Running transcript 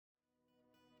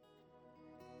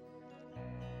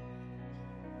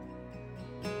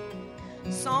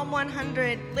Psalm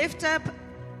 100, lift up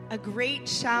a great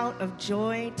shout of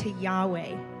joy to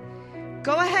Yahweh.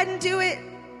 Go ahead and do it.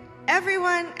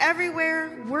 Everyone,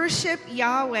 everywhere, worship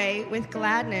Yahweh with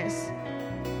gladness.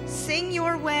 Sing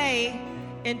your way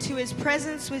into his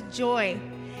presence with joy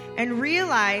and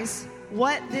realize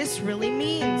what this really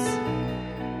means.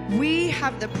 We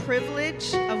have the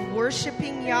privilege of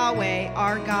worshiping Yahweh,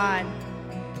 our God,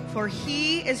 for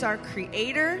he is our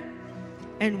creator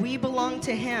and we belong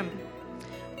to him.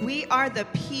 We are the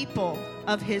people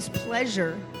of his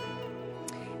pleasure.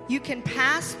 You can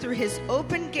pass through his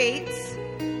open gates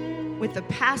with the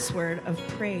password of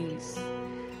praise.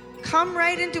 Come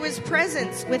right into his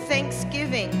presence with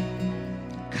thanksgiving.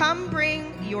 Come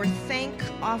bring your thank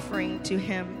offering to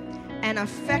him and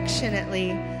affectionately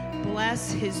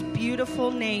bless his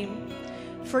beautiful name.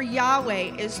 For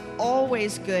Yahweh is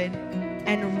always good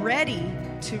and ready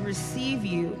to receive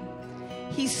you.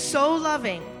 He's so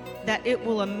loving that it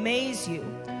will amaze you,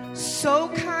 so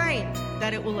kind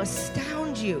that it will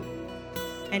astound you.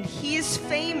 And he is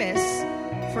famous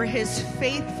for his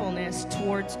faithfulness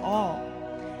towards all.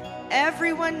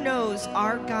 Everyone knows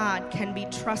our God can be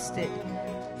trusted,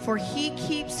 for he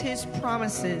keeps his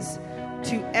promises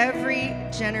to every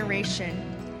generation.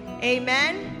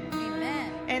 Amen?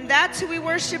 Amen. And that's who we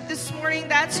worship this morning.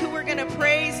 That's who we're going to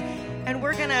praise. And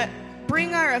we're going to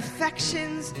bring our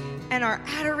affections and our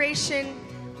adoration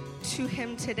to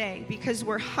him today because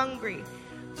we're hungry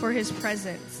for his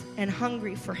presence and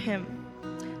hungry for him.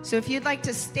 So if you'd like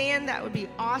to stand, that would be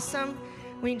awesome.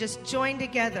 We can just join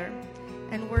together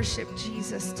and worship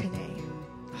Jesus today.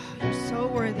 Oh, you're so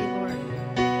worthy, Lord.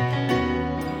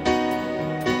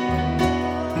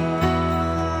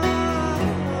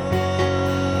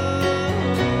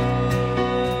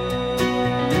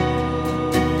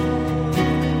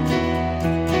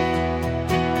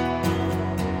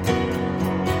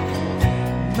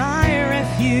 My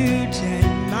refuge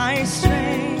and my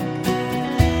strength,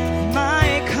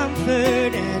 my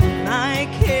comfort and my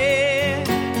care,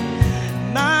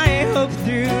 my hope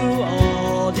through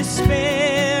all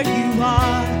despair. You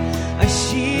are a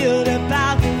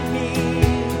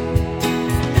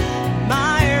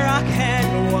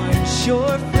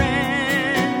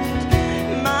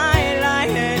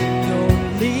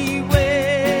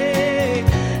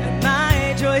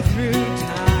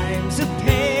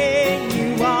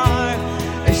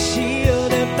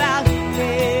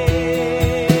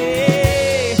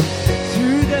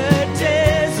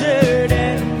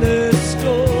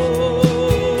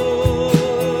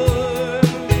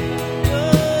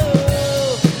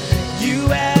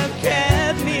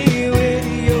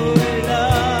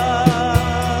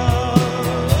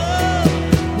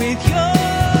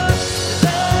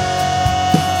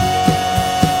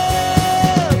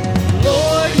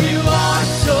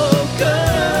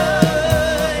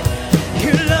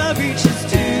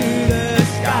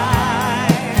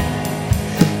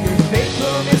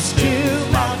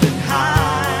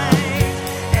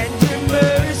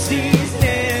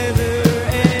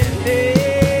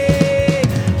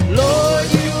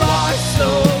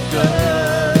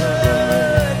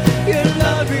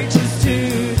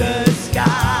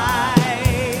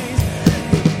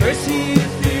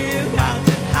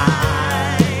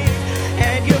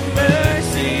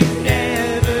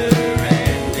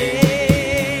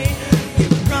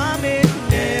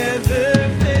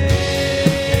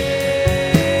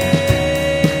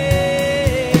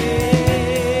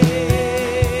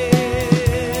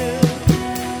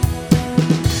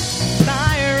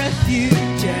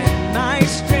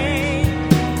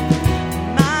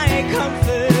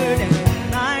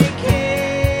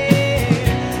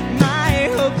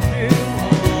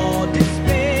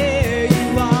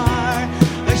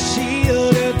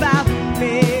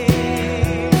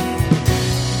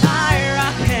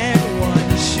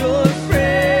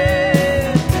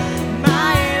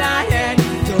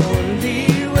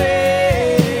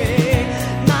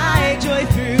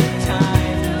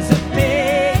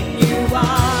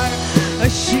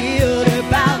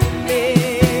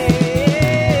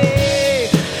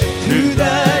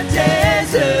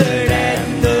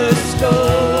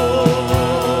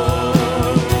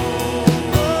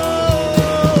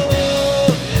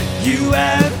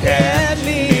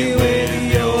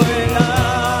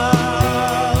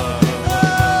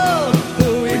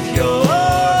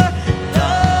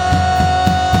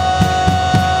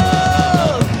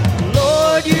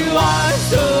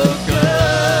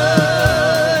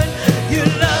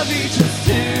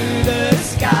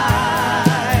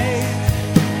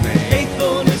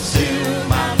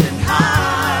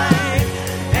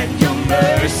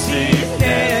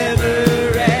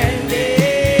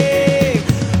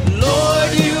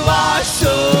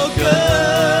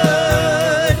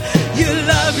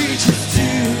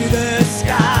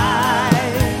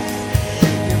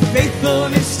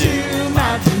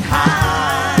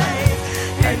heights,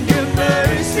 and your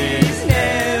mercy's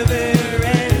never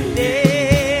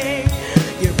ending.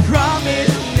 Your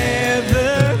promise never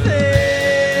fails.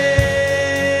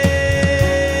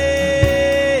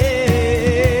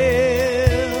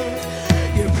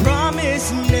 Your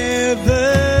promise never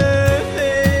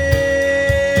fails.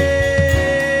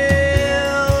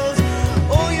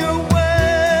 Oh, your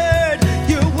word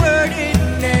it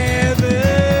never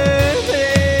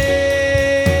fails.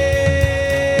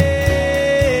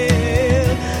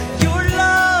 Your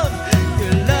love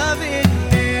it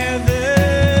never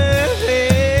fails.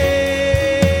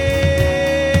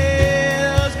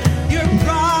 Your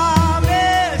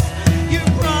promise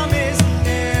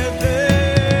never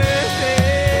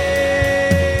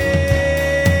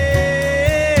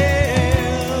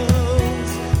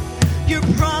fails. Your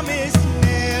promise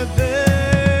never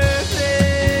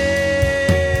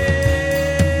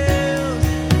fails.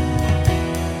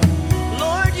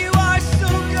 Lord, you are so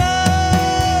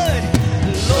good.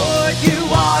 Lord, you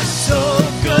are so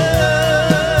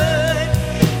good.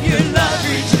 Your love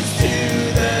reaches to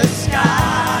the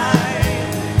sky.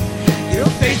 Your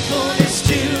faithfulness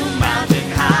to mountain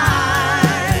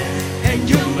high, and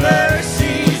your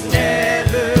mercy's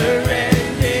never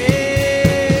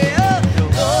ending.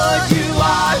 Lord, you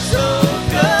are so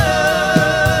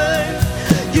good.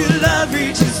 Your love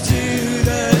reaches to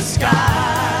the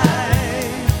sky.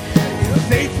 Your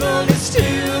faithfulness to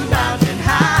mountain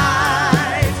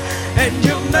heights, and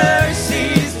your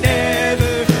mercy's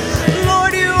never.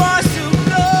 Lord, you are so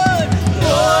good.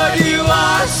 Lord, you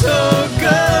are so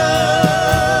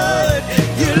good.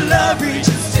 Your love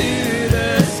reaches to the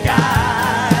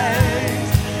skies.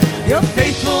 Your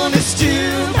faithfulness to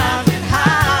mountain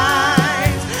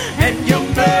heights, and your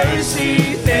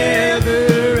mercy's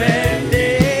never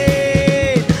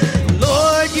ending.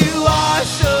 Lord, you are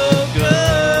so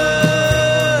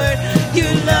good.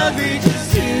 Your love reaches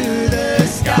to the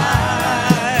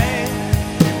sky.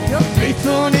 Your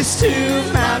faithfulness to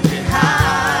mountain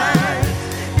high,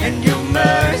 and your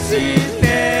mercy's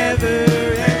never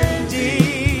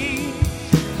ending.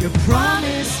 Your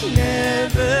promise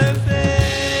never fails.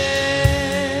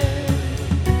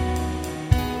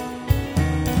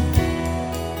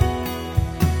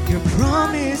 Your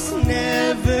promise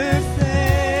never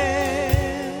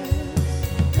fails.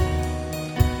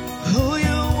 Oh,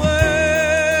 your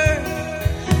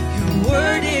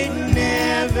word it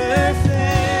never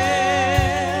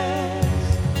fails.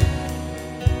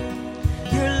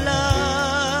 Your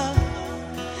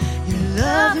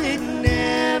love it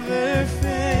never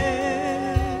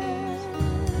fails.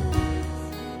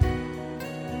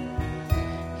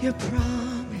 Your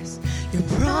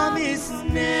promise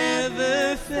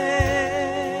never fails.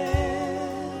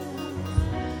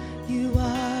 You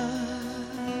are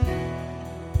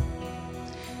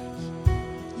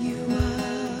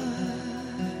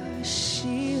a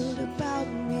shield about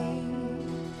me.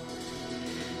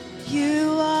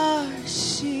 You are a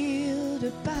shield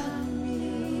about me.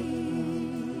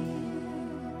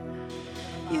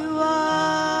 You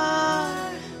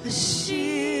are a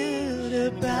shield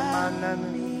about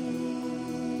me.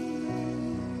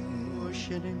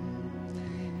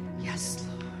 Yes,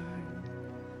 Lord.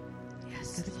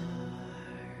 Yes, Lord.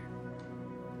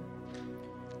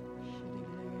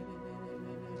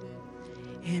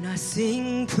 And I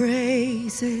sing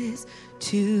praises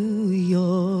to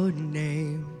your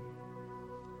name.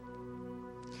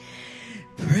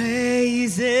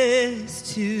 Praises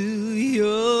to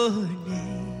your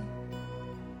name.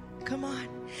 Come on.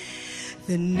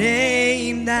 The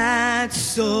name that's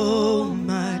so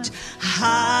much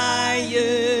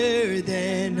higher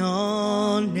than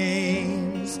all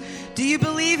names. Do you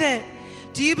believe it?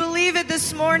 Do you believe it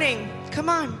this morning? Come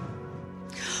on.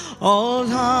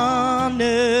 All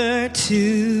honor to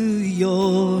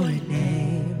your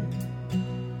name.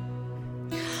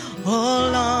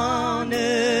 All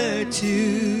honor to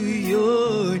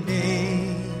your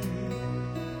name.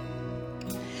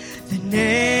 The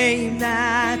name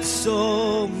that's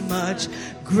so much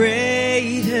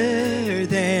greater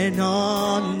than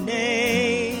all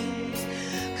names.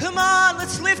 Come on,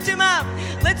 let's lift him up.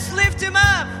 Let's lift him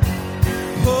up.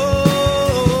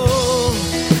 Oh,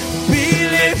 be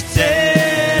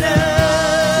lifted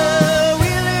up. We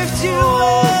lift you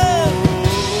up.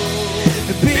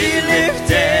 Be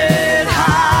lifted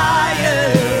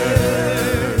higher.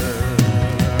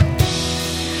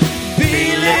 Be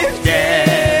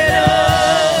lifted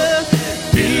up.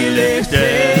 Be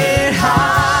lifted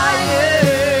higher.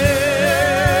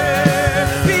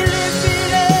 Be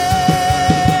lifted up.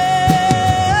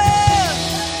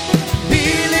 Be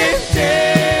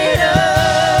lifted up.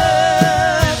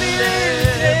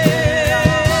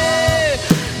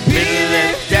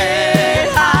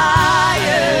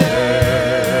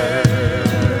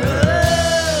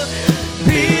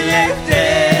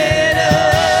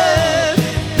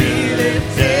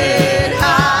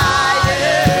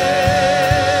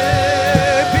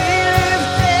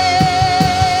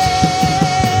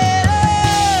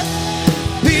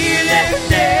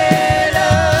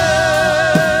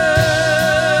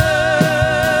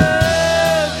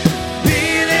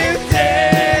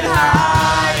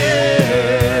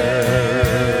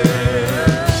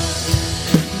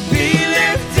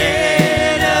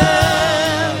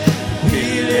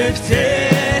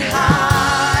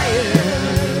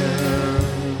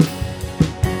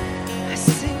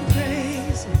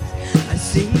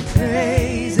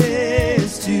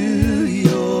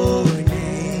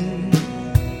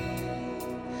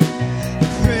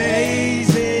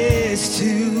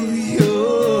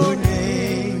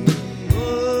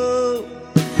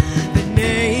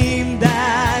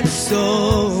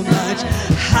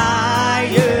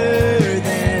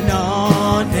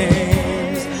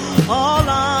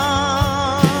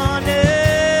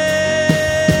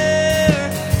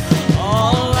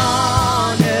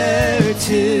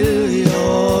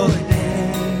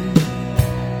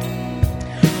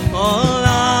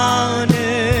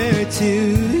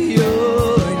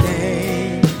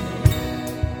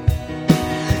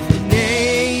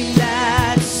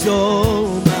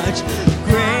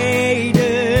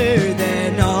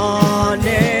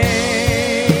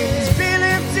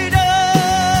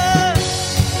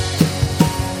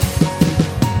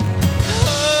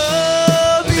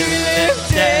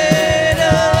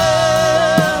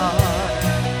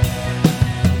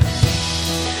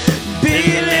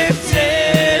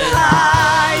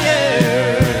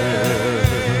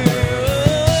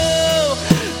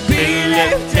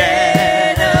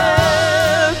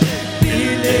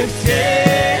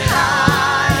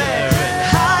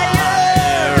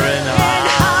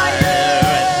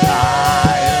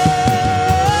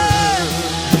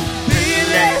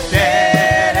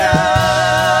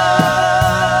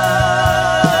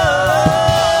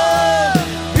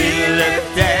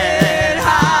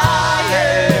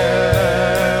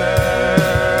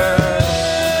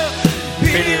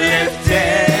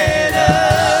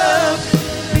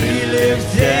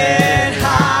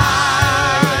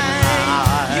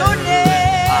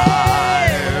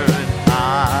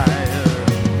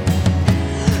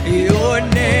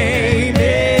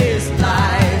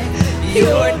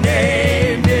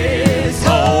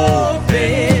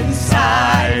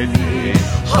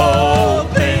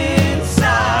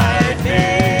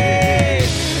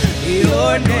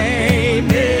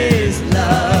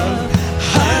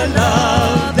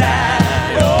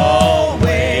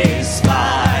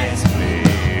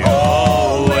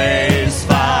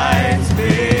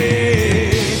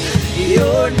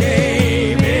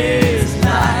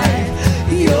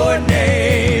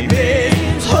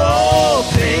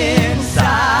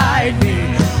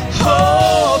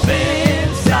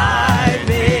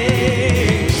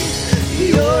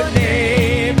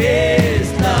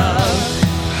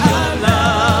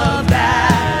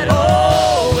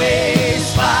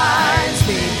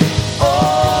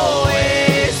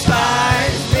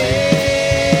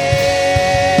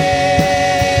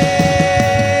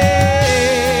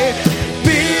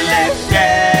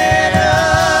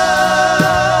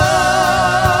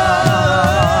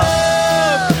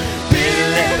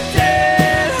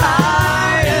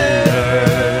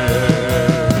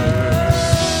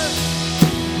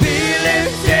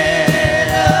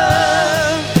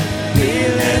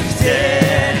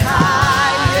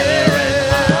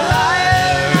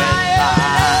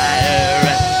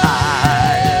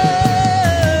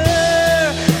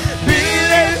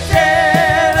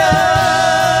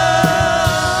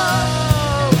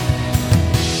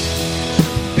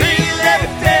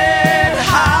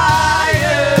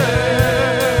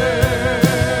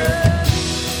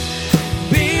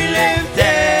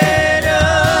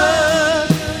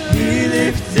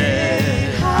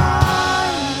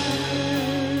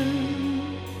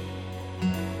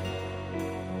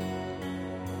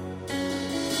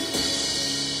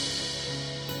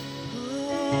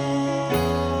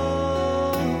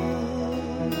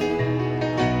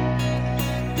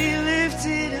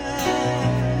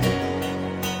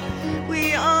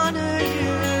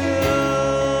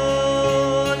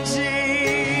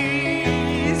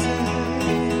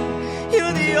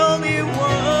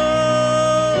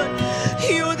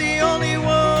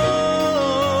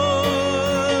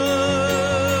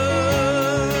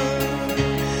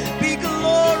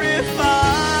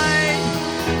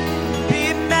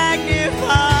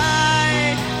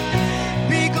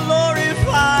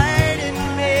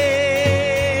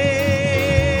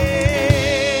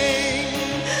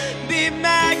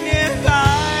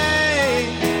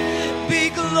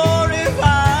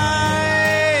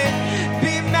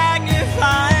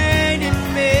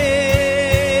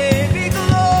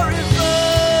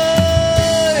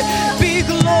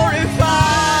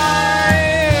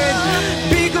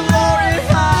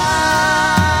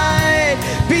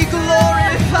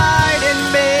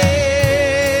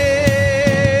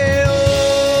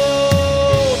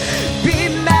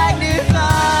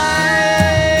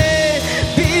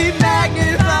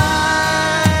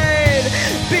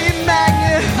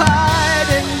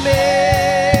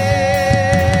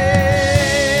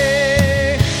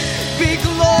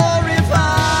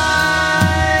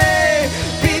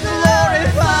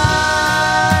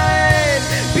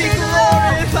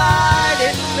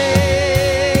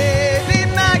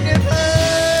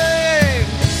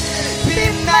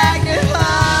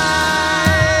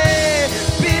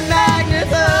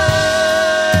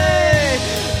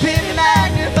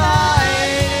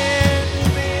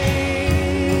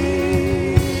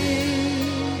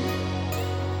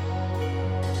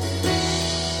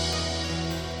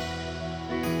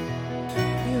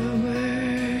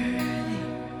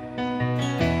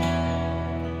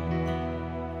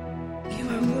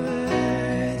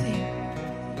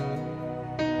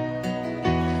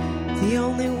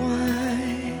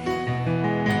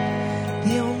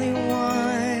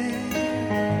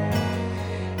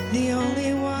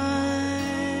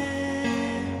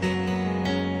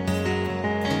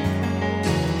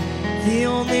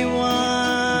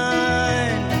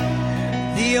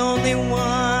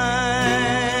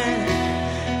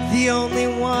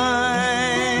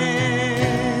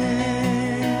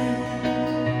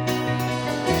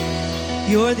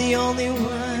 You're the only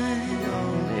one.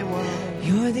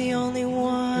 You're the only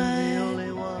one.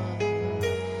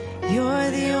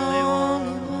 You're the only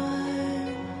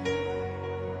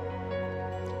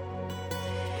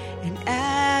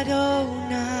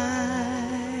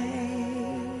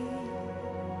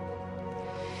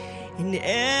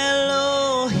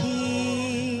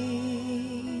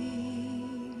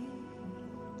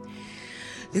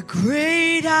The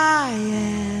great I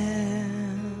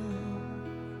am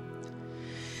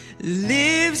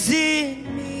lives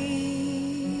in me,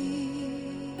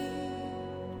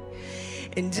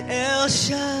 and El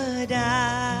Shaddai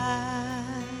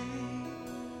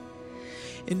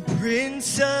and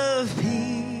Prince of Peace,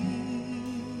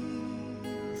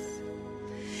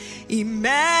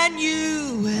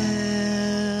 Emmanuel,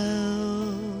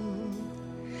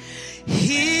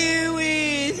 here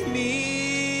with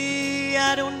me,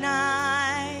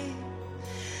 Adonai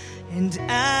and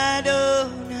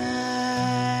Adonai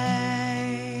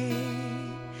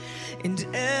and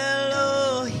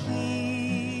Elohim,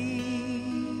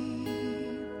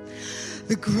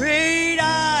 the great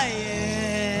I am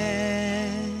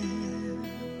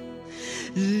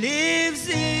lives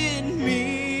in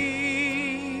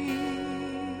me,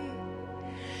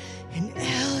 and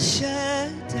El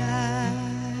Shaddai,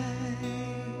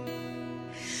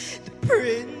 the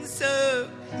Prince of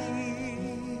Peace,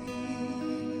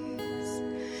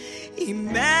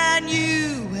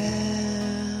 Emmanuel,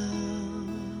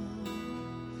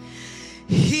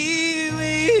 here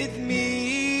with me.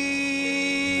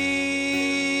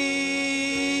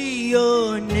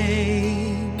 Your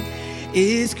name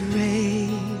is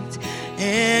great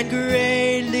and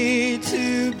greatly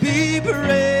to be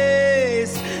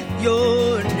praised.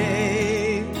 Your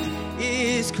name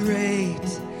is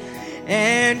great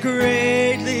and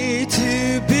greatly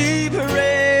to be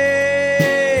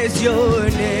praised. Your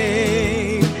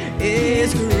name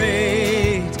is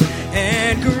great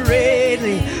and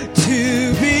greatly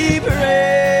to be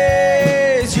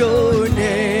praised. Your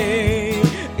name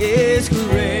is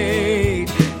great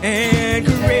and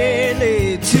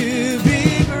greatly to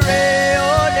be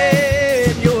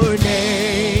praised. Your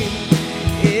name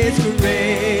is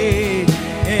great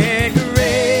and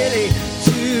greatly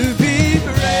to be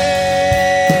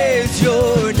praised.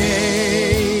 Your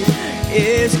name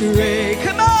is great.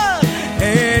 Come on,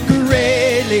 and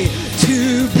greatly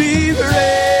to be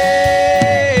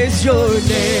praised. Your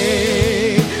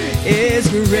name is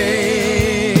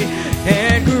great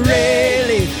and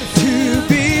greatly to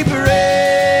be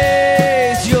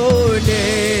praised. Your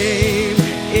name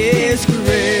is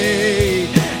great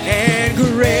and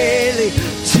greatly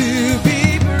to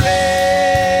be praised.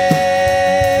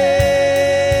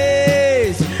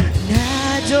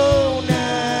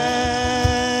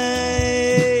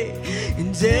 Adonai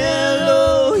and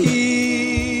Elohim,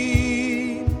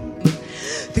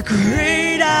 the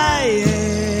great I am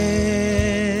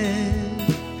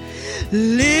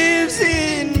lives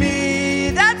in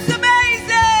me. That's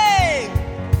amazing.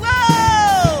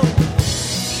 Whoa.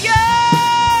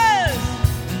 Yes.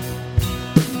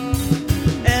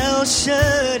 El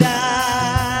Shaddai,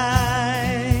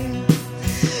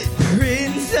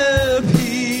 Prince of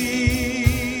Peace,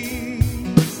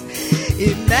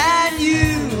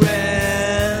 Emmanuel,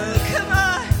 come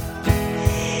on,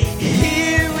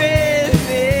 here with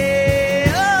me.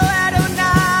 Oh,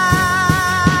 Adonai,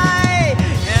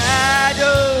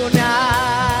 Adonai,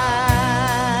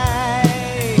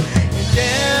 and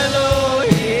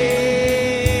Elohim,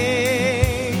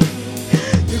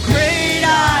 the great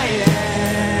I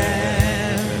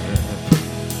am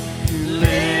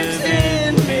lives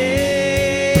in me.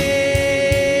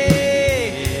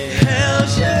 El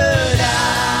Shaddai,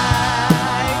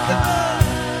 come on,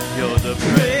 You're the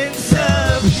Prince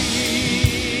of Peace,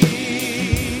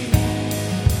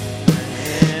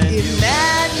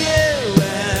 Emmanuel,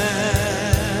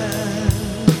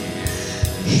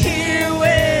 here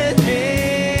with me.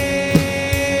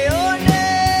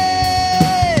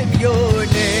 Your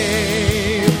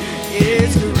name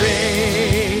is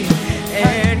great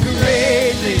and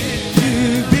greatly to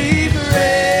be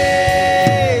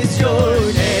praised. Your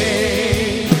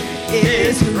name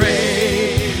is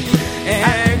great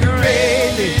and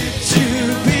greatly to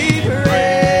be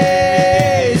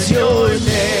praised. Your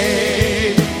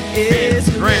name is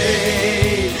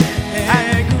great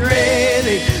and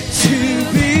greatly to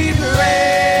be praised.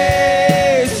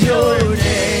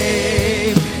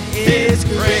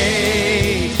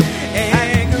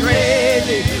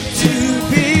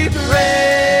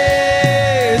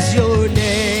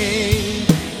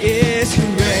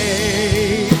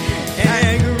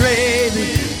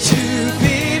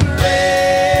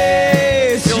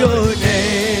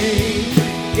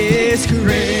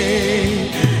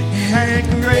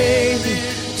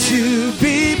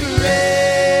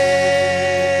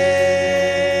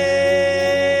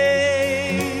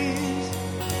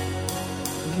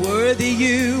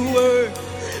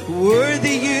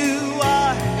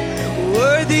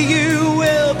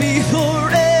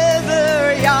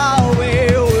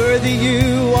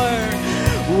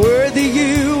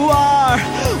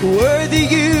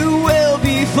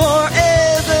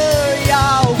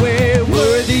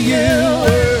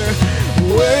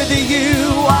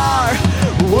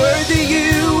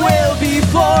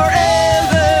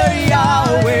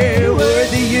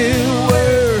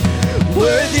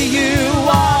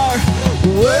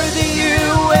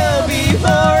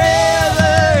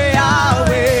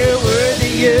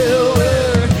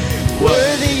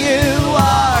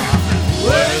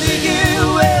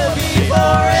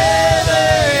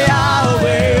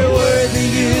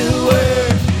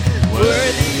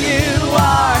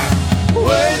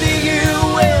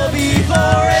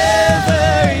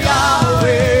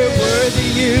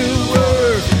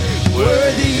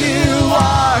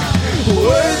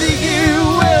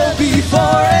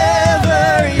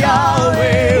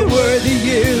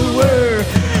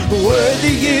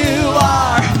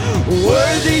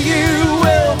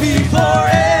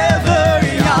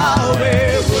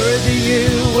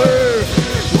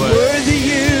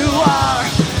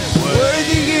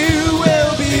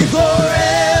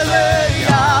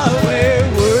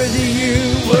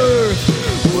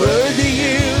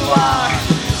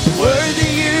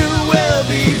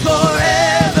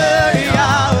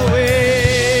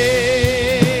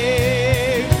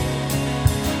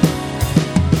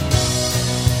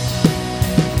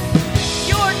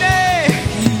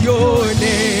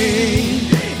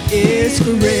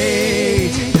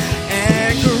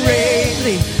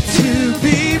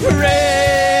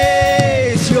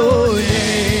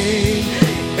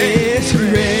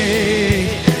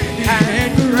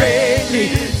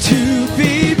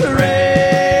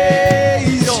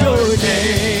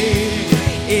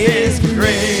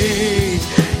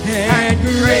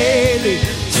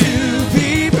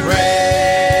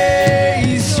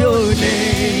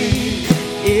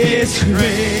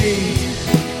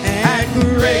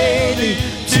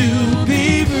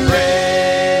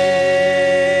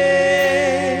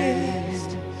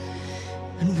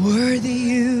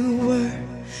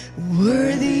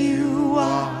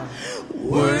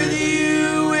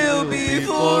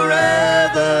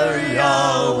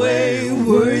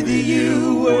 Worthy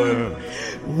you were,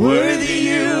 worthy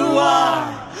you are,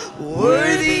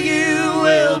 worthy you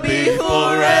will be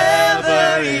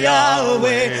forever,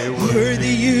 Yahweh. Worthy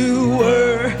you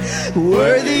were,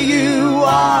 worthy you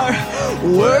are,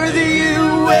 worthy you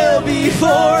will be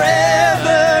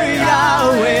forever,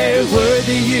 Yahweh.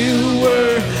 Worthy you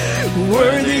were,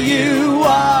 worthy you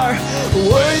are,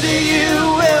 worthy you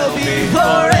will be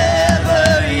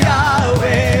forever,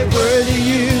 Yahweh. Worthy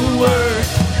you were,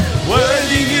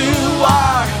 worthy you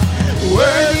are,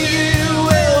 worthy you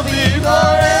will be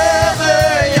forever,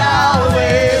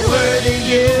 Yahweh. Worthy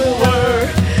you were,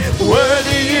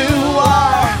 worthy you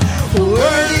are,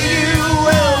 worthy you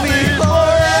will be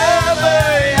forever,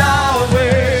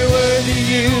 Yahweh. Worthy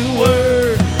you were,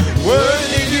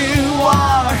 worthy you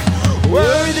are,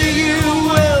 worthy you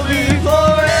will be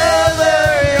forever,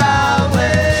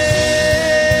 Yahweh.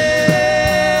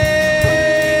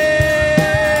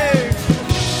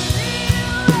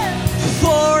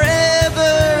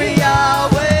 Forever,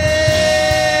 Yahweh.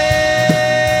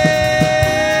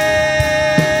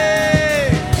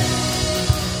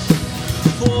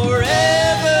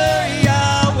 Forever,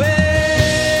 Yahweh.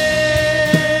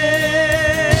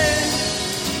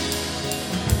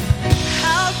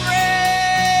 How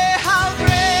great, how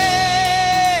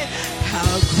great,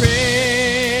 how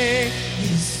great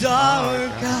is our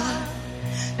God.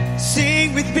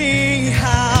 Sing with me,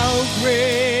 how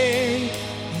great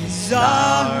is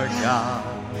our God.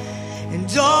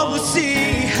 And all will see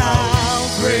how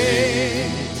great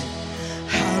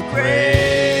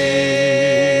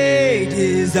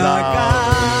is our God.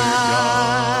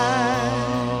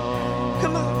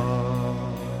 Come on.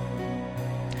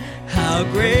 How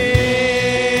great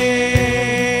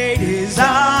is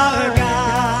our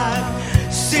God.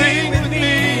 Sing with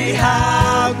me,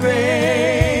 how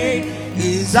great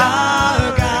is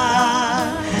our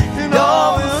God. And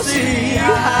all will see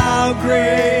how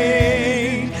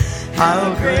great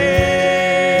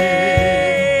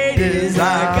is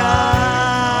our God.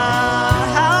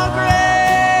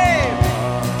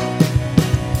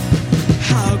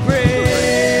 How great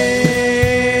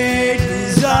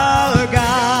is our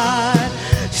God.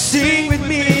 Sing with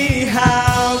me,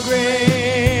 how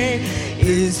great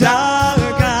is our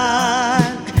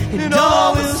God. And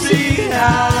all will see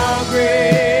how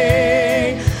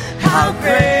great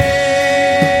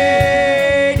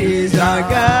is our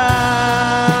God.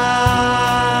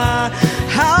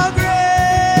 How great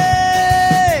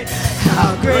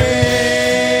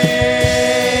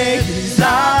is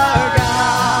our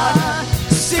God.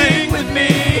 Sing with me,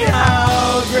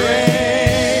 how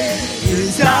great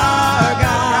is our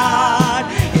God.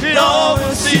 And all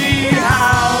will see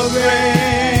how great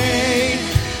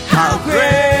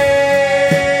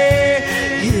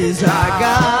is our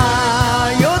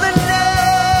God. You're the name.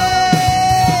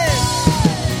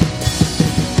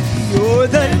 You're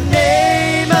the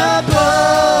name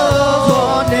above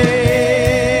all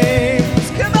names.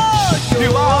 Come on.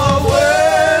 You are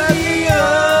worthy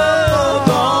of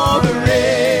all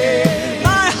praise.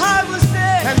 My heart will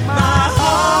sing, and my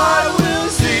heart will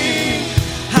sing,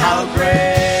 how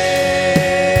great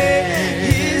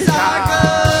is our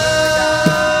God.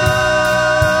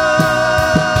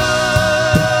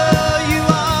 You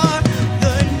are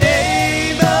the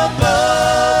name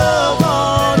above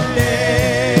all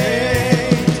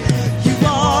names. You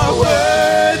are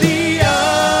worthy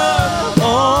of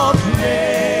all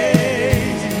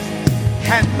praise.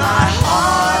 And my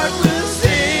heart will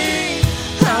sing,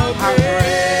 how great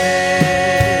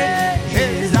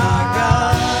is our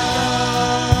God.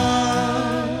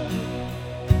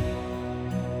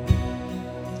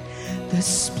 The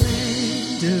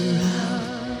splendor of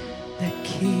the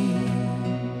King,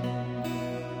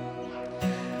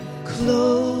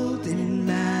 clothed in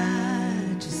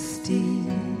majesty.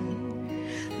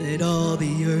 Let all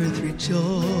the earth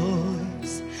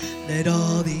rejoice. Let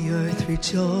all the earth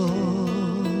rejoice.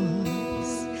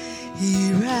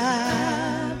 He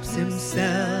wraps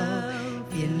himself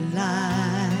in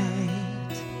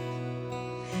light,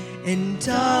 and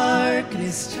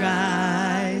darkness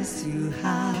tries to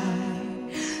hide,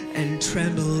 and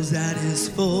trembles at his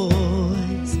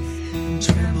voice, and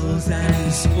trembles at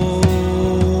his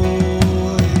voice.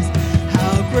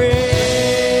 How great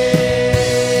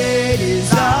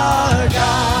is our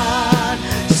God.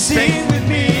 Sing with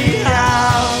me,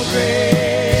 how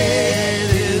great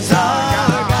is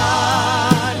our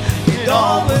God. And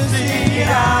all will see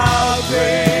how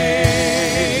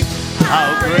great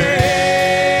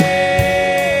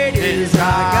is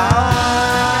our God.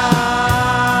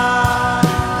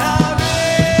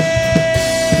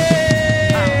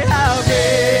 How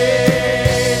great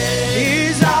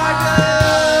is our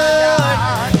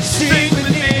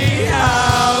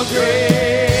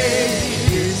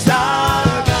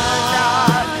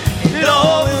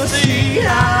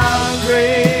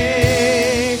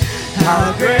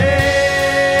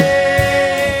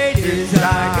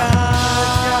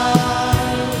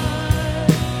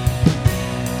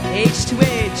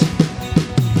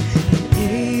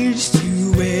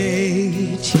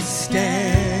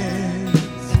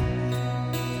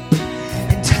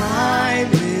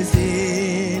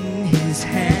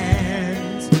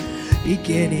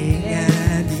beginning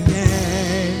and the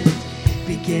end,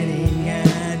 beginning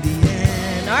and the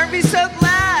end. Aren't we so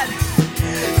glad?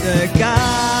 The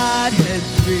Godhead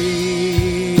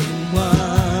three in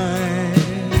one.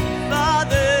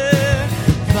 Father,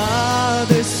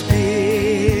 Father,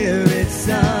 Spirit,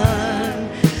 Son,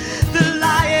 the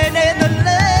Lion and the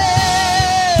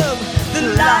Lamb, the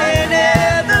Lion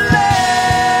and the Lamb.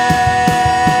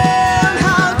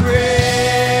 How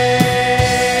great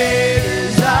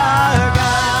is our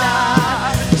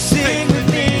God? Sing with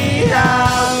me,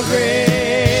 how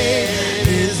great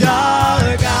is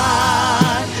our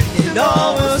God? And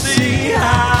all will see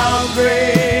how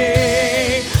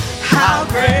great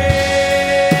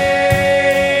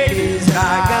is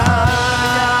our God.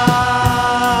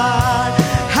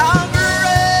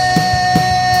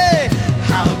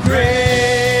 How great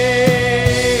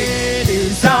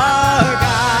is our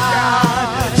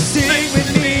God. Sing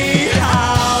with me,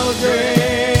 how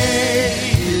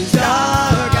great is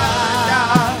our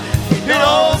God. And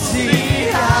all see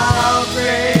how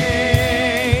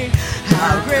great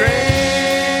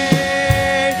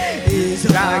is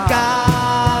our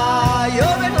God.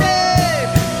 You're the name,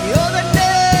 you're the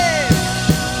name,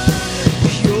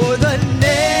 you're the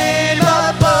name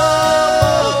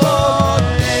above all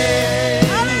names.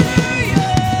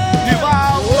 You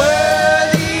are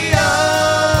worthy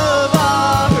of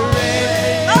our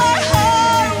praise. My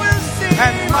heart will sing,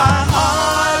 and my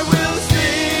heart will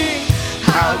sing,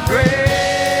 how great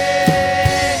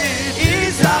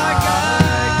is our God.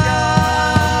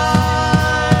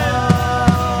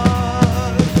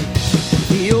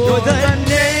 You're the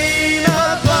name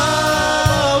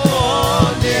above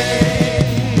all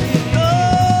names.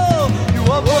 Oh, you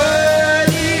are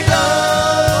worthy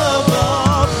of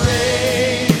all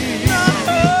praise.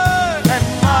 And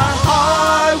my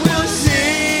heart will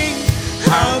sing,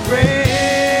 how great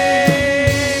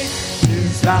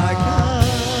is our God.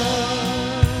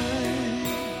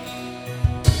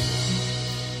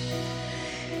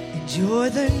 And you're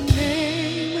the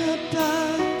name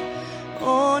above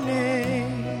all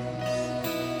names,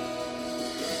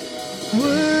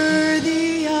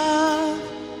 worthy of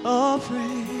all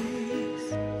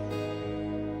praise.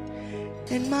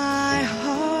 And my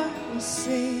heart will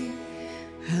sing,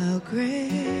 how great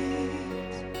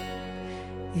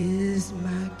is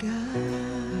my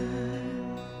God.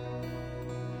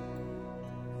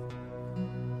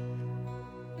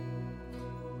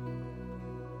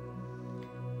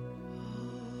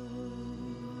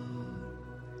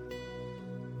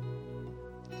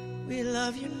 We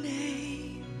love your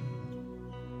name.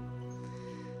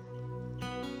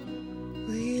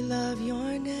 We love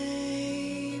your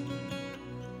name.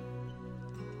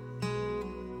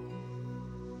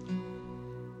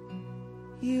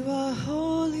 You are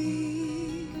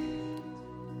holy.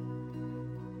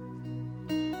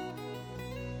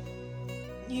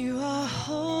 You are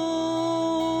holy.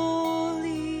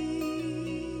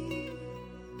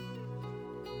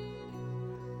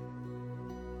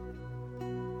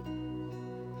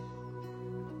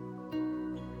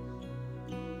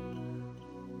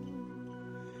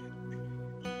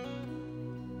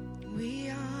 We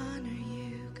honor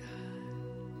you, God.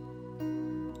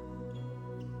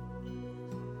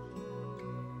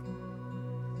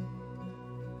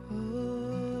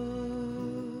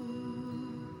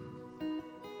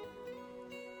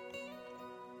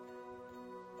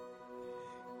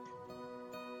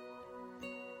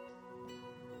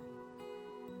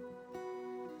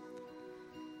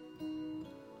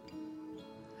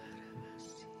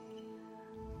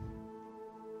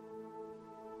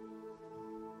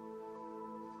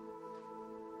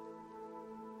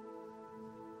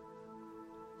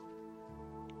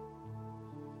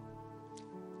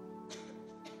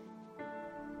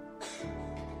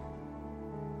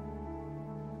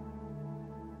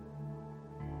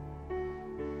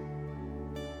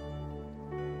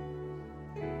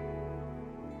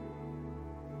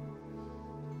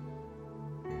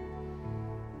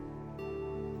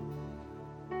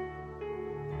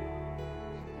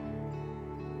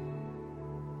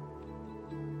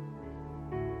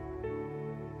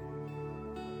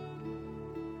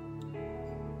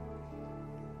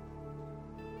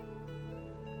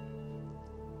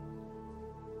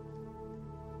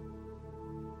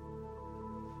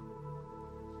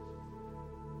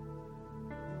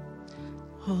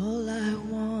 All I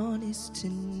want is to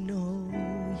know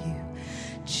you,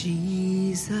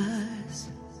 Jesus.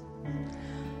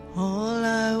 All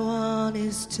I want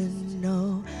is to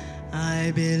know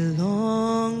I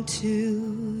belong to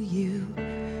you.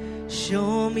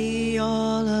 Show me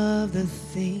all of the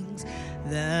things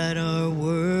that are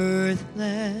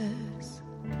worthless,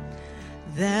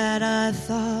 that I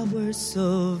thought were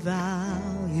so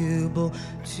valuable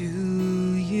to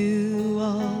you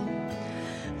all.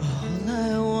 All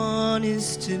I want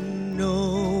is to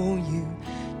know you,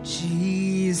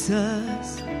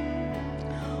 Jesus.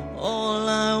 All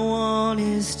I want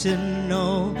is to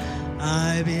know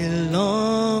I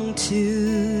belong to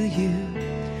you.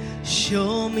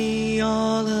 Show me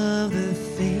all of the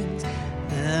things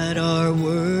that are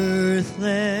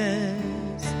worthless,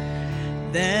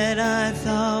 that I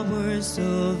thought were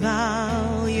so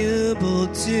valuable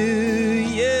to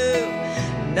you.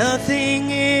 Nothing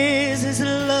is as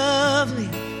lovely,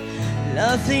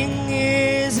 nothing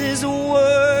is as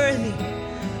worthy,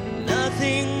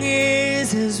 nothing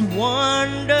is as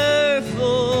wonderful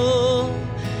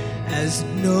as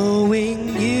knowing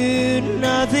you.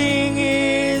 Nothing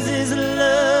is as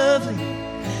lovely,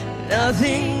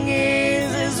 nothing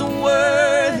is as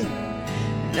worthy,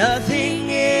 nothing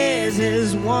is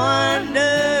as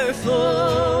wonderful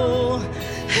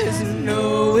as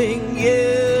knowing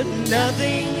you.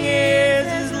 Nothing is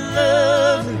as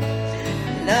lovely,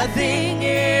 nothing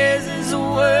is as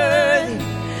worthy,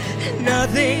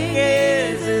 nothing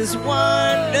is as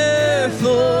wonderful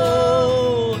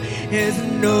as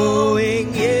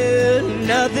knowing you.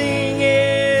 Nothing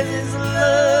is as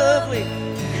lovely,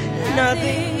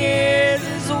 nothing is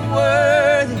as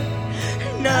worthy,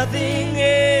 nothing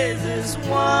is as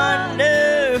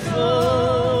wonderful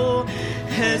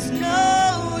as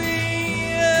knowing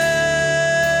you.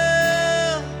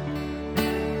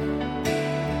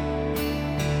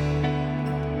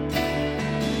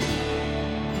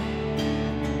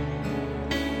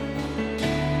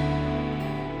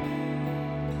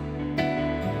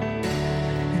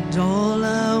 And all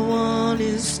I want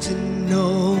is to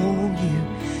know you,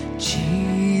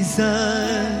 Jesus,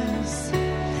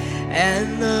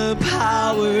 and the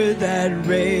power that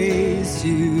raised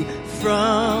you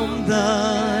from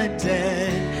the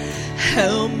dead.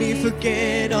 Help me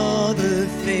forget all the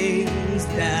things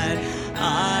that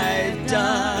I've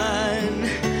done.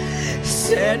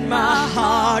 Set my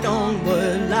heart on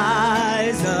what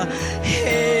lies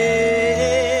ahead.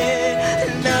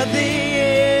 Nothing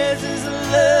is as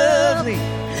lovely,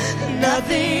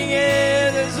 nothing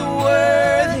is as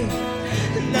worthy,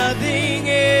 nothing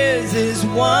is as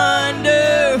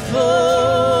wonderful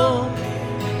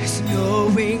as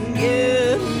knowing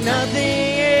you.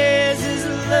 Nothing is as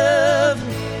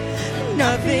lovely,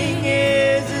 nothing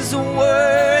is as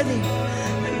worthy,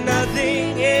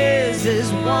 nothing is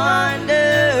as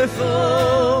wonderful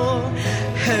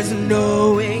as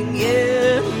knowing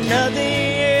you.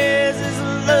 Nothing is as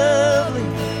lovely,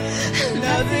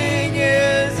 nothing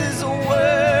is as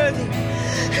worthy,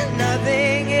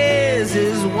 nothing is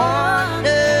as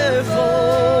wonderful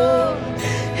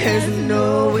as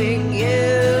knowing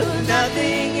you.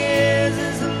 Nothing is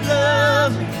as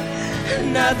lovely,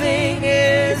 nothing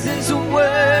is as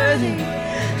worthy,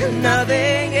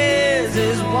 nothing is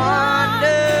as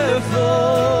wonderful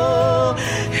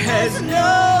as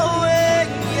knowing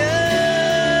you.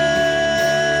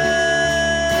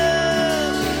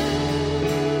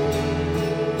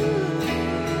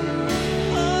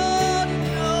 Oh, to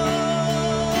know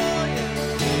you.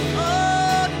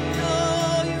 Oh, to know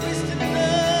you is to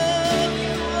love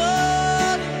you.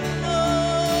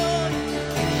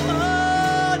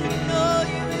 Oh, to know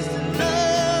you is to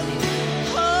love you.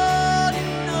 Oh, to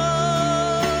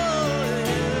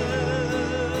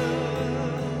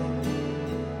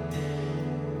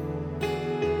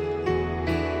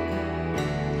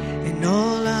and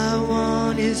all I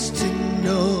want is to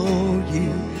know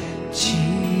you,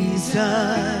 Jesus.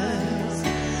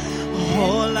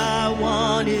 All I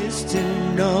want is to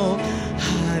know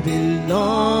I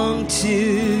belong to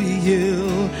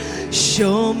you.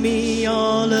 Show me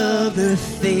all of the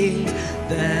things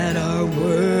that are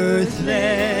worthless,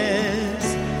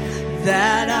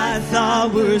 that I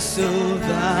thought were so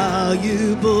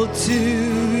valuable to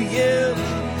you.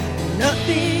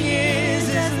 Nothing is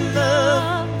as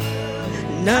love,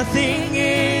 nothing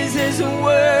is as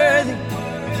worthy,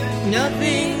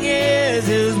 nothing is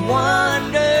as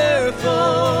wonderful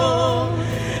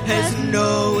as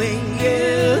knowing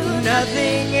you.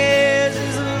 Nothing is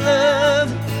as love,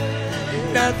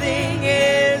 nothing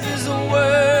is as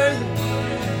worthy,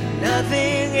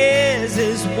 nothing is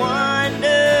as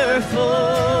wonderful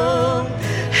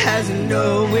as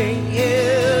knowing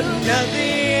you.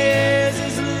 Nothing is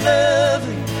as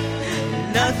lovely,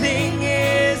 nothing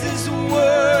is as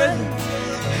worthy,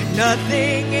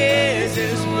 nothing is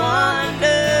as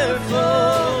wonderful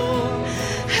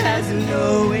as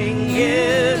knowing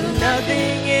you.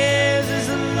 Nothing is as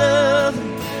lovely,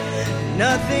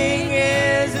 nothing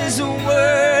is as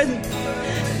worthy,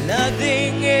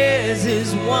 Nothing is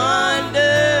as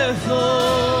wonderful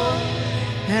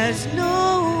as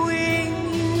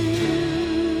knowing you.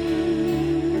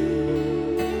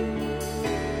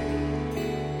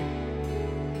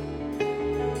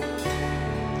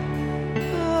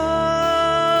 Oh,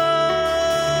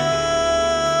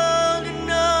 to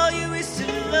know you is to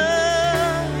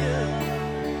love you.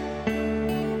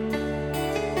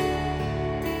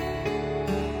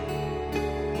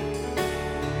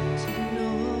 To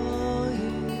know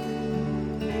you.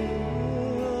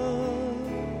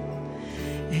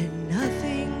 And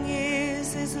nothing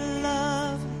is as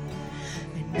lovely,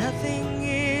 and nothing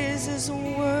is as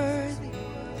worthy,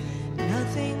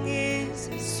 nothing is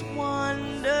as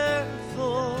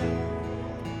wonderful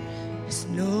as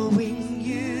knowing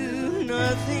you.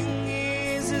 Nothing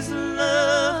is as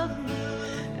lovely,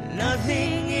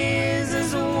 nothing is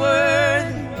as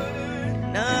worthy,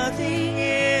 nothing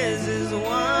is as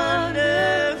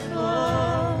wonderful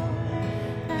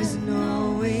as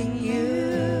knowing you.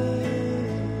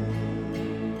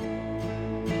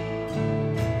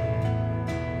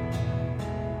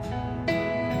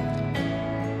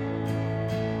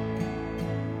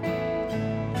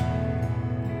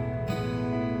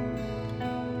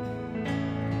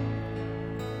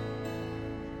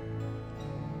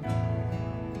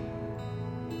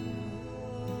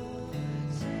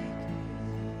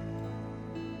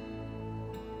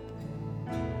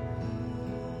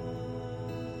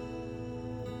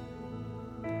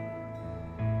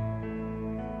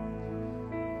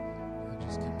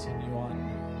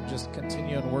 Just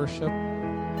continue in worship.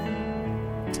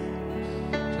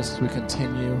 Just as we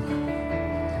continue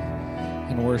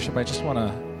in worship, I just want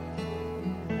to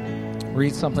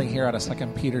read something here out of 2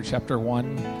 Peter chapter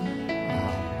 1.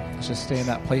 Just stay in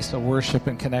that place of worship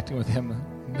and connecting with Him.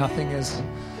 Nothing is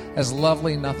as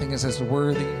lovely, nothing is as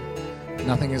worthy,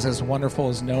 nothing is as wonderful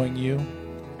as knowing you.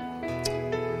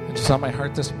 And just on my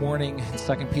heart this morning, in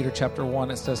 2 Peter chapter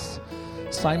 1, it says,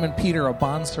 Simon Peter, a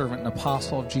bondservant and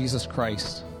apostle of Jesus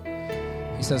Christ.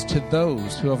 He says, to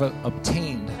those who have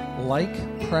obtained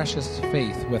like precious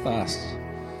faith with us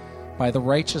by the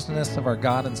righteousness of our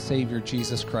God and Savior,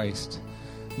 Jesus Christ.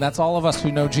 And that's all of us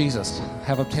who know Jesus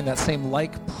have obtained that same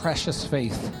like precious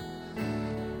faith.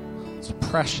 It's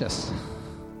precious.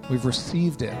 We've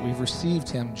received it. We've received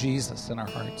Him, Jesus, in our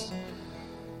hearts.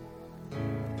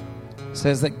 It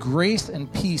says that grace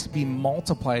and peace be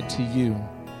multiplied to you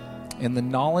in the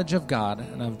knowledge of God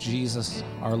and of Jesus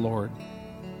our Lord,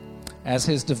 as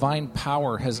His divine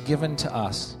power has given to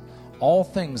us all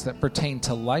things that pertain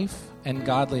to life and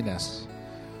godliness,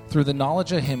 through the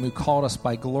knowledge of Him who called us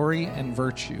by glory and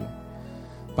virtue,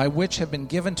 by which have been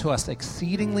given to us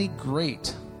exceedingly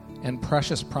great and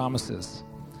precious promises,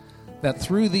 that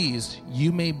through these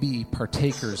you may be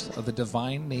partakers of the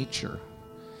divine nature,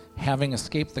 having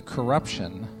escaped the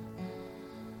corruption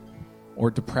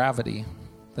or depravity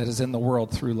that is in the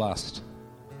world through lust.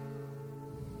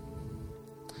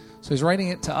 So he's writing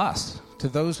it to us, to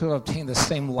those who have obtained the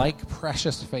same like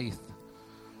precious faith.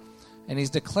 And he's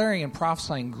declaring and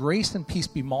prophesying grace and peace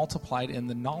be multiplied in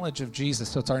the knowledge of Jesus.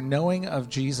 So it's our knowing of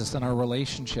Jesus and our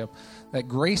relationship, that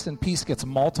grace and peace gets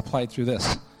multiplied through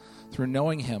this, through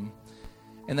knowing Him.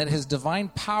 And that His divine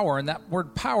power, and that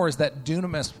word power is that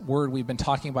dunamis word we've been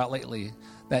talking about lately.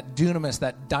 That dunamis,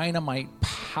 that dynamite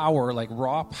power, like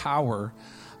raw power,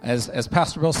 as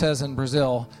Pastor Bill says in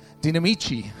Brazil,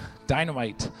 dinamici,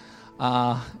 dynamite.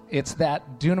 It's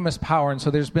that dunamis power. And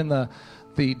so there's been the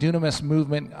dunamis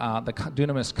movement, the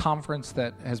dunamis conference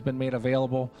that has been made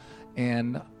available.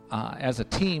 And as a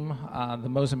team, the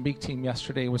Mozambique team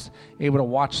yesterday was able to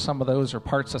watch some of those or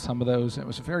parts of some of those. And it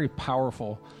was very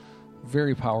powerful,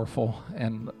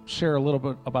 and share a little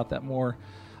bit about that more.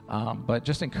 But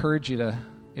just encourage you to,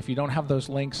 if you don't have those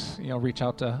links, reach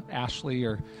out to Ashley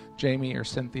or Jamie or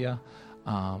Cynthia.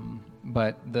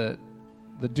 But the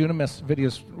dunamis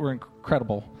videos were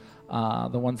incredible,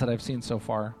 the ones that I've seen so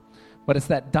far. But it's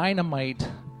that dynamite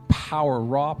power,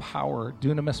 raw power,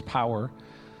 dunamis power,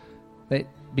 that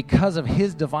because of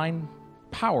His divine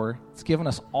power, it's given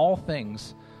us all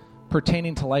things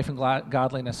pertaining to life and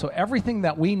godliness. So everything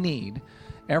that we need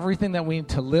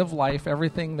to live life,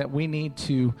 everything that we need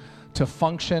to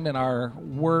function in our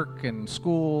work and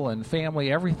school and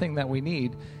family, everything that we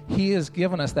need, He has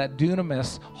given us that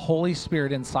dunamis, Holy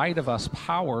Spirit inside of us,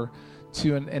 power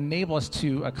to enable us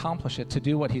to accomplish it, to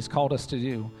do what He's called us to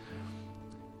do.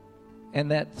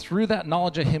 And that through that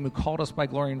knowledge of Him who called us by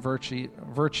glory and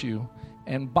virtue,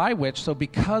 and by which, so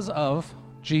because of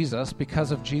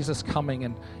Jesus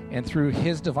coming and through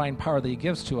His divine power that He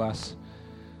gives to us,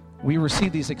 we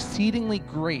receive these exceedingly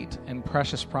great and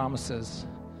precious promises,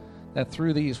 that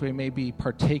through these we may be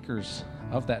partakers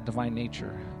of that divine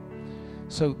nature.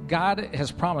 So God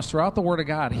has promised, throughout the Word of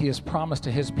God, He has promised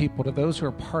to His people, to those who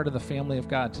are part of the family of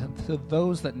God, to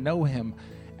those that know Him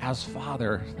as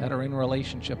Father, that are in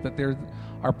relationship, that there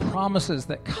are promises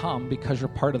that come because you're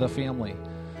part of the family.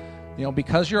 You know,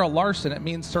 because you're a Larson, it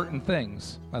means certain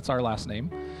things. That's our last name.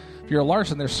 If you're a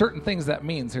Larson, there's certain things that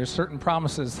means. There's certain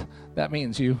promises that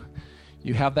means. You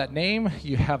have that name,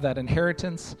 you have that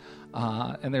inheritance,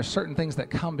 and there's certain things that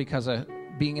come because of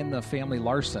being in the family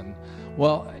Larson.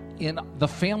 Well, in the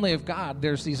family of God,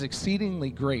 there's these exceedingly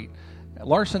great.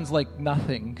 Larson's like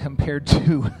nothing compared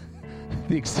to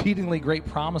the exceedingly great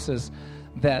promises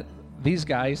that these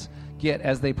guys get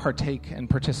as they partake and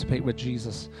participate with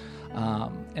Jesus.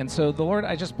 And so the Lord,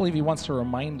 I just believe He wants to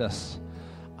remind us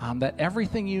that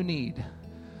everything you need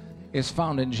is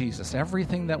found in Jesus.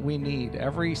 Everything that we need,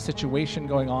 every situation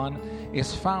going on,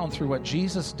 is found through what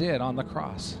Jesus did on the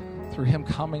cross, through Him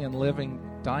coming and living,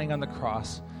 dying on the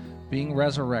cross, being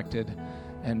resurrected,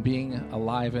 and being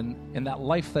alive in that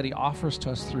life that He offers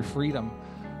to us through freedom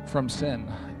from sin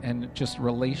and just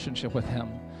relationship with Him.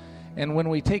 And when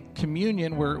we take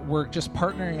communion, we're just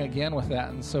partnering again with that.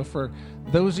 And so for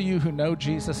those of you who know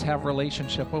Jesus, have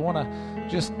relationship, we want to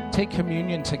just take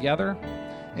communion together,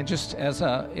 and just it's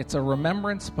a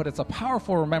remembrance, but it's a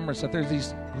powerful remembrance that there's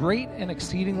these great and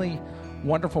exceedingly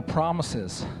wonderful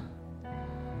promises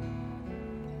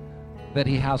that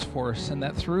He has for us, and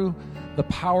that through the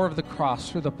power of the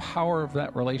cross, through the power of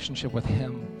that relationship with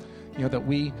Him, you know, that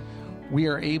we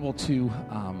are able to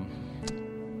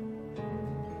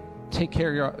take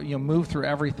care of, move through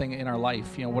everything in our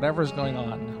life, whatever's going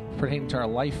on pertaining to our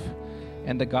life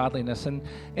and to godliness.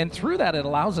 And through that, it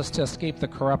allows us to escape the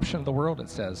corruption of the world, it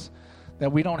says.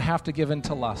 That we don't have to give in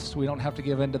to lust. We don't have to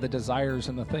give in to the desires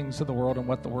and the things of the world and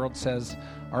what the world says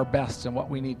are best and what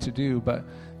we need to do. But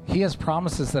He has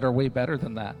promises that are way better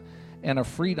than that, and a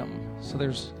freedom. So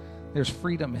there's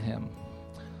freedom in Him.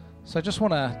 So I just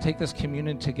want to take this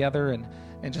communion together and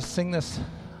just sing this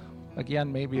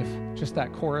again, maybe if just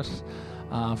that chorus.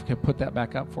 If you could put that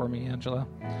back up for me, Angela.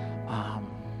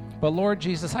 But Lord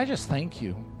Jesus, I just thank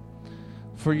You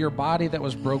for Your body that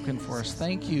was broken for us.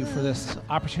 Thank You for this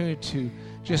opportunity to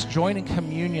just join in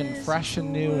communion fresh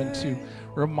and new, and to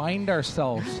remind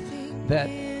ourselves that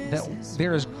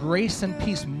there is grace and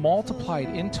peace multiplied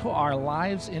into our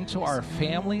lives, into our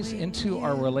families, into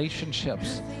our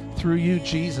relationships through You,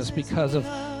 Jesus, because of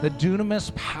the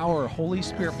dunamis power, Holy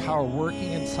Spirit power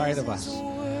working inside of us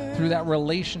through that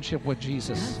relationship with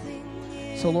Jesus.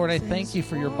 So, Lord, I thank You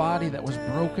for Your body that was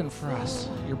broken for us,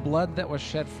 Your blood that was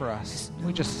shed for us.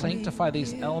 We just sanctify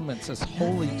these elements as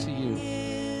holy to You,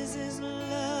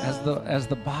 as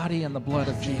the body and the blood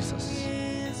of Jesus.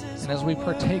 And as we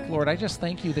partake, Lord, I just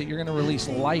thank You that You're going to release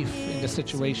life into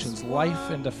situations, life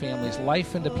into families,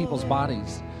 life into people's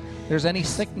bodies. If there's any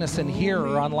sickness in here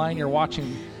or online you're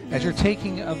watching, as you're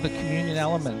taking of the communion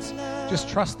elements, just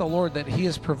trust the Lord that He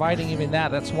is providing even that.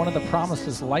 That's one of the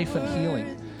promises, life and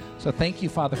healing. So thank You,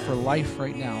 Father, for life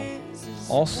right now.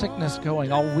 All sickness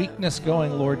going, all weakness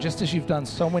going, Lord, just as You've done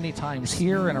so many times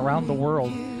here and around the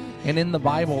world and in the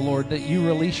Bible, Lord, that You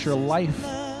release Your life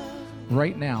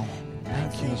right now.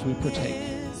 Thank You as we partake.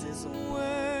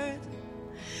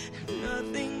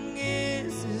 Nothing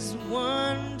is as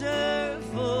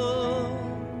wonderful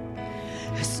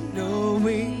as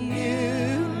knowing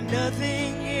You.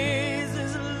 Nothing is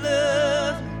as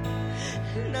love.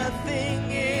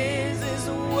 Nothing is as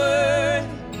worth.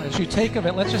 As you take of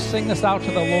it, let's just sing this out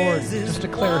to the Lord. Just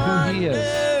declare who He is.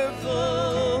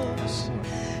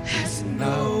 As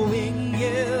knowing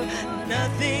You.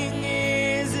 Nothing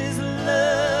is as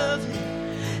love.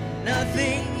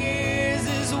 Nothing is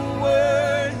as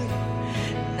worthy.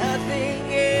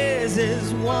 Nothing is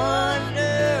as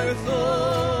wonderful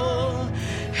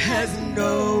as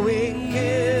knowing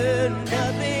You.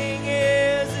 Nothing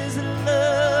is as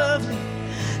lovely.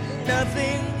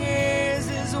 Nothing is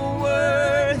as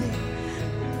worthy.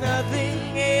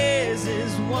 Nothing is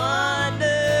as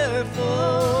wonderful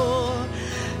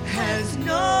as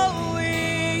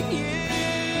knowing You.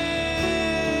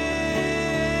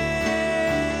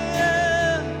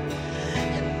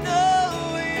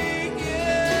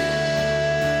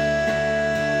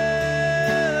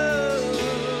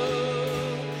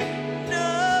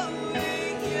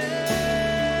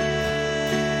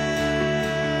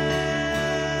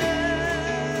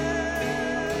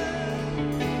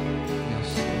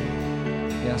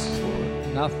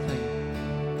 Nothing.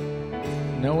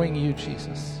 Knowing You,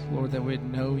 Jesus, Lord, that we'd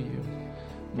know You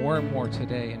more and more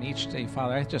today and each day,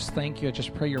 Father. I just thank You. I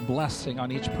just pray Your blessing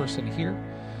on each person here.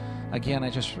 Again, I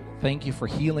just thank You for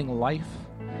healing life,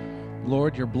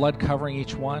 Lord, your blood covering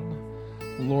each one.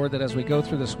 Lord, that as we go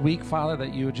through this week, Father,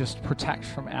 that you would just protect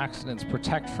from accidents,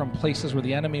 protect from places where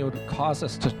the enemy would cause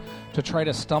us to try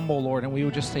to stumble, Lord, and we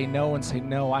would just say no and say,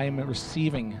 no, I am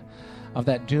receiving of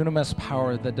that dunamis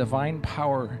power, the divine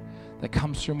power that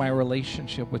comes through my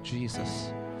relationship with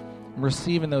Jesus. I'm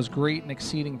receiving those great and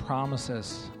exceeding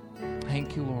promises.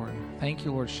 Thank you, Lord. Thank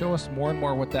you, Lord. Show us more and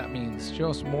more what that means. Show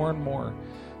us more and more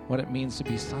what it means to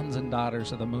be sons and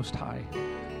daughters of the Most High.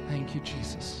 Thank you,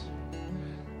 Jesus.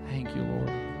 Thank you, Lord.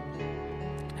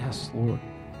 Yes, Lord.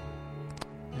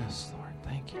 Yes, Lord.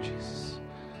 Thank you, Jesus.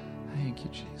 Thank you,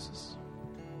 Jesus.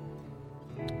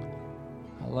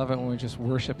 I love it when we just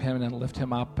worship him and lift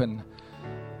him up. And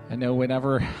I know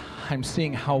whenever I'm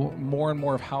seeing how more and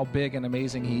more of how big and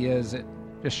amazing he is, it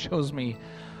just shows me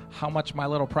how much my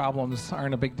little problems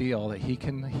aren't a big deal, that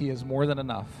he is more than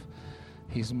enough.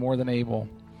 He's more than able.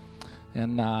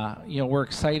 And, we're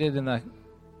excited in the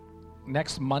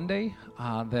next Monday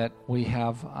that we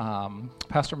have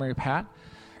Pastor Mary Pat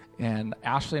and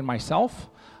Ashley and myself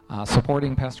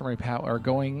supporting Pastor Mary Pat are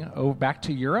going back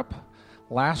to Europe.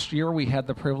 Last year we had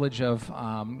the privilege of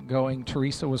going.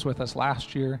 Teresa was with us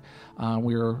last year.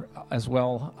 We were as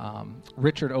well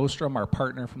Richard Ostrom, our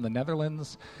partner from the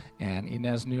Netherlands, and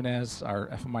Inez Nunes, our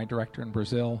FMI director in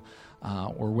Brazil,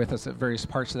 were with us at various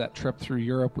parts of that trip through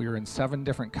Europe. We were in 7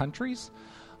 different countries.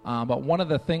 But one of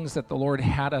the things that the Lord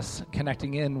had us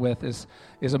connecting in with is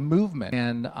a movement,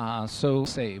 and so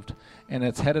saved. And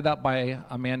it's headed up by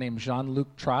a man named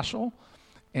Jean-Luc Trachel.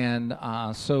 And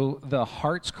so the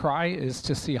heart's cry is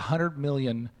to see 100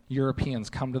 million Europeans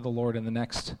come to the Lord in the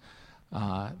next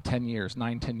 10 years.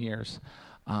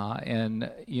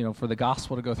 And, for the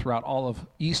gospel to go throughout all of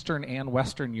Eastern and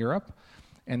Western Europe.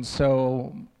 And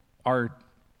so our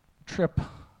trip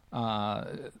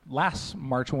last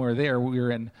March when we were there, we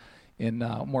were in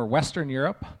more Western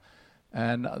Europe,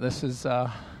 and this is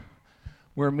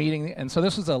we're meeting, and so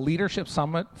this was a leadership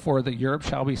summit for the Europe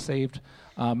Shall Be Saved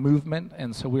movement,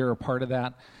 and so we were a part of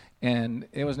that, and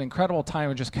it was an incredible time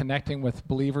of just connecting with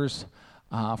believers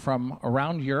from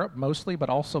around Europe mostly, but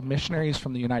also missionaries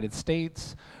from the United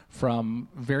States, from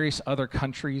various other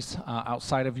countries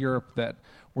outside of Europe that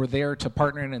were there to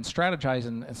partner in and strategize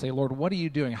and say, Lord, what are you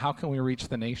doing? How can we reach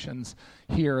the nations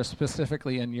here,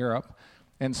 specifically in Europe?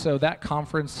 And so that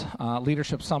conference,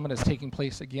 Leadership Summit, is taking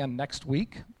place again next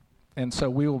week. And so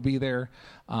we will be there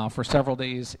for several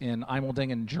days in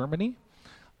Eimeldingen in Germany.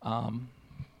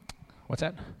 What's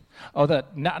that? Oh,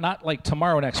 not like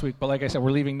tomorrow next week, but like I said,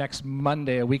 we're leaving next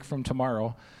Monday, a week from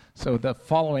tomorrow. So the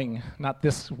following, not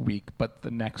this week, but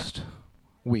the next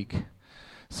week.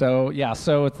 So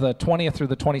so it's the 20th through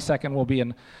the 22nd. We'll be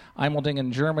in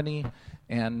Eimeldingen, Germany,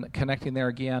 and connecting there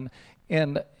again.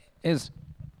 And it's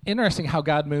interesting how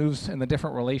God moves in the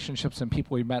different relationships and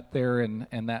people we met there, and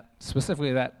that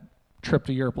specifically that trip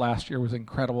to Europe last year was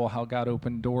incredible. How God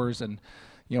opened doors, and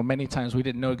many times we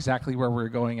didn't know exactly where we were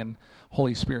going, and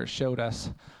Holy Spirit showed us.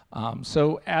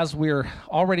 So as we're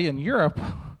already in Europe,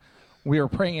 we are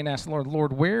praying and asking the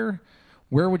Lord, where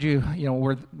would you,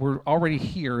 we're already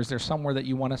here. Is there somewhere that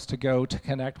you want us to go to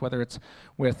connect, whether it's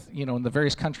with, in the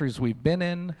various countries we've been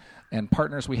in and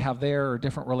partners we have there, or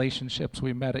different relationships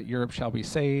we met at Europe Shall Be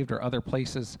Saved or other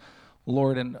places,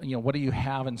 Lord, and, what do you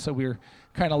have? And so we're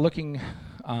kind of looking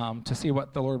to see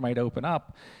what the Lord might open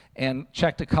up, and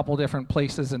checked a couple different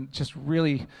places and just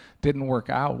really didn't work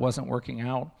out, wasn't working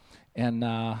out. And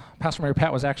Pastor Mary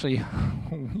Pat was actually,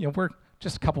 we're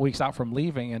just a couple weeks out from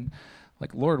leaving, and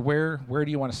like, Lord, where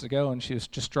do you want us to go? And she was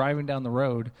just driving down the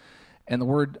road, and the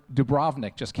word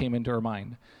Dubrovnik just came into her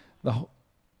mind.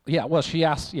 She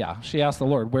asked the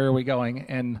Lord, where are we going?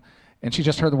 And she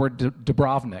just heard the word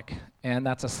Dubrovnik, and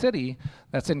that's a city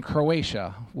that's in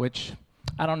Croatia, which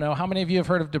I don't know. How many of you have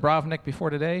heard of Dubrovnik before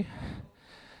today?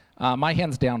 My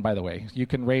hand's down, by the way. You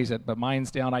can raise it, but mine's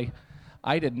down.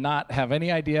 I did not have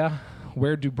any idea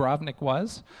where Dubrovnik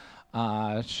was.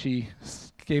 She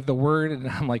gave the word, and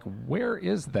I'm like, where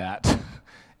is that?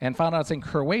 And found out it's in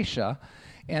Croatia.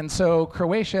 And so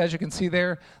Croatia, as you can see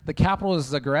there, the capital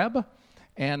is Zagreb,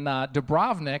 and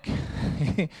Dubrovnik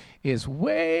is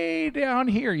way down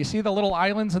here. You see the little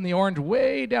islands in the orange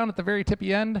way down at the very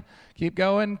tippy end? Keep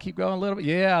going a little bit.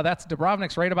 Yeah, that's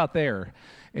Dubrovnik's right about there.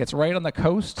 It's right on the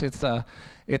coast. It's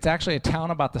actually a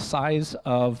town about the size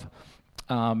of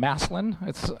Maslin.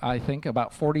 It's, I think,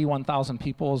 about 41,000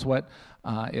 people is what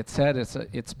it said.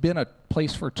 It's been a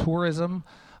place for tourism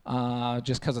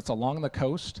just because it's along the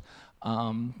coast.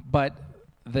 But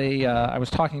I was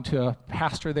talking to a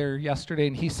pastor there yesterday,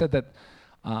 and he said that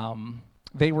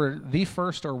they were the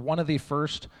first, or one of the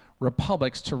first,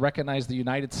 republics to recognize the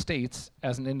United States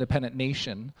as an independent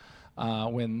nation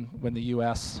when the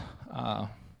U.S.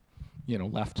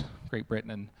 Left Great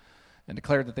Britain and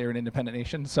declared that they were an independent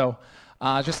nation. So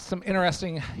just some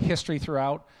interesting history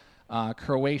throughout.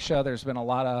 Croatia, there's been a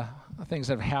lot of things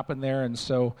that have happened there, and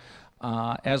so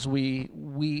as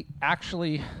we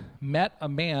actually met a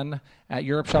man at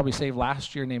Europe Shall Be Saved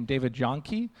last year named David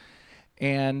Gokee,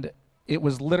 and it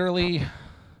was literally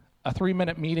a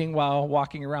 3-minute meeting while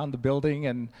walking around the building,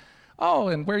 and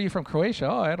where are you from? Croatia?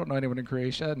 Oh, I don't know anyone in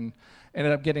Croatia, and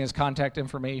ended up getting his contact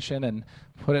information and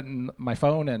put it in my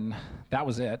phone, and that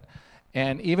was it.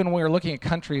 And even when we were looking at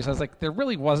countries, I was like, there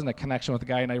really wasn't a connection with the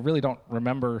guy, and I really don't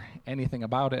remember anything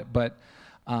about it. But,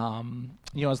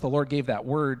 as the Lord gave that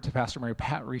word to Pastor Mary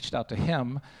Pat, reached out to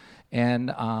him,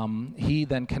 and he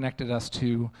then connected us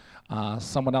to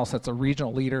someone else that's a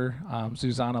regional leader,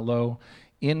 Zuzana Lowe,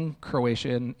 in Croatia,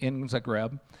 in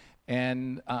Zagreb,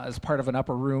 and as part of an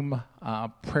upper room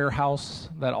prayer house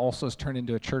that also has turned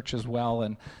into a church as well.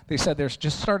 And they said there's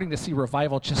just starting to see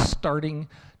revival just starting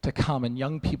to come, and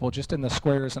young people just in the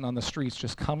squares and on the streets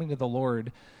just coming to the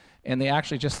Lord. And they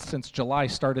actually just since July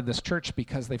started this church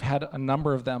because they've had a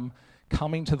number of them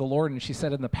coming to the Lord. And she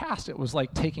said in the past it was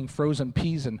like taking frozen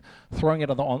peas and throwing it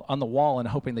on the wall and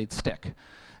hoping they'd stick,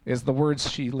 is the words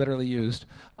she literally used.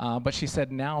 But she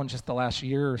said now in just the last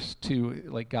year or two,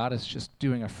 like God is just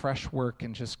doing a fresh work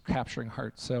and just capturing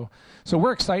hearts. So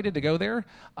we're excited to go there,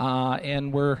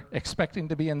 and we're expecting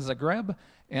to be in Zagreb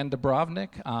and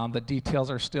Dubrovnik. The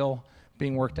details are still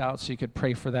being worked out, so you could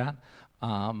pray for that.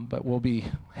 But we'll be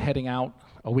heading out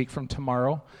a week from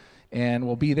tomorrow, and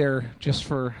we'll be there just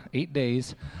for 8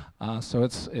 days. So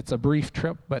it's a brief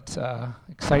trip, but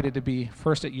excited to be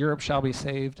first at Europe Shall Be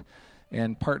Saved,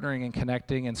 and partnering and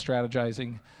connecting and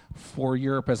strategizing for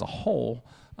Europe as a whole,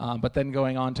 but then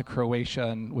going on to Croatia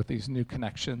and with these new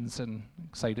connections, and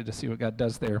excited to see what God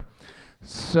does there.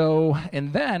 So,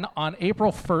 and then on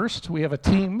April 1st, we have a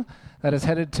team that is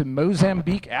headed to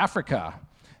Mozambique, Africa.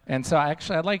 And so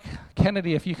I'd like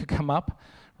Kennedy, if you could come up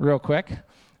real quick.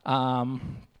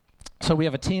 So we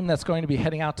have a team that's going to be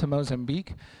heading out to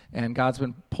Mozambique, and God's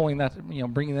been pulling that,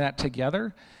 bringing that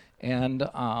together, and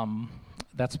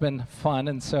that's been fun.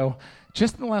 And so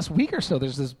just in the last week or so,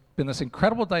 there's been this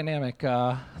incredible dynamic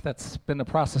that's been the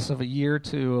process of a year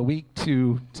to a week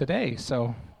to today.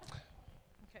 So.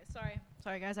 Okay,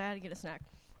 sorry guys, I had to get a snack.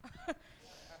 I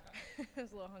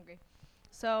was a little hungry.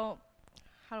 So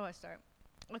how do I start?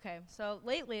 Okay, so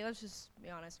lately, let's just be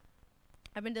honest,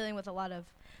 I've been dealing with a lot of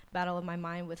battle in my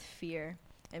mind with fear,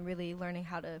 and really learning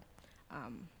how to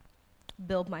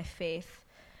build my faith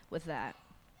with that.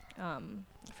 I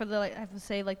have to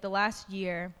say, the last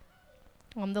year,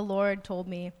 the Lord gave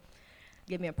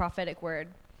me a prophetic word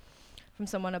from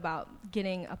someone about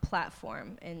getting a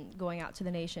platform and going out to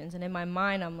the nations. And in my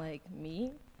mind, I'm like,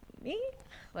 me?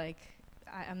 Like,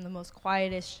 I'm the most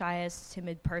quietest, shyest,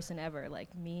 timid person ever,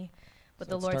 like me. But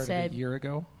so the Lord said a year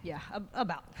ago? Yeah,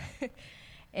 about.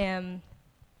 And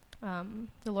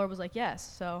the Lord was like,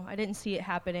 yes. So I didn't see it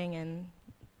happening, and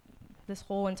this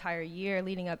whole entire year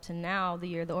leading up to now, the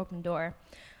year of the open door,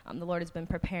 the Lord has been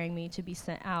preparing me to be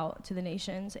sent out to the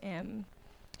nations, and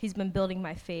he's been building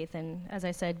my faith, and as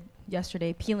I said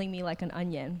yesterday, peeling me like an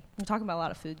onion. I'm talking about a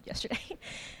lot of food yesterday.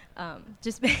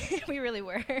 We really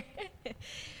were.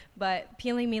 But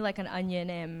peeling me like an onion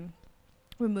and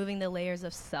removing the layers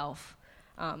of self,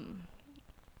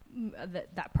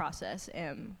 that process,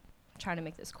 and trying to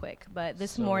make this quick. But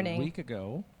this morning... a week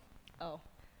ago... Oh.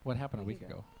 What happened a week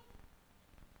ago?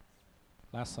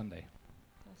 Last Sunday.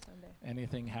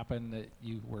 Anything happened that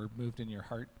you were moved in your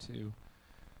heart to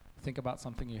think about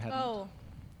something you hadn't? Oh,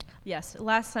 yes.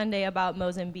 Last Sunday about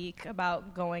Mozambique,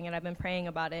 about going, and I've been praying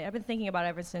about it. I've been thinking about it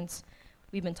ever since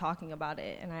we've been talking about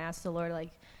it, and I asked the Lord,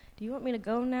 do you want me to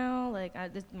go now?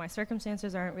 My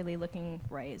circumstances aren't really looking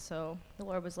right. So the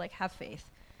Lord was like, have faith.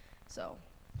 So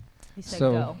he said,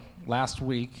 go. Last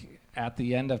week, at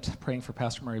the end of praying for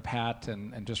Pastor Mary Pat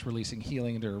and just releasing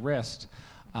healing into her wrist,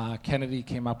 Kennedy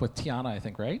came up with Tiana, I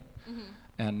think, right? Mm-hmm.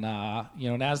 And,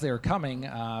 and as they were coming,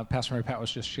 Pastor Mary Pat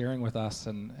was just sharing with us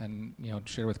and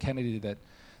shared with Kennedy that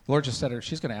the Lord just said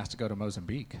she's going to ask to go to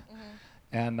Mozambique. Mm-hmm.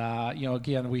 And,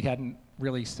 again, we hadn't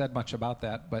really said much about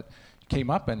that, but came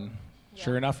up and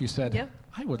sure enough, you said, yep.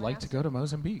 I would like to go to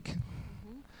Mozambique.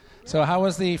 Mm-hmm. So how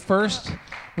was the first?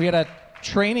 We had a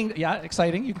training. Yeah,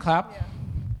 exciting. You can clap.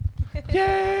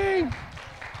 Yeah. Yay!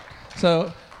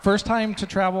 So first time to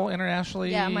travel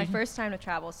internationally? Yeah, my first time to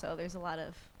travel, so there's a lot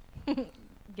of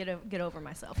get over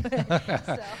myself.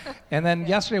 And then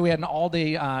yesterday we had an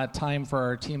all-day time for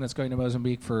our team that's going to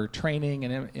Mozambique for training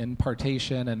and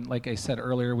impartation. And like I said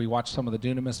earlier, we watched some of the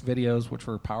Dunamis videos, which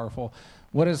were powerful.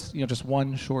 What is, just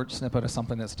one short snippet of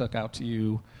something that stuck out to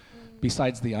you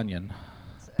besides the onion?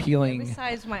 Peeling.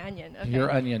 Besides my onion. Okay. Your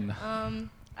onion.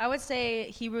 I would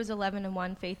say Hebrews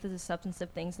 11:1, faith is the substance of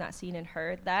things not seen and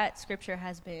heard. That scripture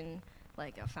has been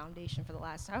like a foundation for the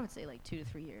last, I would say, like 2 to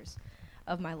 3 years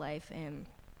of my life, and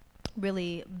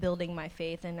really building my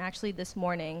faith. And actually this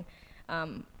morning,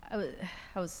 I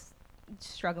was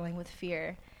struggling with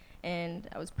fear, and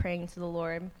I was praying to the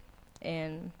Lord,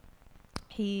 and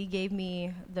he gave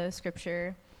me the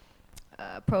scripture,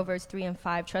 Proverbs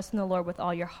 3:5, trust in the Lord with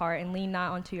all your heart and lean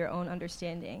not onto your own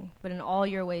understanding, but in all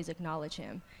your ways acknowledge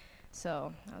him.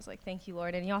 So I was like, thank you,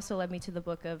 Lord. And he also led me to the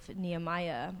book of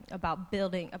Nehemiah about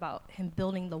him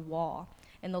building the wall.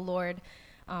 And the Lord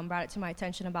brought it to my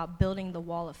attention about building the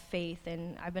wall of faith.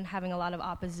 And I've been having a lot of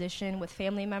opposition with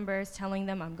family members, telling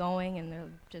them I'm going, and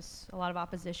there's just a lot of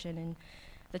opposition. And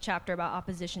the chapter about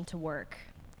opposition to work.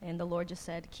 And the Lord just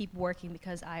said, keep working,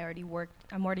 because I'm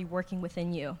already working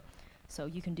within you. So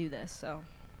you can do this. So,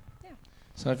 yeah.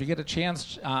 So if you get a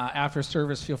chance after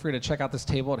service, feel free to check out this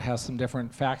table. It has some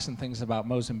different facts and things about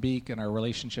Mozambique and our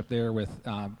relationship there with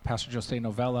Pastor Jose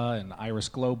Novella and Iris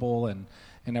Global and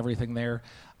everything there.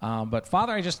 But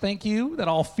Father, I just thank you that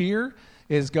all fear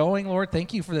is going, Lord.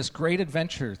 Thank you for this great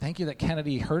adventure. Thank you that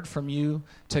Kennedy heard from you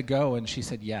to go, and she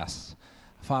said yes.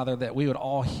 Father, that we would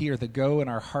all hear the go in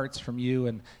our hearts from you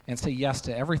and say yes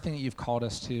to everything that you've called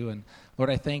us to. And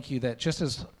Lord, I thank you that just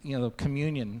as,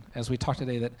 communion, as we talked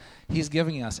today, that he's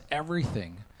giving us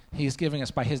everything. He's giving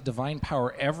us by his divine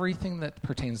power everything that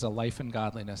pertains to life and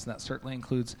godliness. And that certainly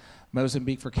includes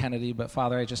Mozambique for Kennedy. But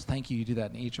Father, I just thank you do that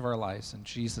in each of our lives. In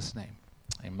Jesus' name,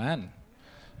 amen.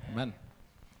 Amen.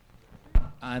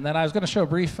 And then I was going to show a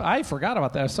brief, I forgot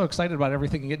about that. I was so excited about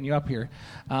everything and getting you up here.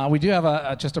 We do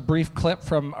have just a brief clip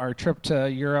from our trip to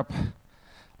Europe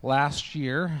last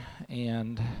year,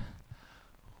 and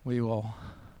we will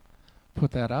put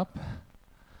that up.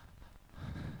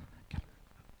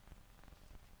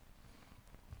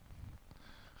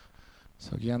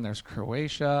 So again, there's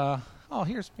Croatia. Oh,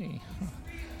 here's me.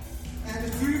 En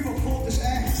het vuur van God is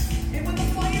echt. And when the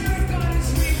fire of God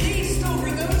is released over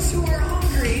those who are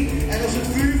hungry. En als het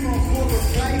vuur van God wordt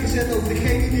vrijgezet over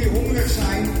degenen die hongerig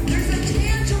zijn. There's a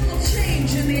tangible change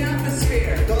in the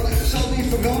atmosphere. Dan zal er iets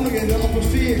veranderen in de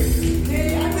atmosfeer.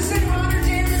 Hey, I was in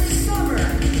Rotterdam in the summer.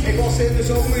 Ik was in de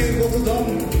zomer in Rotterdam.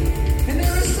 And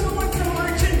there was someone from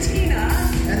Argentina.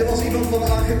 En er was iemand van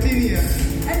Argentinië.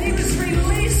 And he was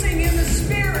releasing in the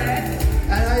spirit.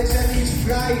 En hij zet iets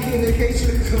vrij in de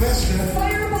geestelijke gewesten.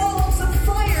 Fireballs of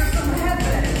fire from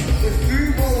heaven. De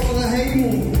vuurballen van de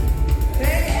hemel.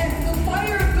 Hey, and the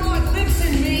fire of God lives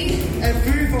in me. En het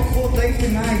vuur van God leeft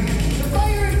in mij. The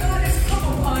fire of God has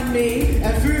come upon me.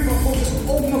 En het vuur van God is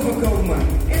op me gekomen.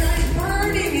 And I'm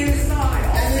burning inside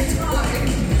all the time.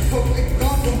 Ik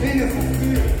brand van binnen van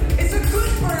vuur. It's a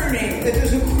good burning. Het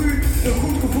is een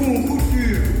goed gevoel, een goed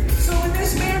vuur. So when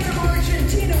this man from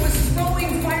Argentina was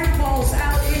throwing fireballs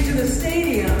out into the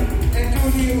stadium. En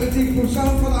toen die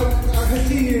persoon vanuit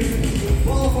Argentinië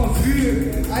ballen van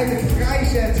vuur eigenlijk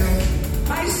vrijzette.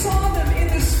 I saw them in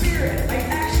the spirit. I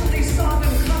actually saw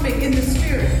them coming in the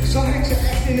spirit. Zag ik ze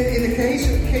echt in de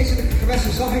geestelijke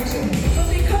gewesten, zag ik ze. But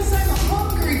because I'm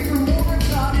hungry for more of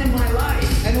God in my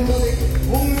life. En omdat ik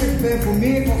hongerig ben voor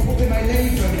meer van God in mijn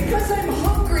leven. Because I'm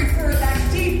hungry for that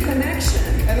deep connection.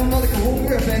 En omdat ik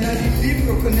hongerig ben naar die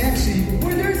diepere connectie.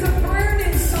 Where there's a burn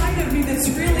inside of me that's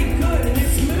really good and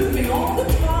it's moving all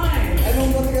the time. En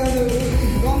omdat ik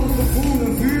een brandend gevoel,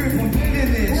 een vuur van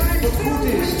binnen is, wat goed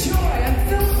is. I'm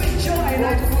filled with joy and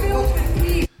I'm filled with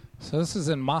peace. So this is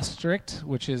in Maastricht,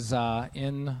 which is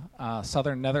in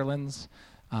southern Netherlands.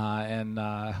 And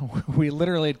we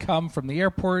literally had come from the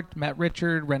airport, met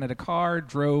Richard, rented a car,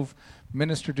 drove,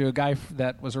 ministered to a guy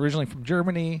that was originally from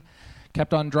Germany,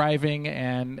 kept on driving,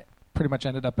 and pretty much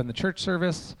ended up in the church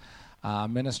service,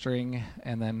 ministering,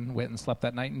 and then went and slept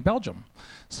that night in Belgium.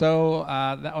 So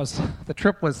the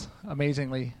trip was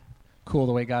amazingly cool,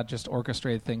 the way God just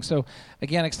orchestrated things. So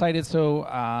again, excited. So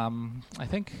I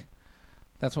think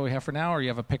that's what we have for now. Or you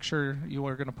have a picture you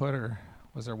were going to put, or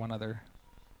was there one other?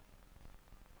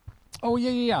 Oh,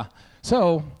 yeah.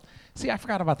 So, see, I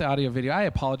forgot about the audio video. I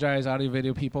apologize, audio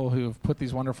video people who've put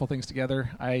these wonderful things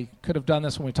together. I could have done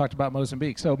this when we talked about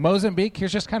Mozambique. So Mozambique,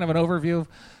 here's just kind of an overview of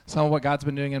some of what God's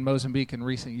been doing in Mozambique in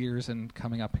recent years and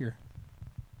coming up here.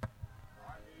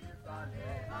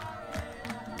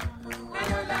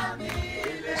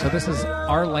 So this is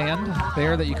our land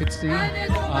there that you could see on the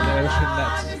ocean.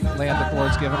 That's land that the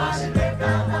Lord's given us. So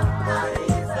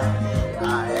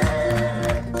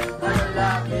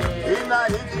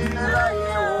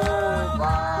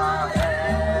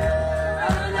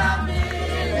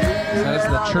that is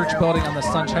the church building on the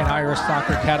Sunshine Irish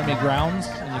Soccer Academy grounds.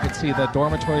 And you can see the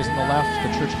dormitories on the left,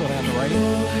 the church building on the right.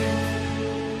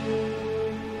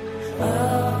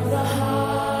 Of the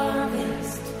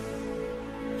harvest,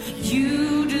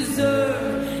 you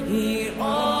deserve it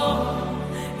all.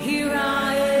 Here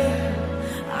I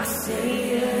am, I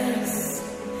say yes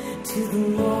to the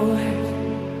Lord.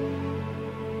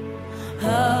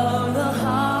 Of the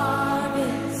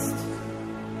harvest,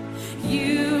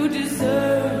 you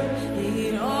deserve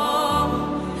it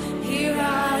all. Here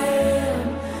I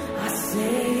am, I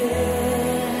say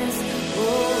yes.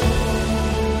 Oh.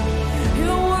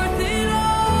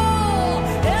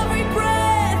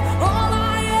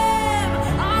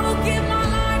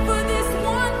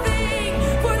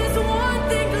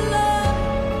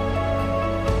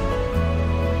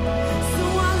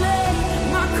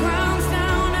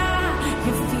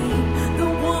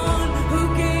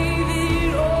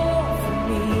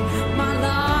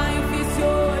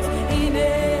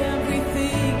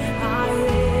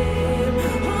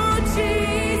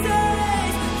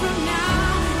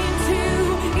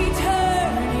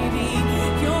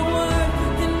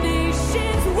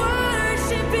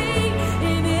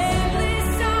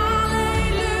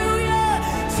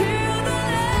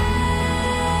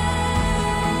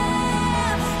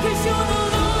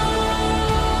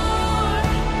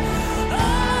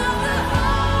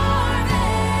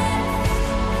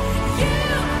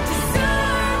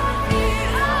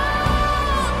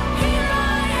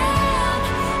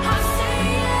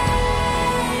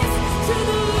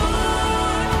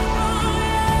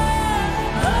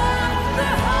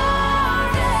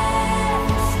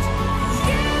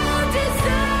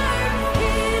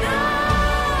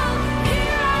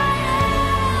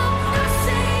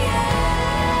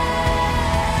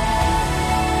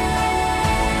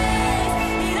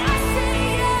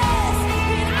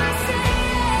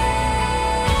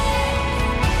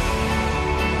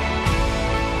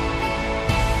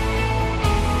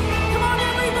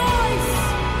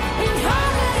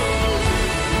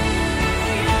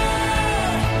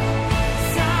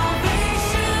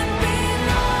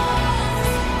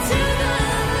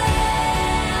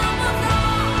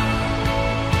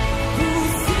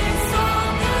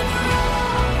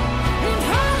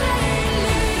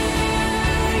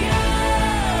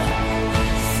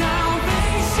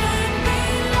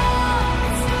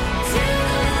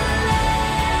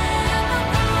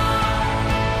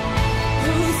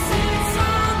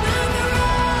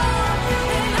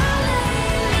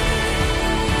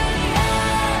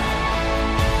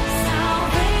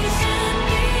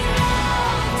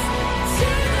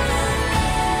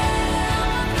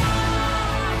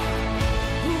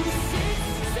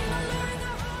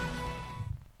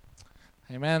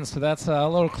 Amen. So that's a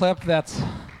little clip. That's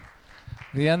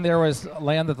the end. There was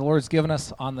land that the Lord's given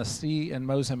us on the sea in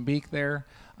Mozambique there.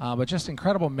 But just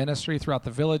incredible ministry throughout the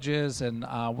villages. And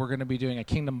we're going to be doing a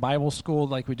Kingdom Bible School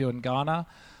like we do in Ghana.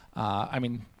 I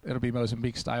mean, it'll be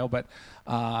Mozambique style, but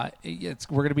we're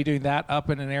going to be doing that up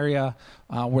in an area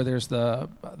where there's the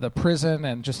prison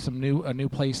and just a new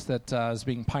place that is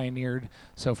being pioneered.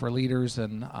 So for leaders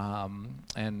and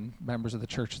members of the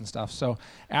church and stuff. So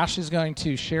Ashley's going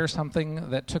to share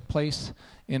something that took place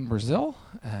in Brazil.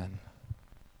 And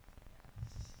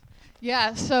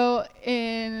yeah, so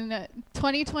in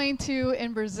 2022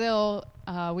 in Brazil,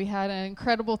 we had an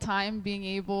incredible time being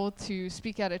able to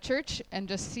speak at a church and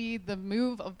just see the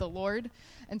move of the Lord.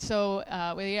 And so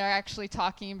we are actually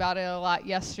talking about it a lot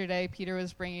yesterday. Peter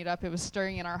was bringing it up. It was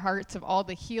stirring in our hearts of all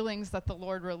the healings that the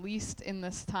Lord released in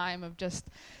this time of just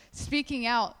speaking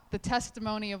out the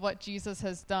testimony of what Jesus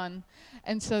has done.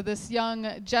 And so this young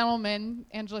gentleman,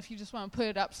 Angela, if you just want to put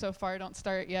it up so far, don't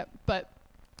start it yet, but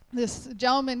this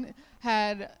gentleman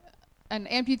had an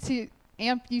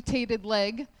amputated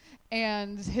leg,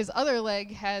 and his other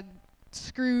leg had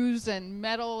screws and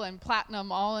metal and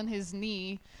platinum all in his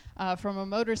knee from a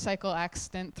motorcycle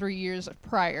accident 3 years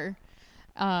prior.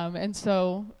 And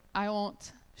so I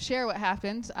won't share what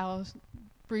happened. I'll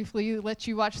briefly let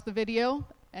you watch the video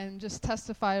and just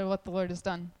testify to what the Lord has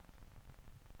done.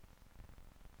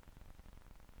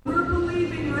 We're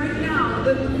believing right now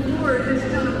that the Lord has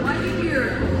done a mighty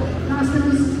miracle. Nós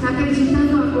estamos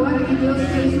acreditando agora que Deus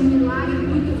fez milagre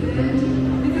muito grande.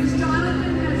 Because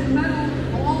Jonathan has metal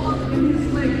all up in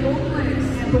his leg, both legs.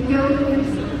 Porque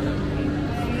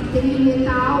tem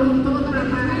metal em toda a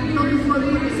perna, toda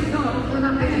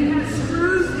a And he has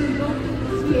screws in both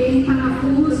his bloqueiem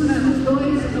parafusos nos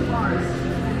dois bars,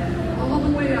 all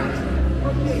the way up.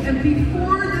 Okay, and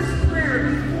before this prayer,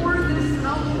 before this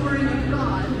outpouring of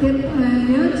God,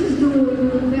 antes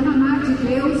do derramar de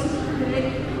Deus,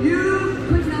 you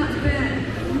could not bend.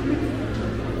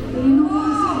 ele não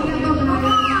conseguia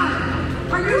dobrar.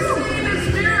 Are you seeing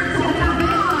this miracle? Come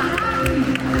on!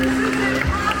 This is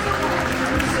impossible!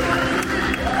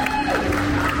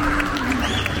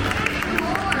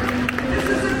 Lord, this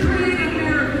is a creative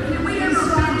miracle. Can we ever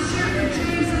fellowship with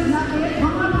Jesus?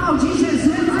 Vamos aplaudir Jesus.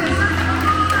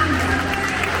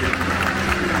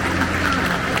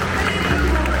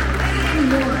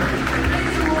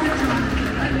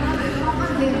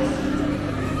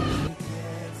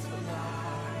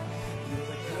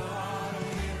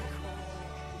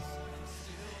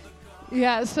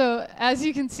 Yeah, so as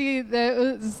you can see,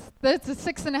 that's a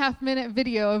 6.5-minute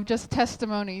video of just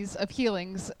testimonies of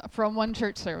healings from one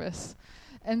church service.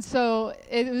 And so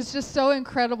it was just so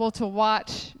incredible to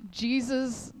watch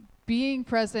Jesus being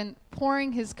present,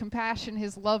 pouring his compassion,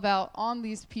 his love out on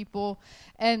these people,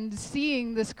 and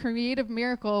seeing this creative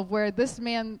miracle of where this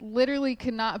man literally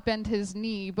could not bend his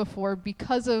knee before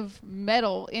because of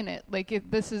metal in it.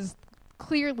 This is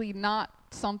clearly not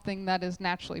something that is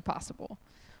naturally possible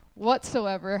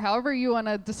whatsoever. However you want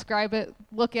to describe it,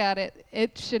 look at it,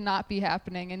 it should not be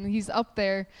happening. And he's up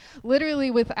there literally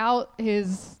without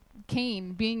his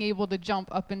cane being able to jump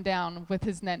up and down with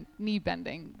his knee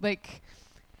bending.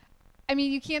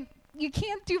 You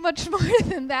can't do much more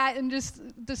than that and just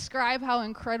describe how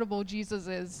incredible Jesus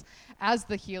is as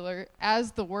the healer,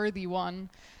 as the worthy one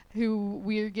who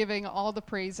we are giving all the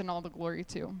praise and all the glory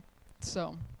to.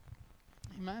 So,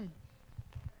 amen.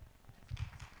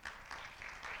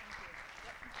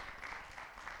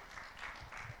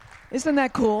 Isn't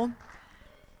that cool?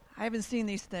 I haven't seen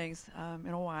these things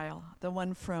in a while. The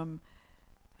one from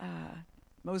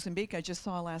Mozambique I just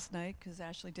saw last night because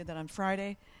Ashley did that on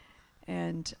Friday.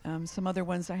 And some other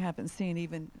ones I haven't seen,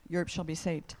 even Europe Shall Be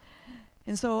Saved.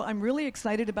 And so I'm really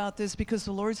excited about this because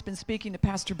the Lord's been speaking to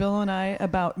Pastor Bill and I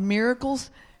about miracles,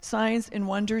 signs, and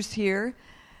wonders here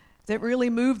that really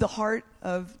move the heart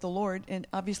of the Lord and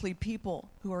obviously people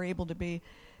who are able to be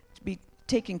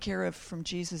taken care of from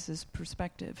Jesus'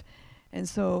 perspective. And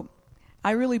so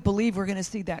I really believe we're going to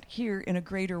see that here in a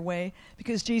greater way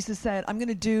because Jesus said, I'm going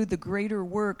to do the greater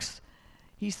works.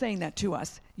 He's saying that to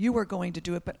us. You are going to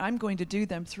do it, but I'm going to do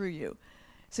them through you.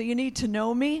 So you need to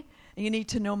know me, and you need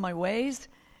to know my ways,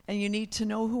 and you need to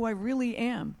know who I really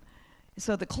am.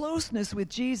 So the closeness with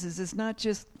Jesus is not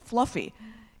just fluffy.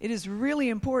 It is really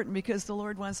important because the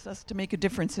Lord wants us to make a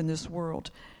difference in this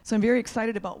world. So I'm very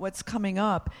excited about what's coming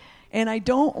up. And I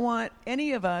don't want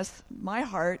any of us, my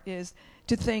heart is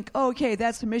to think, oh, okay,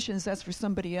 that's missions, that's for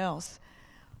somebody else.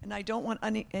 And I don't want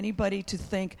anybody to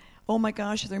think, oh my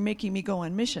gosh, they're making me go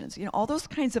on missions. All those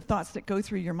kinds of thoughts that go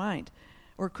through your mind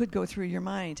or could go through your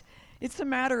mind. It's a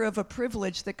matter of a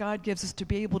privilege that God gives us to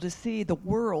be able to see the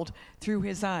world through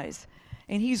his eyes.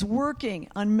 And he's working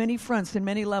on many fronts and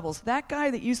many levels. That guy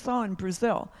that you saw in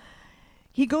Brazil,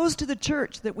 he goes to the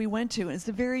church that we went to, and it's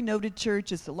a very noted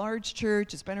church. It's a large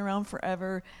church. It's been around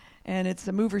forever, and it's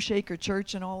a mover-shaker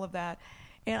church and all of that.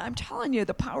 And I'm telling you,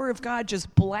 the power of God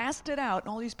just blasted out, and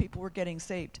all these people were getting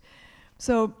saved.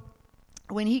 So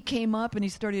when he came up and he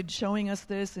started showing us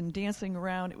this and dancing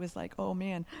around, it was like, oh,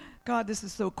 man, God, this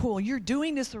is so cool. You're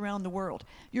doing this around the world.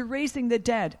 You're raising the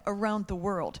dead around the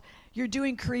world. You're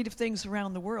doing creative things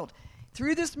around the world.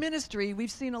 Through this ministry,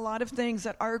 we've seen a lot of things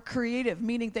that are creative,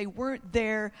 meaning they weren't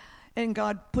there and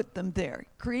God put them there.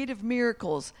 Creative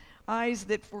miracles, eyes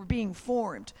that were being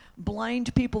formed,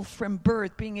 blind people from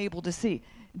birth being able to see,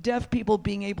 deaf people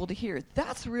being able to hear.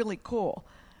 That's really cool.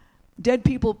 Dead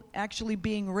people actually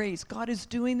being raised. God is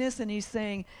doing this, and he's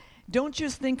saying, don't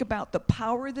just think about the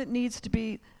power that needs to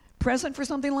be present for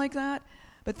something like that,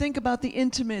 but think about the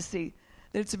intimacy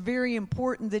that it's very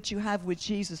important that you have with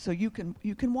Jesus so you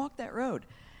can walk that road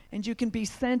and you can be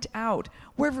sent out,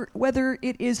 whether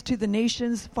it is to the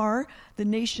nations far, the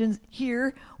nations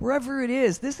here, wherever it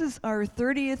is. This is our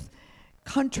 30th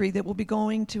country that we'll be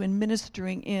going to and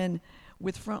ministering in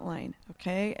with Frontline,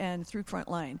 okay, and through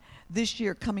Frontline. This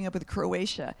year coming up with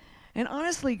Croatia. And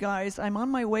honestly, guys, I'm on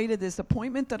my way to this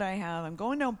appointment that I have. I'm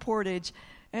going down Portage,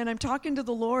 and I'm talking to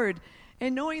the Lord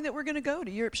and knowing that we're going to go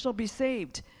to Europe Shall Be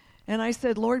Saved. And I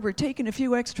said, Lord, we're taking a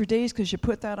few extra days because you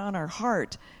put that on our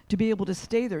heart to be able to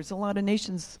stay there. There's a lot of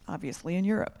nations, obviously, in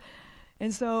Europe.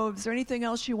 And so is there anything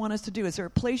else you want us to do? Is there a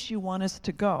place you want us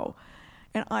to go?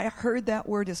 And I heard that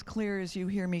word as clear as you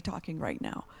hear me talking right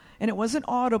now. And it wasn't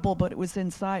audible, but it was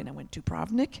inside. And I went,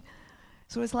 Dubrovnik?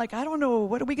 So it's like, I don't know,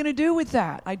 what are we going to do with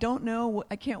that? I don't know.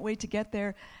 I can't wait to get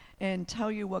there and tell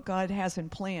you what God has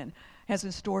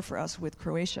in store for us with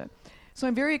Croatia. So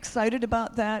I'm very excited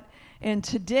about that. And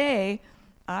today,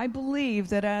 I believe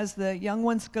that as the young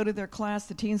ones go to their class,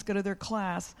 the teens go to their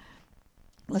class,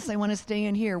 unless they want to stay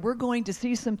in here, we're going to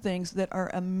see some things that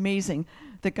are amazing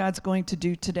that God's going to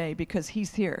do today because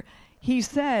he's here. He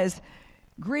says,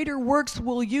 greater works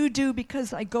will you do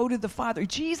because I go to the Father.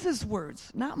 Jesus' words,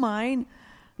 not mine,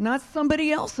 not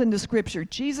somebody else in the Scripture.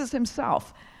 Jesus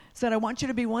himself said, I want you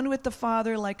to be one with the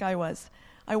Father like I was.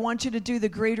 I want you to do the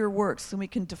greater works, and we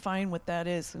can define what that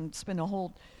is and spend a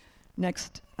whole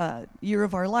next year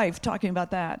of our life talking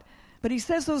about that. But he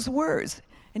says those words,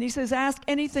 and he says, ask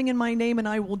anything in my name and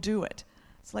I will do it.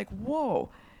 It's like, whoa.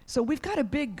 So we've got a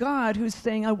big God who's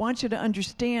saying, I want you to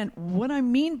understand what I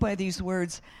mean by these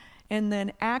words, and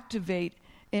then activate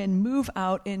and move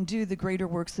out and do the greater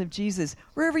works of Jesus.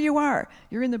 Wherever you are,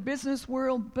 you're in the business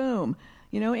world, boom.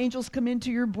 You know, angels come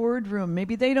into your boardroom.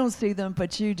 Maybe they don't see them,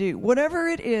 but you do. Whatever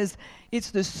it is,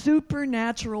 it's the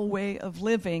supernatural way of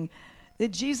living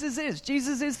that Jesus is.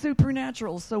 Jesus is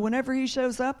supernatural. So whenever he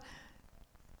shows up,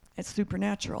 it's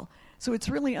supernatural. So it's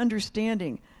really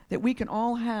understanding that we can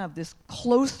all have this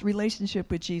close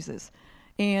relationship with Jesus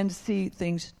and see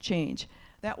things change.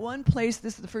 That one place,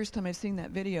 this is the first time I've seen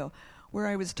that video, where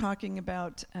I was talking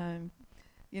about, the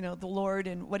Lord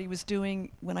and what he was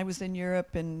doing when I was in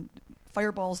Europe and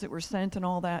fireballs that were sent and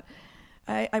all that.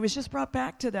 I was just brought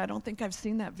back to that. I don't think I've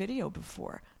seen that video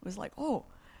before. It was like,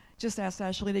 just asked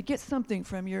Ashley to get something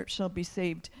from Europe Shall Be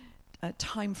Saved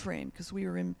time frame, because we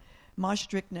were in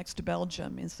Maastricht next to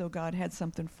Belgium, and so God had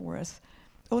something for us.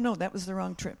 Oh, no, that was the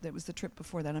wrong trip. That was the trip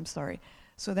before that. I'm sorry.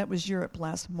 So that was Europe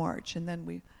last March, and then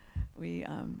we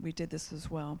did this as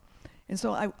well. And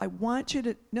so I want you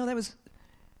to, no, that was,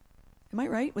 am I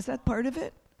right? Was that part of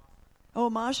it? Oh,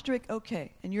 Maastricht,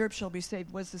 okay. And Europe Shall Be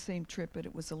Saved was the same trip, but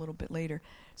it was a little bit later.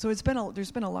 So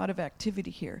there's been a lot of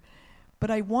activity here. But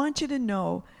I want you to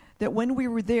know that when we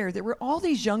were there were all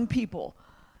these young people,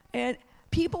 and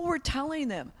people were telling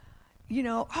them, you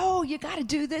got to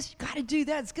do this, you got to do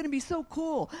that. It's going to be so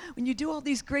cool when you do all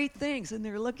these great things. And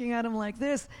they're looking at them like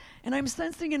this. And I'm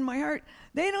sensing in my heart,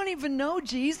 they don't even know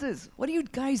Jesus. What are you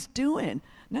guys doing?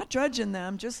 Not judging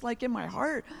them, just like in my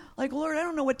heart. Like, Lord, I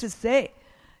don't know what to say.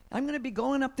 I'm going to be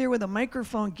going up there with a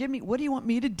microphone. What do you want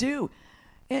me to do?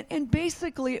 And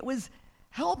basically it was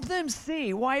help them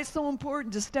see why it's so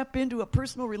important to step into a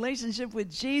personal relationship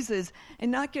with Jesus and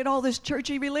not get all this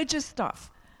churchy religious stuff.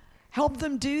 Help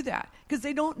them do that because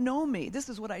they don't know me. This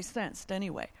is what I sensed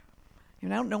anyway. I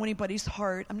don't know anybody's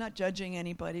heart. I'm not judging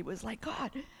anybody. It was like,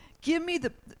 God, give me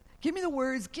the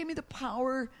words, give me the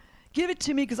power, give it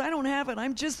to me because I don't have it.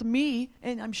 I'm just me,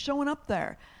 and I'm showing up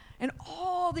there. And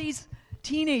all these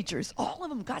teenagers, all of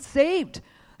them got saved.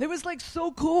 It was like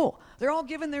so cool. They're all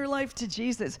giving their life to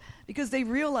Jesus because they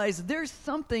realize there's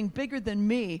something bigger than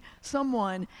me,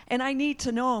 someone, and I need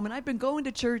to know him. And I've been going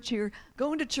to church here,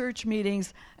 going to church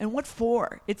meetings, and what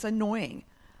for? It's annoying.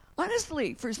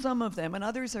 Honestly, for some of them, and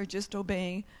others are just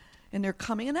obeying, and they're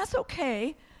coming, and that's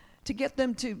okay to get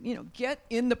them to, get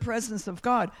in the presence of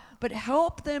God, but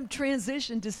help them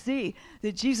transition to see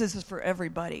that Jesus is for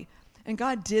everybody. And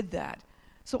God did that.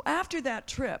 So after that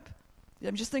trip,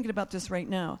 I'm just thinking about this right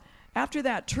now. After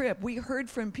that trip, we heard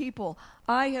from people,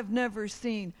 I have never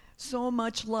seen so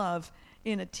much love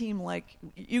in a team like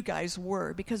you guys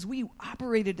were, because we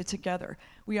operated it together.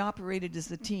 We operated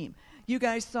as a team. You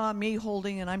guys saw me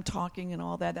holding and I'm talking and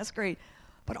all that. That's great.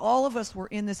 But all of us were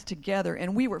in this together,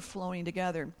 and we were flowing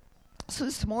together. So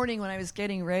this morning when I was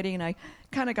getting ready, and I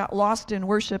kind of got lost in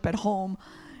worship at home,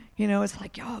 it's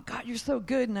like, oh, God, you're so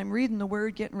good. And I'm reading the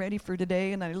Word, getting ready for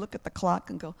today, and I look at the clock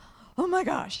and go, oh, my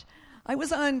gosh.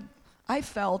 I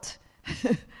felt,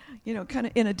 kind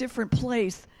of in a different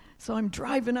place. So I'm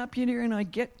driving up here, and I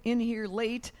get in here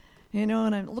late, and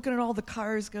I'm looking at all the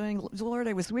cars going, Lord,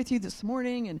 I was with you this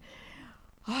morning, and,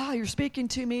 you're speaking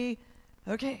to me.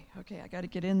 Okay, I got to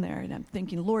get in there. And I'm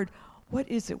thinking, Lord, what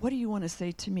is it? What do you want to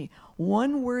say to me?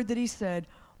 One word that he said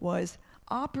was,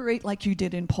 operate like you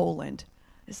did in Poland.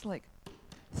 It's like,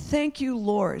 thank you,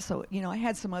 Lord. So, I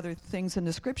had some other things in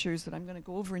the scriptures that I'm going to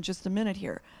go over in just a minute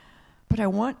here. But I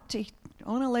want to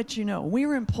let you know, we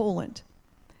were in Poland.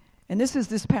 And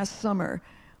this past summer.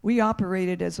 We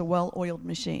operated as a well-oiled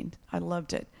machine. I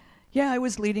loved it. Yeah, I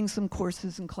was leading some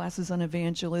courses and classes on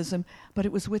evangelism, but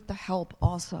it was with the help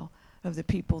also of the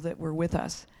people that were with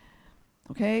us.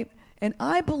 Okay? And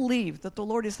I believe that the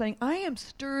Lord is saying, I am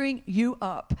stirring you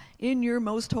up in your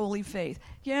most holy faith.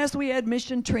 Yes, we had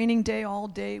mission training day all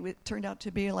day. It turned out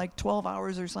to be like 12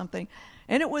 hours or something.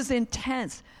 And it was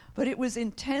intense. but it was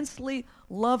intensely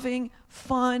loving,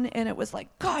 fun, and it was like,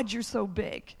 God, you're so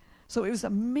big. So it was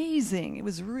amazing. It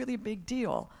was a really big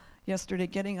deal yesterday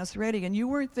getting us ready. And you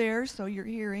weren't there, so you're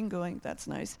hearing, going, that's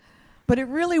nice. But it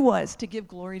really was to give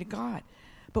glory to God.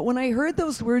 But when I heard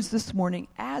those words this morning,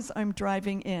 as I'm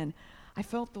driving in, I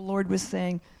felt the Lord was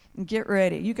saying, get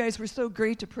ready. You guys were so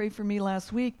great to pray for me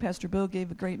last week. Pastor Bill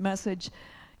gave a great message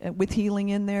with healing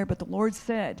in there. But the Lord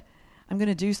said, I'm going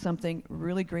to do something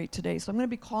really great today. So I'm going to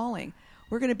be calling.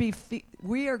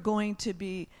 We are going to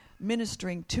be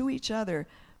ministering to each other,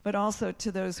 but also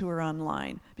to those who are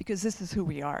online, because this is who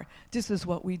we are. This is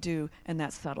what we do, and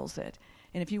that settles it.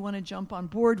 And if you want to jump on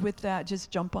board with that,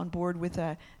 just jump on board with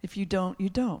that. If you don't, you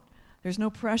don't. There's no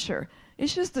pressure.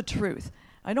 It's just the truth.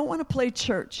 I don't want to play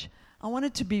church. I want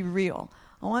it to be real.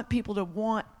 I want people to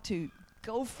want to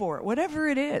go for it, whatever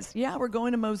it is. Yeah, we're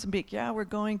going to Mozambique. Yeah, we're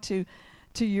going to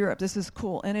Europe. This is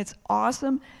cool. And it's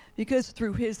awesome because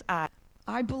through his eye,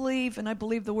 I believe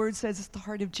the word says it's the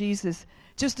heart of Jesus,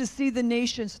 just to see the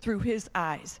nations through his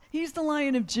eyes. He's the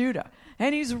Lion of Judah,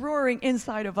 and he's roaring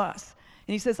inside of us.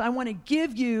 And he says, I want to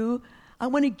give you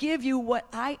what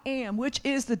I am, which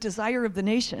is the desire of the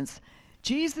nations.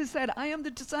 Jesus said, I am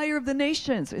the desire of the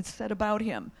nations. It's said about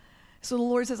him. So the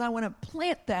Lord says, I want to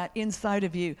plant that inside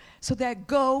of you. So that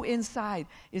go inside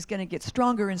is going to get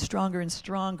stronger and stronger and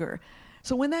stronger.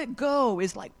 So when that go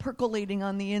is like percolating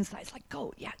on the inside, it's like,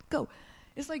 go, yeah, go.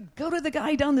 It's like, go to the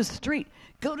guy down the street.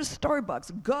 Go to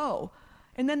Starbucks. Go.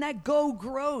 And then that go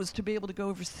grows to be able to go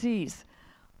overseas.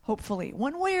 Hopefully,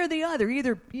 one way or the other,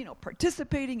 either,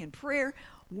 participating in prayer,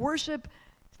 worship,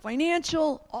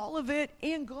 financial, all of it,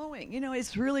 and going.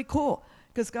 It's really cool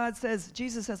because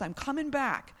Jesus says, I'm coming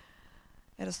back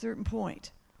at a certain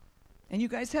point. And you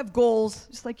guys have goals,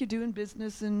 just like you do in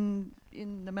business and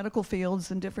in the medical fields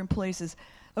and different places.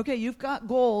 Okay, you've got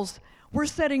goals. We're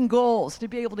setting goals to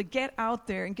be able to get out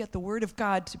there and get the word of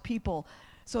God to people.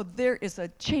 So there is a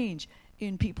change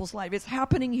in people's life. It's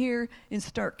happening here in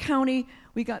Stark County.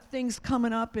 We got things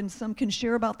coming up, and some can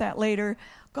share about that later.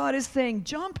 God is saying,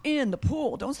 jump in the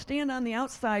pool. Don't stand on the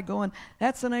outside going,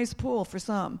 that's a nice pool for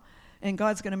some. And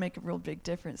God's going to make a real big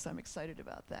difference. I'm excited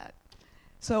about that.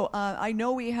 So I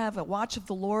know we have a Watch of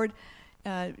the Lord.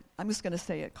 I'm just going to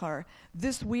say it, Car.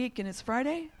 This week, and it's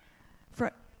Friday?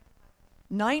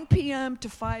 9 p.m. to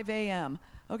 5 a.m.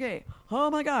 Okay, oh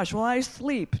my gosh, will I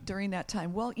sleep during that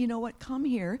time? Well, you know what? Come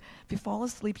here. If you fall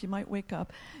asleep, you might wake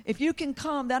up. If you can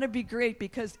come, that'd be great,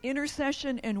 because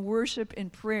intercession and worship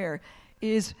and prayer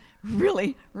is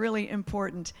really, really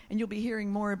important, and you'll be hearing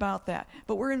more about that.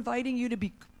 But we're inviting you to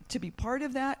be part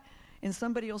of that, and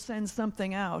somebody will send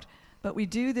something out. But we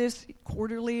do this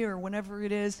quarterly or whenever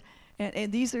it is,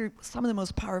 and these are some of the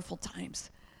most powerful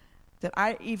times that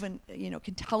I even,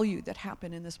 can tell you that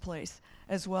happen in this place,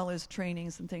 as well as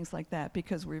trainings and things like that,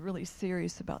 because we're really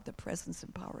serious about the presence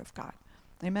and power of God.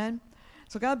 Amen?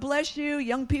 So God bless you.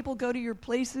 Young people, go to your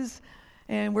places,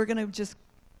 and we're going to just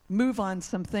move on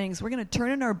some things. We're going to turn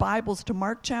in our Bibles to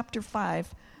Mark chapter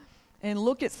 5 and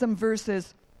look at some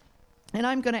verses, and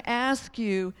I'm going to ask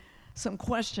you some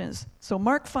questions. So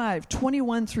Mark 5,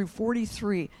 21 through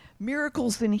 43,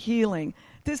 miracles and healing.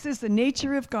 This is the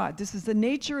nature of God. This is the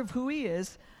nature of who he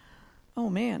is. Oh,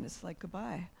 man, it's like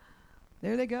goodbye.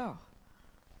 There they go.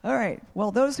 All right.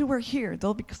 Well, those who are here,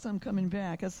 there'll be some coming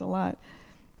back. That's a lot.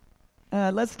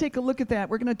 Let's take a look at that.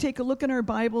 We're going to take a look in our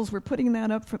Bibles. We're putting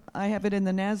that up. I have it in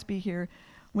the NASB here.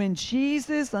 When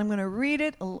Jesus, I'm going to read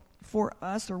it for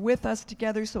us or with us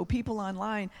together so people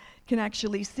online can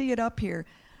actually see it up here.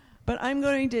 But I'm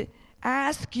going to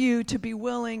ask you to be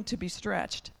willing to be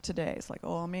stretched today. It's like,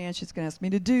 oh, man, she's going to ask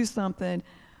me to do something.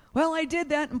 Well, I did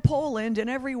that in Poland, and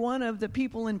every one of the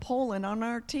people in Poland on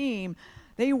our team,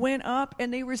 they went up,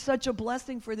 and they were such a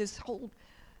blessing for this whole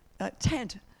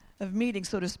tent of meetings,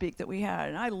 so to speak, that we had.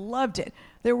 And I loved it.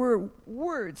 There were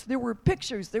words, there were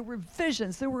pictures, there were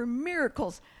visions, there were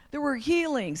miracles, there were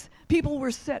healings. People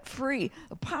were set free.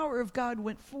 The power of God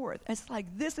went forth. It's like,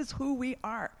 this is who we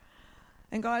are.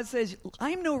 And God says,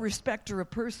 I'm no respecter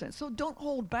of person, so don't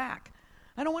hold back.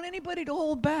 I don't want anybody to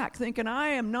hold back thinking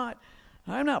I'm not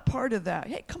part of that.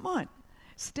 Hey, come on.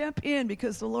 Step in,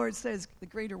 because the Lord says the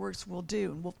greater works we'll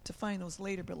do. And we'll define those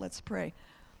later, but let's pray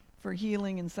for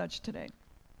healing and such today.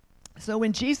 So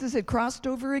when Jesus had crossed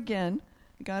over again,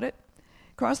 you got it?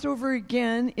 Crossed over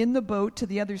again in the boat to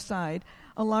the other side,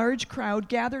 a large crowd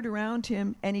gathered around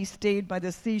him, and he stayed by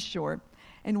the seashore.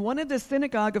 And one of the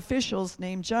synagogue officials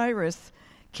named Jairus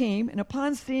came, and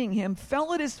upon seeing him,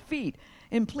 fell at his feet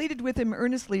and pleaded with him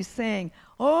earnestly, saying,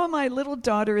 "Oh, my little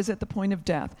daughter is at the point of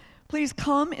death. Please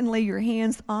come and lay your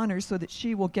hands on her so that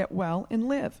she will get well and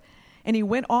live." And he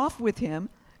went off with him,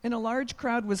 and a large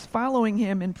crowd was following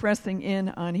him and pressing in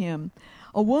on him.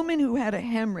 A woman who had a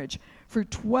hemorrhage for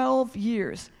 12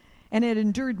 years and had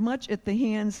endured much at the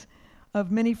hands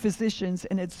of many physicians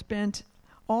and had spent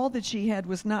all that she had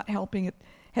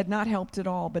had not helped at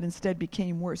all, but instead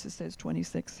became worse. It says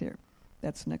 26 here.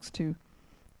 That's next to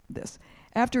this.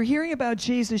 After hearing about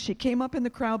Jesus, she came up in the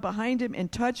crowd behind him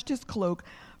and touched his cloak,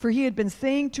 for he had been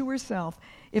saying to herself,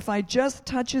 if I just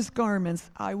touch his garments,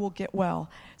 I will get well.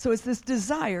 So it's this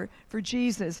desire for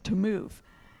Jesus to move.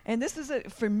 And this is a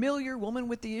familiar woman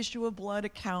with the issue of blood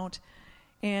account.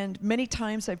 And many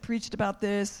times I've preached about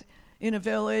this in a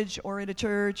village or at a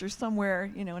church or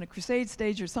somewhere, in a crusade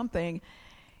stage or something.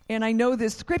 And I know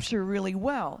this scripture really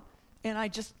well. And I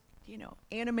just,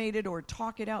 animate it or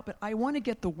talk it out. But I want to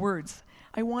get the words.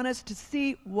 I want us to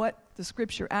see what the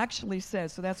scripture actually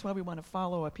says. So that's why we want to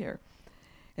follow up here.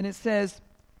 And it says,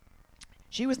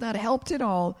 she was not helped at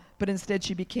all, but instead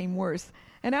she became worse.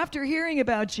 And after hearing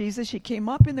about Jesus, she came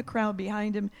up in the crowd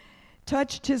behind him,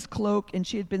 touched his cloak, and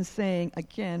she had been saying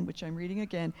again, which I'm reading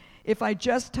again, if I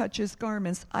just touch his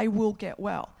garments, I will get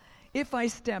well. If I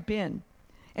step in.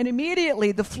 And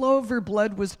immediately the flow of her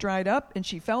blood was dried up, and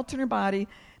she felt in her body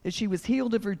that she was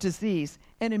healed of her disease.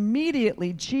 And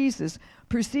immediately Jesus,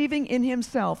 perceiving in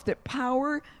himself that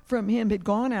power from him had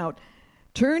gone out,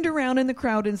 turned around in the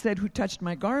crowd and said, who touched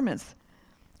my garments?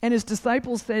 And his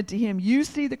disciples said to him, you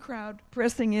see the crowd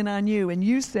pressing in on you, and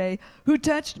you say, who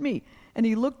touched me? And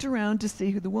he looked around to see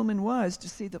who the woman was, to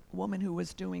see the woman who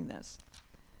was doing this.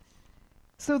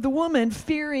 So the woman,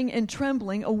 fearing and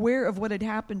trembling, aware of what had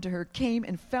happened to her, came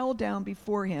and fell down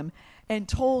before him and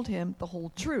told him the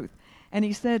whole truth. And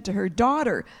he said to her,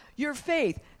 daughter, your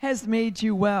faith has made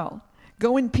you well.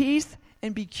 Go in peace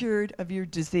and be cured of your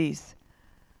disease.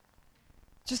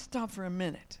 Just stop for a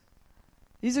minute.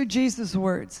 These are Jesus'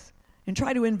 words. And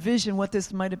try to envision what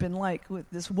this might have been like with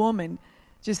this woman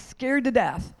just scared to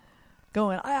death,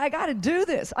 going, I got to do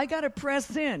this. I got to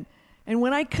press in. And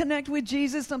when I connect with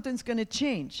Jesus, something's going to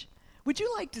change. Would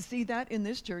you like to see that in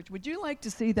this church? Would you like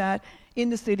to see that in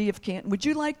the city of Canton? Would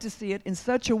you like to see it in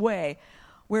such a way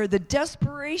where the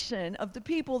desperation of the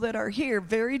people that are here,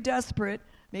 very desperate,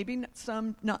 maybe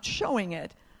some not showing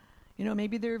it,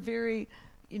 maybe they're very,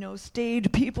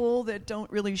 staid people that don't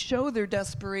really show their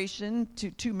desperation to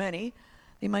too many.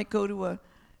 They might go to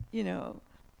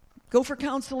go for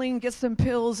counseling, get some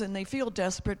pills, and they feel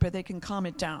desperate, but they can calm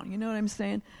it down. You know what I'm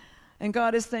saying? And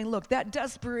God is saying, look, that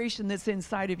desperation that's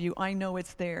inside of you, I know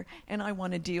it's there, and I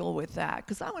want to deal with that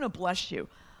because I want to bless you.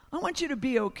 I want you to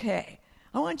be okay.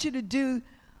 I want you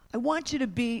to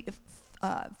be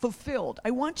fulfilled.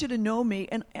 I want you to know me,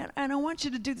 and I want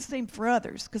you to do the same for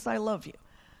others because I love you.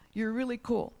 You're really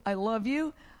cool. I love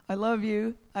you. I love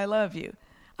you. I love you.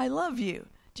 I love you.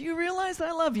 Do you realize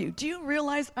I love you? Do you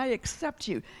realize I accept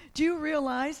you? Do you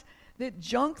realize that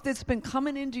junk that's been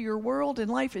coming into your world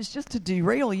and life is just to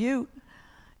derail you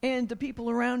and the people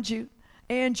around you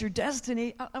and your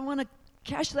destiny? I want to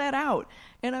cash that out,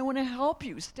 and I want to help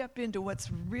you step into what's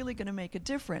really going to make a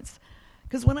difference.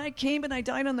 Because when I came and I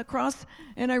died on the cross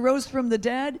and I rose from the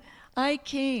dead, I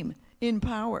came in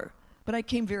power. But I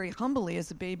came very humbly as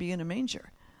a baby in a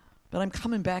manger. But I'm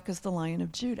coming back as the Lion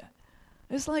of Judah.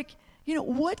 It's like,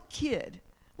 what kid,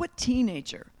 what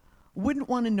teenager wouldn't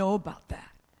want to know about that?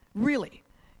 Really,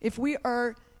 if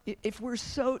we're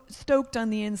so stoked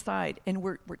on the inside and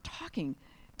we're talking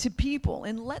to people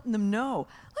and letting them know,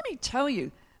 let me tell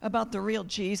you about the real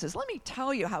Jesus. Let me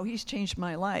tell you how he's changed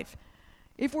my life.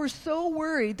 If we're so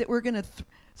worried that we're going to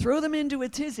throw them into a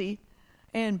tizzy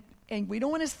and we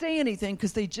don't want to say anything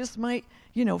because they just might,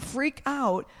 freak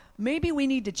out, maybe we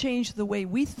need to change the way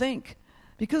we think.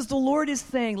 Because the Lord is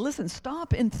saying, listen,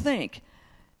 stop and think.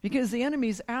 Because the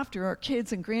enemy's after our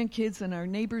kids and grandkids and our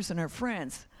neighbors and our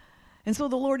friends. And so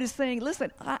the Lord is saying, listen,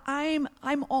 I'm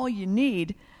all you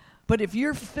need. But if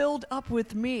you're filled up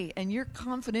with me and you're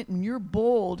confident and you're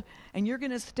bold and you're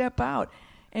going to step out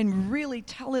and really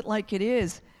tell it like it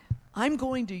is, I'm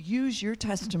going to use your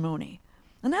testimony.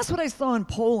 And that's what I saw in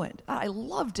Poland. I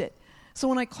loved it. So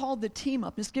when I called the team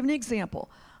up, just give an example.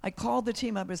 I called the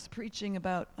team up. I was preaching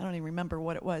about, I don't even remember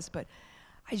what it was, but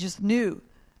I just knew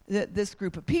that this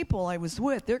group of people I was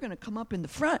with, they're going to come up in the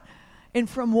front. And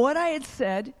from what I had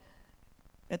said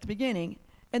at the beginning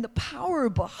and the power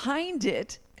behind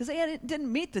it, because they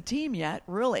didn't meet the team yet,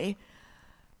 really,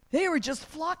 they were just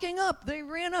flocking up. They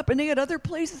ran up, and they had other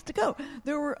places to go.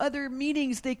 There were other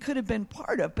meetings they could have been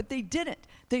part of, but they didn't.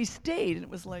 They stayed, and it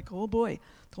was like, oh, boy,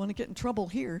 don't want to get in trouble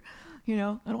here. I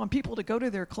don't want people to go to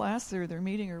their class or their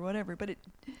meeting or whatever. But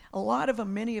a lot of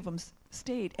them, many of them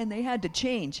stayed, and they had to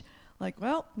change. Like,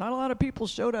 well, not a lot of people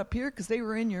showed up here because they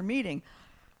were in your meeting.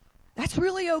 That's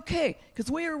really okay, because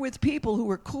we were with people who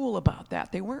were cool about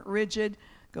that. They weren't rigid,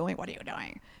 going, what are you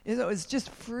doing? It was just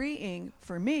freeing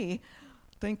for me,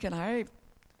 thinking, I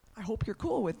hope you're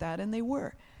cool with that, and they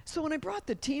were. So when I brought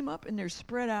the team up and they're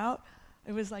spread out,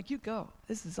 it was like, you go.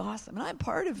 This is awesome. And I'm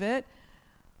part of it.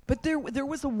 But there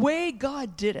was a way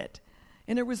God did it.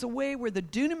 And there was a way where the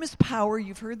dunamis power,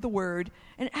 you've heard the word,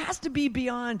 and it has to be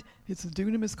beyond, it's a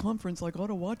dunamis conference, like, I ought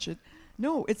to watch it.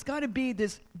 No, it's got to be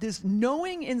this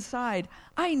knowing inside,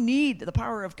 I need the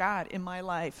power of God in my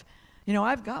life. You know,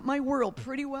 I've got my world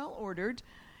pretty well ordered,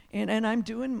 and I'm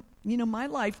doing, my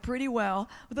life pretty well.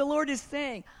 But the Lord is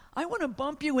saying, I want to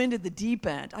bump you into the deep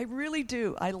end. I really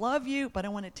do. I love you, but I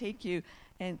want to take you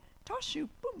and toss you,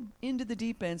 boom, into the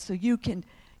deep end so you can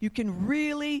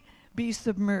really be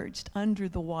submerged under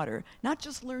the water. Not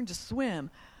just learn to swim,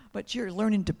 but you're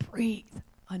learning to breathe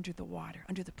under the water,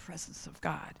 under the presence of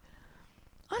God.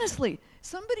 Honestly,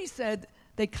 somebody said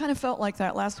they kind of felt like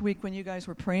that last week when you guys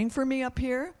were praying for me up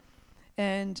here.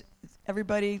 And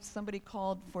somebody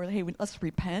called for, hey, let's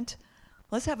repent.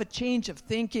 Let's have a change of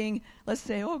thinking. Let's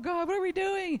say, oh, God, what are we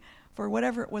doing? For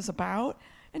whatever it was about.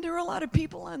 And there were a lot of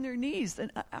people on their knees.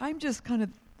 And I'm just kind of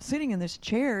sitting in this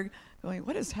chair going,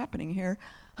 what is happening here?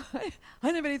 I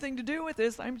didn't have anything to do with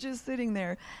this. I'm just sitting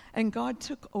there. And God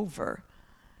took over.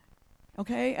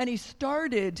 Okay? And he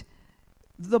started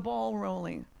the ball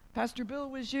rolling. Pastor Bill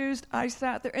was used. I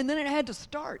sat there. And then it had to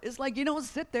start. It's like, you don't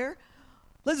sit there.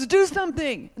 Let's do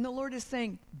something. And the Lord is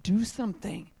saying, do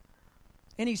something.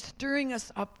 And he's stirring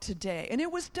us up today. And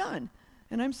it was done.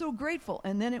 And I'm so grateful.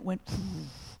 And then it went,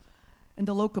 and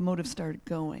the locomotive started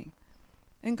going.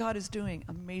 And God is doing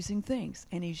amazing things.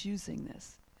 And he's using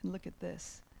this. And look at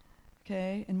this.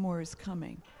 Okay? And more is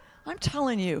coming. I'm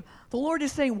telling you, the Lord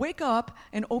is saying, wake up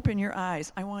and open your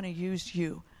eyes. I want to use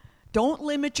you. Don't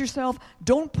limit yourself.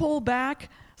 Don't pull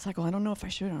back. It's like, oh, I don't know if I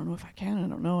should. I don't know if I can. I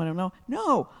don't know.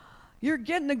 No. You're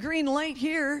getting a green light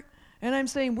here. And I'm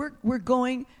saying we're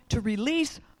going to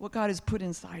release what God has put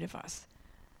inside of us.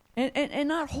 And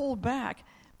not hold back.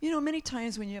 You know, many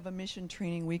times when you have a mission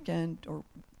training weekend, or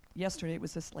yesterday it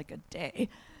was just like a day,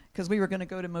 because we were going to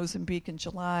go to Mozambique in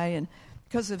July, and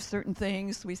because of certain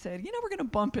things, we said, we're going to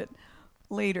bump it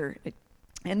later.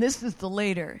 And this is the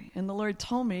later. And the Lord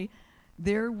told me,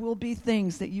 there will be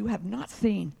things that you have not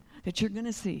seen that you're going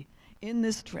to see in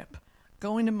this trip.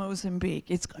 Going to Mozambique,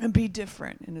 it's going to be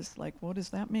different. And it's like, what does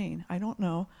that mean? I don't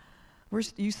know.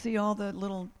 You see all the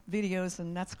little videos,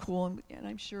 and that's cool, and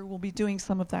I'm sure we'll be doing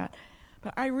some of that.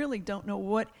 But I really don't know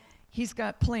what he's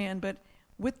got planned. But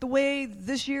with the way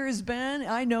this year has been,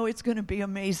 I know it's going to be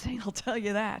amazing. I'll tell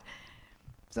you that.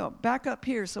 So back up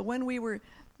here. So when we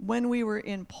were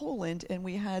in Poland and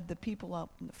we had the people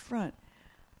out in the front,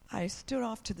 I stood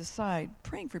off to the side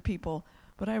praying for people,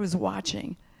 but I was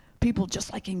watching people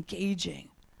just like engaging,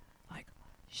 like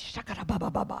shakara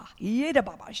baba baba, yeda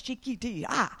baba, shikiti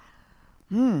ah.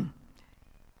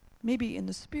 Maybe in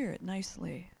the spirit,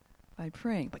 nicely, by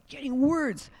praying, but getting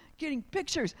words, getting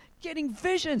pictures, getting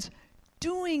visions,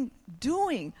 doing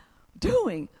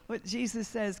what Jesus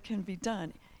says can be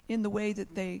done in the way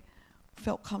that they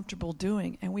felt comfortable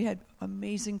doing. And we had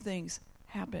amazing things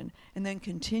happen and then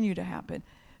continue to happen.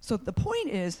 So the point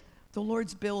is, the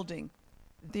Lord's building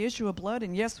the issue of blood,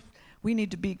 and yes, we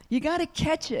need to be, you got to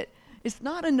catch it. It's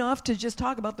not enough to just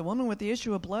talk about the woman with the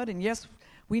issue of blood, and yes,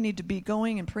 we need to be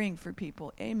going and praying for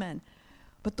people. Amen.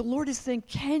 But the Lord is saying,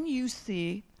 can you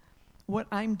see what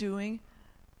I'm doing?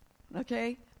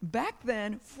 Okay? Back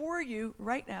then, for you,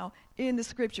 right now, in the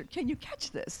scripture. Can you catch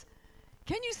this?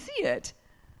 Can you see it?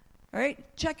 All right?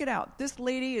 Check it out. This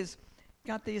lady has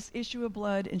got this issue of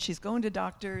blood, and she's going to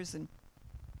doctors and,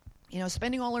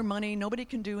 spending all her money. Nobody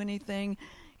can do anything.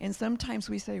 And sometimes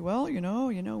we say, well,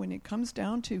 when it comes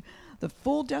down to the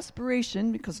full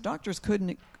desperation, because doctors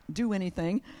couldn't do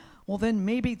anything, well, then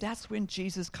maybe that's when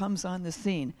Jesus comes on the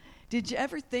scene. Did you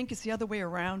ever think it's the other way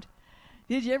around?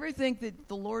 Did you ever think that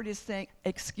the Lord is saying,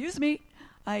 excuse me,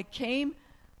 I came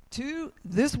to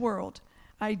this world.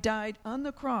 I died on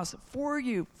the cross for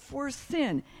you, for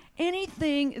sin.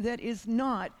 Anything that is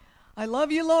not, I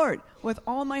love you, Lord, with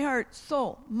all my heart,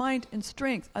 soul, mind, and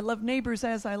strength. I love neighbors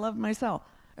as I love myself,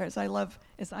 or as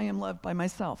I am loved by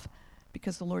myself,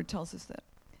 because the Lord tells us that.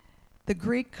 The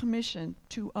Great Commission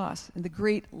to us, and the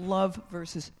great love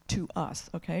versus to us,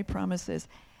 okay, promises.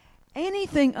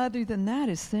 Anything other than that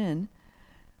is sin.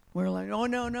 We're like, oh,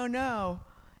 no.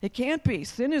 It can't be.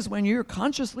 Sin is when you're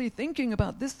consciously thinking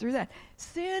about this or that.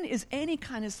 Sin is any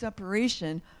kind of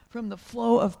separation from the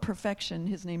flow of perfection.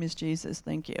 His name is Jesus.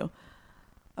 Thank you.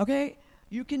 Okay?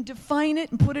 You can define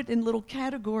it and put it in little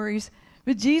categories,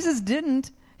 but Jesus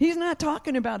didn't. He's not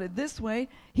talking about it this way.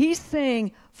 He's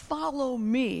saying, follow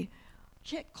me.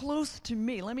 Get close to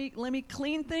me. Let me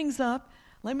clean things up.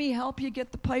 Let me help you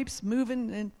get the pipes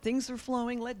moving and things are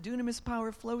flowing. Let dunamis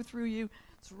power flow through you.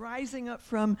 It's rising up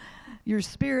from your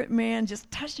spirit, man, just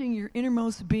touching your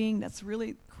innermost being. That's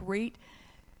really great.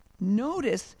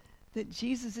 Notice that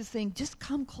Jesus is saying, just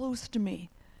come close to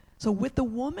me. So with the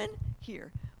woman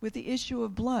here, with the issue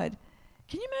of blood,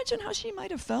 can you imagine how she might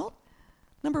have felt?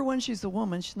 Number one, she's a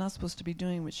woman. She's not supposed to be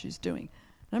doing what she's doing.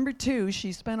 Number two,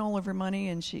 she spent all of her money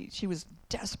and she was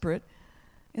desperate.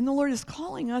 And the Lord is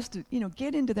calling us to,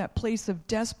 get into that place of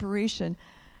desperation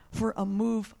for a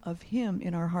move of Him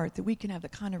in our heart, that we can have the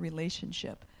kind of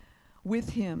relationship with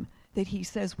Him that He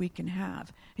says we can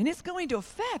have. And it's going to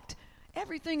affect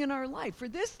everything in our life. For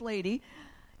this lady,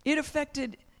 it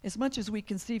affected, as much as we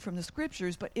can see from the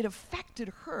scriptures, but it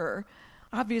affected her,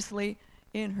 obviously,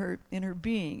 in her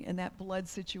being, and that blood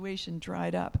situation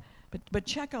dried up. But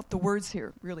check out the words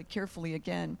here really carefully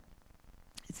again.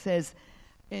 It says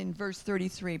in verse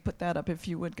 33, put that up if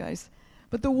you would, guys.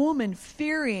 But the woman,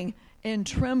 fearing and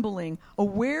trembling,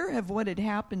 aware of what had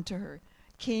happened to her,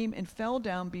 came and fell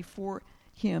down before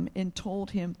him and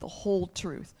told him the whole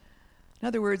truth. In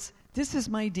other words, this is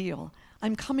my deal.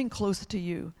 I'm coming close to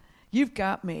you. You've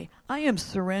got me. I am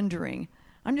surrendering.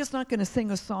 I'm just not going to sing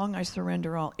a song, I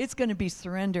surrender all. It's going to be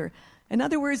surrender. In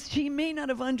other words, she may not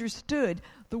have understood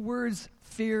the words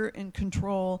fear and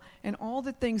control and all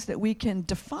the things that we can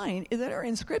define that are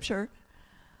in Scripture.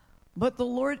 But the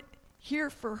Lord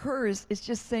here for her is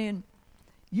just saying,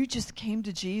 you just came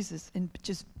to Jesus and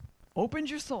just opened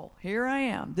your soul. Here I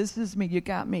am. This is me. You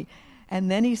got me.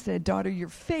 And then He said, daughter, your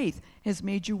faith has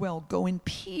made you well. Go in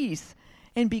peace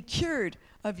and be cured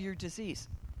of your disease.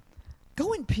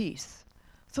 Go in peace.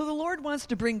 So the Lord wants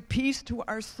to bring peace to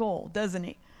our soul, doesn't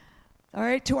He? All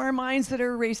right, to our minds that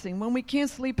are racing, when we can't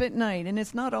sleep at night, and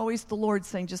it's not always the Lord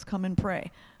saying, just come and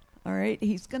pray. All right,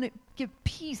 He's going to give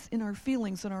peace in our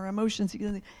feelings and our emotions. He's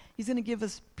going to give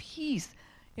us peace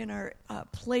in our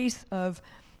place of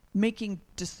making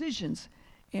decisions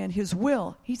and His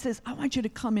will. He says, I want you to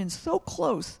come in so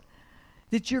close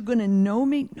that you're going to know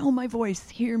me, know my voice,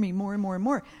 hear me more and more and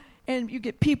more. And you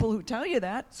get people who tell you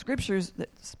that, scriptures that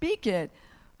speak it.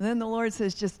 And then the Lord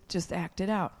says, just act it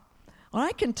out. Well,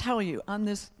 I can tell you on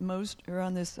this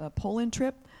Poland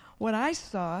trip, what I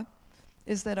saw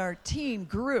is that our team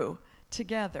grew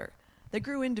together. They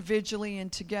grew individually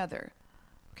and together.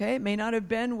 Okay, it may not have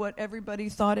been what everybody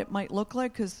thought it might look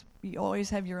like, because you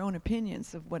always have your own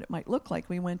opinions of what it might look like.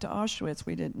 We went to Auschwitz.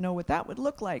 We didn't know what that would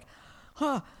look like.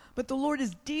 But the Lord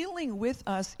is dealing with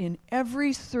us in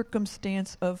every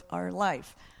circumstance of our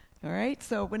life. All right?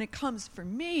 So when it comes for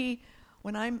me,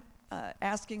 when I'm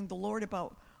asking the Lord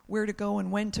about where to go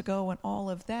and when to go and all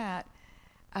of that,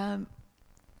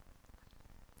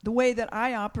 the way that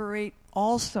I operate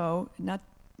also, not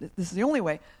this is the only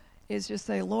way, is just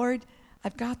say, Lord,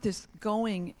 I've got this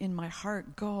going in my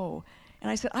heart, go. And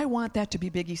I said, I want that to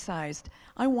be Biggie-sized.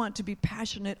 I want to be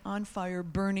passionate, on fire,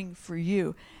 burning for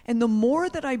you. And the more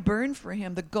that I burn for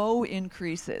Him, the go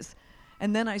increases.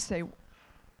 And then I say,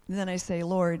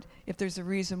 Lord, if there's a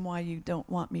reason why you don't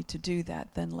want me to do that,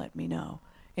 then let me know.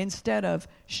 Instead of,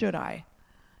 should I?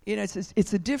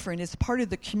 It's a different, it's part of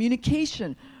the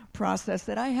communication process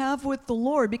that I have with the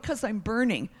Lord because I'm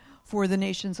burning for the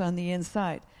nations on the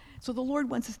inside. So the Lord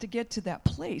wants us to get to that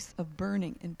place of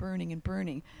burning and burning and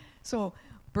burning. So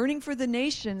burning for the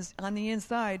nations on the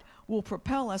inside will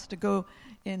propel us to go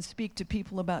and speak to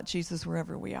people about Jesus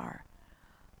wherever we are.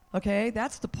 Okay,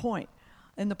 that's the point.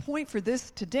 And the point for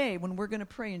this today, when we're going to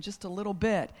pray in just a little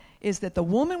bit, is that the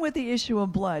woman with the issue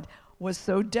of blood was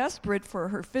so desperate for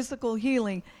her physical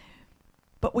healing,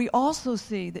 but we also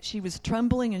see that she was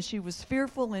trembling and she was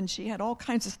fearful and she had all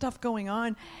kinds of stuff going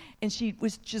on, and she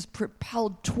was just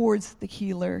propelled towards the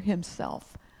healer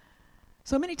Himself.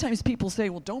 So many times people say,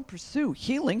 well, don't pursue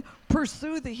healing,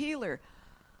 pursue the healer.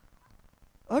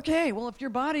 Okay, well, if your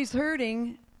body's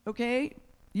hurting, okay,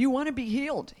 you want to be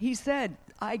healed. He said,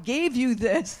 I gave you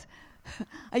this.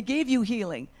 I gave you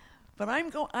healing. But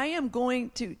I am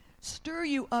going to stir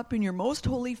you up in your most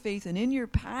holy faith and in your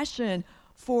passion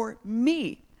for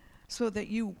me, so that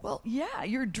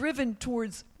you're driven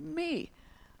towards me.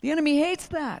 The enemy hates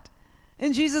that.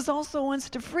 And Jesus also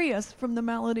wants to free us from the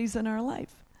maladies in our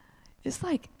life. It's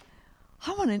like,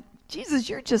 Jesus,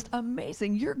 you're just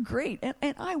amazing. You're great.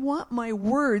 And I want my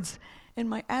words and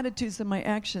my attitudes and my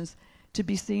actions to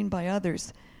be seen by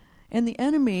others. And the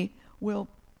enemy will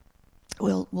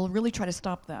really try to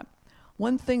stop that.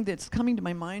 One thing that's coming to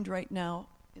my mind right now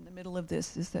in the middle of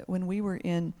this is that when we were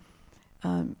in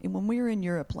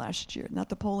Europe last year, not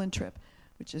the Poland trip,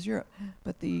 which is Europe,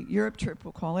 but the Europe trip,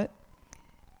 we'll call it,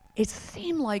 it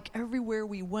seemed like everywhere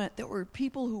we went, there were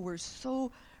people who were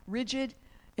so rigid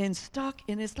and stuck,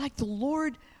 and it's like the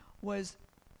Lord was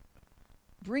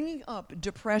bringing up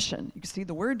depression. You can see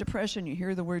the word depression, you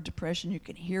hear the word depression, you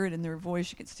can hear it in their voice,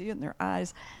 you can see it in their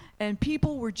eyes, and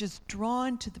people were just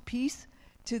drawn to the peace,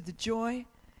 to the joy,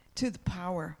 to the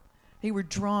power. They were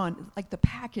drawn like the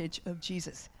package of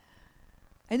Jesus.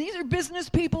 And these are business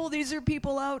people, these are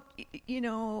people out,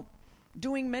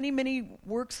 doing many, many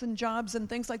works and jobs and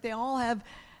things like they all have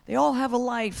a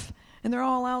life, and they're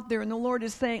all out there, and the Lord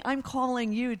is saying, I'm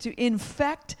calling you to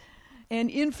infect and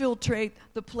infiltrate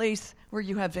the place where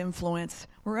you have influence,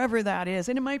 wherever that is.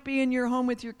 And it might be in your home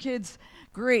with your kids,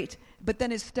 great, but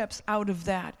then it steps out of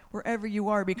that, wherever you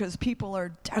are, because people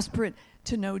are desperate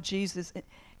to know Jesus,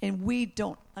 and we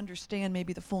don't understand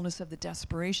maybe the fullness of the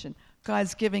desperation.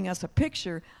 God's giving us a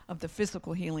picture of the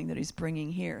physical healing that he's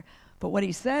bringing here. But what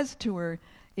he says to her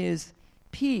is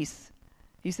peace.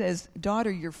 He says,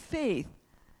 daughter, your faith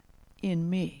in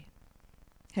me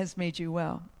has made you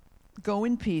well. Go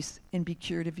in peace and be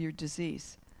cured of your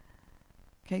disease.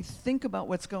 Okay, think about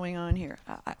what's going on here.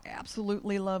 I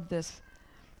absolutely love this.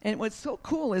 And what's so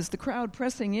cool is the crowd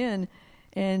pressing in,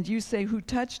 and you say, who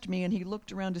touched me? And he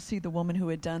looked around to see the woman who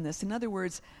had done this. In other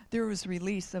words, there was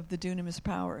release of the dunamis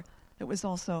power that was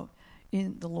also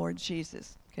in the Lord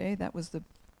Jesus. Okay, that was the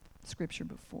scripture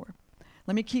before.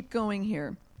 Let me keep going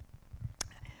here.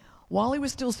 While he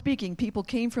was still speaking, people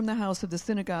came from the house of the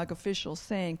synagogue officials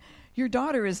saying, your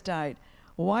daughter has died.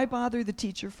 Why bother the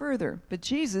teacher further? But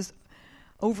Jesus,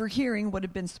 overhearing what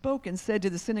had been spoken, said to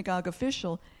the synagogue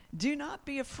official, do not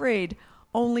be afraid,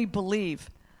 only believe.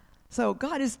 So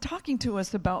God is talking to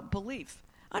us about belief.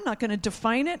 I'm not going to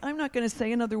define it. I'm not going to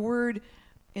say another word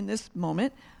in this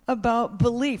moment about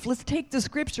belief. Let's take the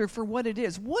scripture for what it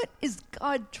is. What is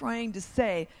God trying to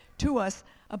say to us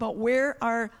about where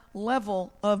our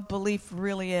level of belief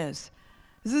really is?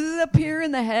 This is up here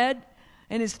in the head,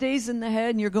 and it stays in the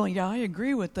head, and you're going, yeah, I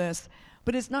agree with this,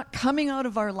 but it's not coming out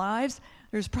of our lives.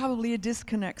 There's probably a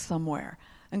disconnect somewhere.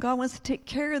 And God wants to take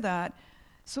care of that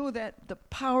so that the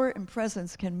power and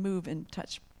presence can move and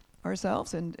touch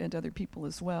ourselves and other people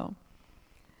as well.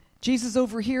 Jesus,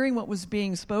 overhearing what was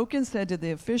being spoken, said to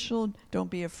the official,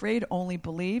 don't be afraid, only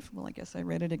believe. Well, I guess I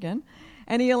read it again.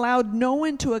 And he allowed no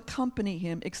one to accompany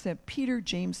him except Peter,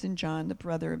 James, and John, the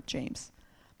brother of James.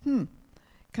 Kind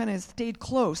of stayed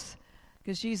close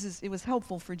because it was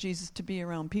helpful for Jesus to be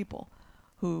around people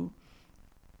who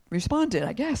responded,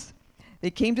 I guess. They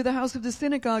came to the house of the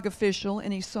synagogue official,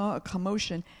 and he saw a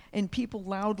commotion and people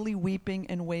loudly weeping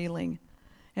and wailing.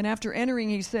 And after entering,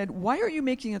 he said, why are you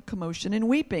making a commotion and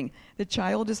weeping? The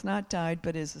child has not died,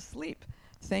 but is asleep.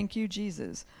 Thank you,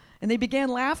 Jesus. And they began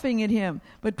laughing at him.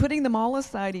 But putting them all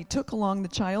aside, he took along the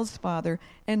child's father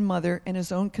and mother and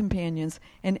his own companions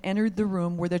and entered the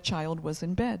room where the child was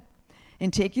in bed.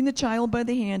 And taking the child by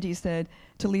the hand, he said,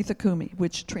 Talitha Kumi,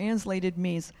 which translated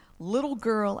means, little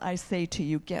girl, I say to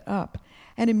you, get up.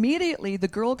 And immediately the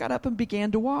girl got up and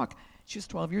began to walk. She was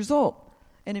 12 years old.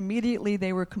 And immediately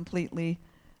they were completely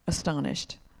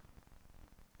astonished.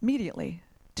 Immediately.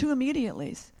 2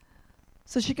 immediatelys.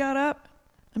 So she got up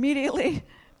immediately,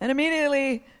 and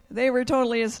immediately they were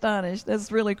totally astonished.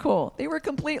 That's really cool. They were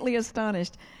completely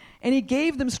astonished. And he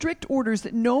gave them strict orders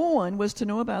that no one was to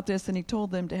know about this, and he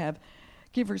told them to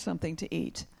give her something to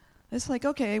eat. It's like,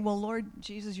 okay, well, Lord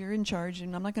Jesus, you're in charge,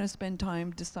 and I'm not going to spend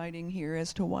time deciding here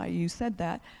as to why you said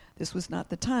that. This was not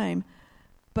the time.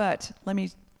 But let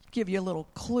me give you a little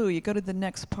clue. You go to the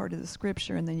next part of the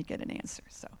scripture, and then you get an answer.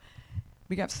 So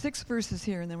we got 6 verses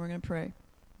here, and then we're going to pray.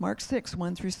 Mark 6,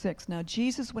 1 through 6. Now,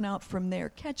 Jesus went out from there.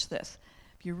 Catch this.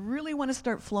 If you really want to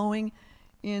start flowing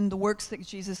in the works that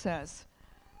Jesus has,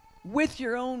 with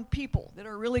your own people that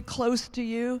are really close to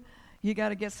you, you got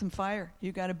to get some fire.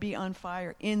 You got to be on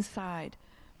fire inside.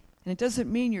 And it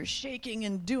doesn't mean you're shaking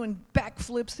and doing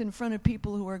backflips in front of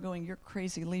people who are going, you're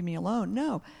crazy, leave me alone.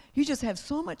 No, you just have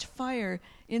so much fire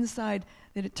inside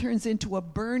that it turns into a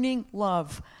burning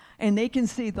love. And they can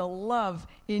see the love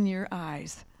in your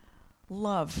eyes.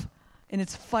 Love. And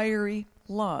it's fiery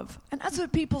love. And that's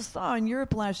what people saw in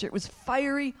Europe last year. It was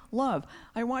fiery love.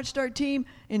 I watched our team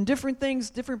in different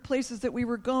things, different places that we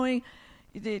were going.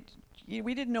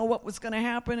 We didn't know what was going to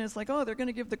happen. It's like, oh, they're going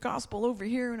to give the gospel over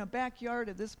here in a backyard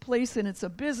of this place, and it's a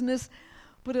business,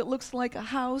 but it looks like a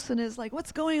house, and it's like,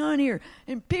 what's going on here?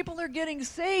 And people are getting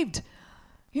saved.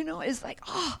 You know, it's like,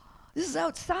 oh, this is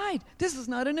outside. This is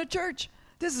not in a church.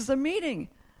 This is a meeting.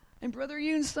 And Brother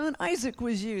Yoon's son, Isaac,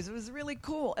 was used. It was really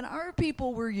cool. And our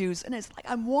people were used. And it's like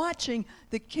I'm watching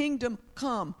the kingdom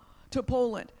come to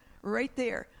Poland right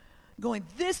there. going,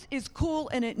 this is cool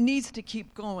and it needs to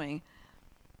keep going.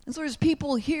 And so there's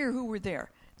people here who were there.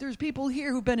 There's people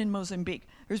here who've been in Mozambique.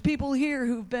 There's people here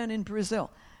who've been in Brazil.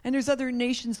 And there's other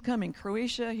nations coming.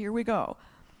 Croatia, here we go.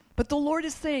 But the Lord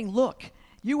is saying, look,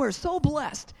 you are so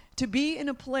blessed to be in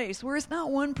a place where it's not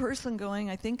one person going,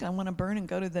 I think I want to burn and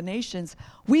go to the nations.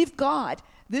 We've got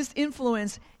this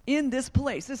influence in this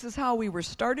place. This is how we were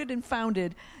started and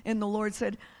founded. And the Lord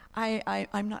said,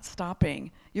 I'm not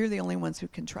stopping. You're the only ones who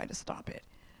can try to stop it.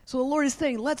 So the Lord is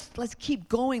saying, let's keep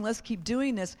going. Let's keep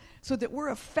doing this so that we're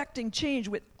affecting change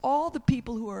with all the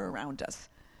people who are around us.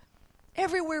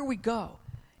 Everywhere we go.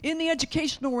 In the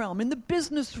educational realm, in the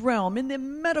business realm, in the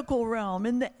medical realm,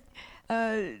 in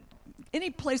the any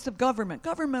place of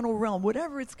governmental realm,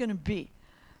 whatever it's going to be.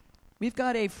 We've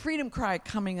got a Freedom Cry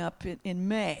coming up in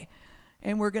May,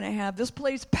 and we're going to have this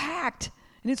place packed,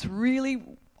 and it's really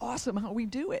awesome how we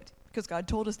do it because God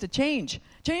told us to change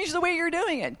the way you're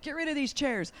doing it. Get rid of these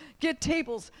chairs, get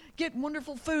tables, get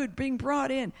wonderful food being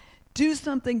brought in, do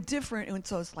something different. And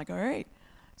so it's like, all right,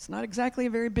 it's not exactly a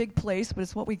very big place, but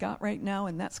it's what we got right now,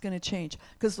 and that's going to change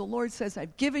because the Lord says,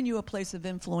 I've given you a place of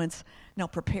influence. Now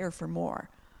prepare for more.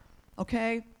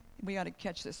 Okay? We got to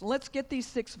catch this. Let's get these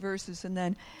 6 verses, and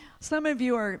then some of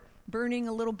you are burning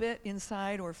a little bit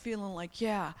inside or feeling like,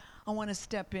 yeah, I want to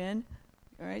step in.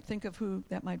 All right? Think of who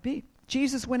that might be.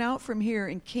 Jesus went out from here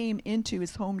and came into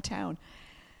his hometown.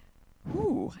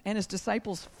 And his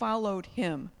disciples followed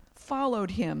him.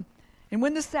 And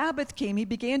when the Sabbath came, he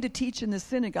began to teach in the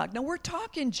synagogue. Now, we're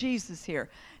talking Jesus here.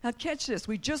 Now, catch this.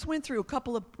 We just went through a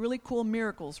couple of really cool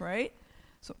miracles, right?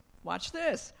 So, watch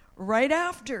this. Right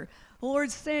after, the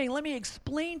Lord's saying, let me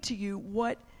explain to you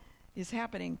what is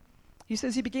happening. He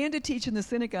says, he began to teach in the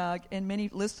synagogue, and many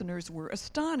listeners were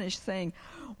astonished, saying,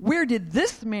 where did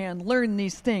this man learn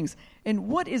these things? And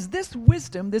what is this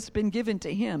wisdom that's been given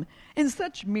to him? And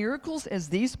such miracles as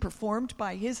these performed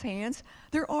by his hands,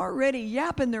 they're already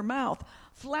yapping their mouth,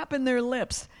 flapping their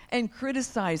lips, and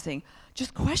criticizing,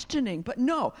 just questioning. But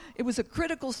no, it was a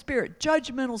critical spirit,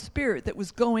 judgmental spirit that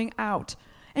was going out.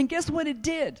 And guess what it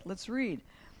did? Let's read.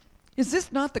 Is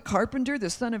this not the carpenter, the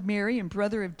son of Mary, and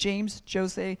brother of James,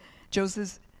 Joseph,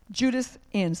 Judas,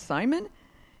 and Simon?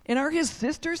 And are his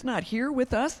sisters not here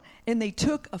with us? And they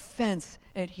took offense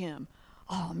at him.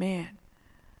 Oh, man.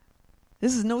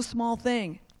 This is no small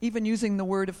thing, even using the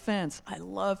word offense. I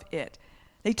love it.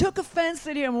 They took offense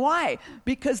at him. Why?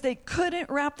 Because they couldn't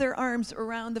wrap their arms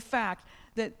around the fact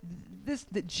that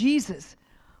Jesus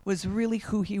was really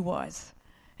who he was.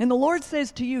 And the Lord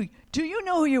says to you, do you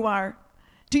know who you are?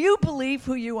 Do you believe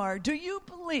who you are? Do you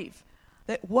believe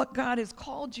that what God has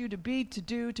called you to be, to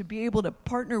do, to be able to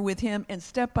partner with him and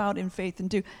step out in faith and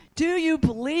do? Do you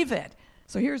believe it?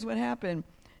 So here's what happened.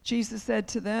 Jesus said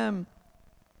to them,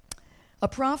 a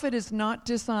prophet is not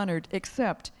dishonored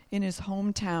except in his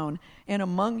hometown and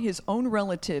among his own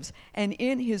relatives and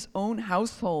in his own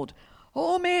household.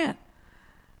 Oh, man.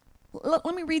 Let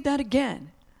me read that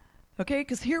again. Okay,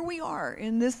 because here we are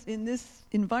in this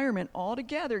environment all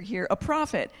together here. A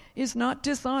prophet is not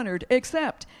dishonored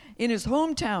except in his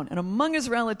hometown and among his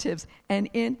relatives and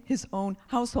in his own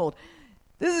household.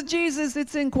 This is Jesus,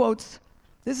 it's in quotes.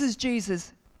 This is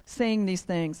Jesus saying these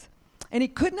things. And he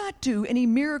could not do any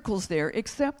miracles there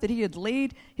except that he had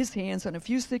laid his hands on a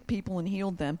few sick people and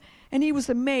healed them. And he was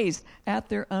amazed at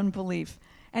their unbelief.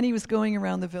 And he was going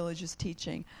around the villages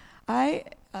teaching. I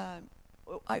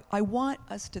want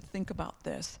us to think about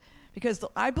this because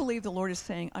I believe the Lord is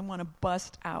saying, I want to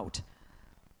bust out.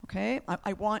 Okay?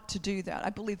 I want to do that. I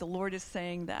believe the Lord is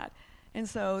saying that. And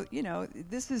so,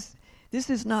 this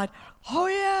is not, oh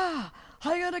yeah,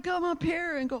 I got to come up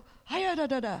here and go, hiya da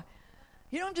da da.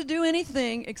 You don't have to do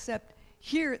anything except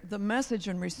hear the message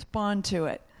and respond to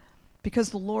it because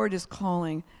the Lord is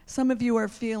calling. Some of you are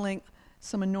feeling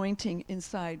some anointing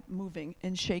inside moving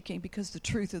and shaking because the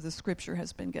truth of the scripture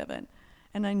has been given.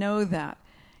 And I know that.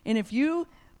 And if you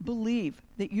believe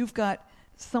that you've got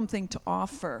something to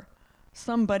offer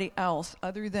somebody else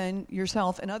other than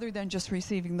yourself and other than just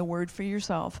receiving the word for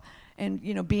yourself and,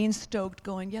 being stoked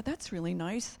going, yeah, that's really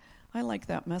nice. I like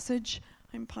that message.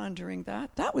 I'm pondering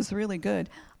that. That was really good.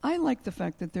 I like the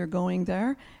fact that they're going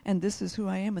there and this is who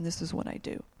I am and this is what I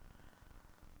do.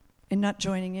 And not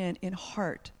joining in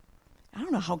heart. I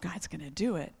don't know how God's going to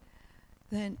do it.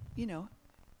 Then,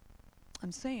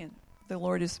 I'm saying the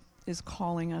Lord is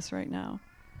calling us right now.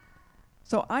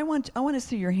 So I want to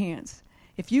see your hands.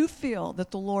 If you feel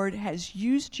that the Lord has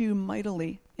used you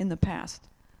mightily in the past,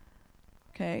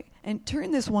 okay, and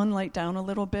turn this one light down a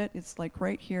little bit. It's like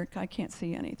right here. I can't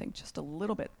see anything. Just a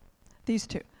little bit. These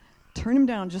two. Turn them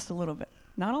down just a little bit.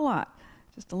 Not a lot.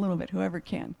 Just a little bit. Whoever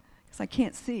can. because I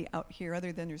can't see out here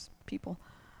other than there's people.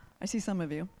 I see some of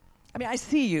you. I mean, I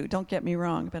see you, don't get me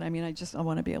wrong, but I mean, I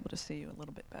want to be able to see you a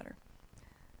little bit better.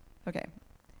 Okay.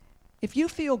 If you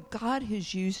feel God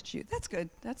has used you, that's good.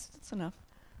 That's enough.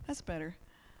 That's better.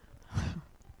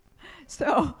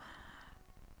 So,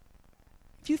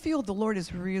 if you feel the Lord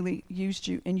has really used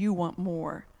you and you want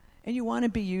more, and you want to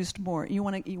be used more, you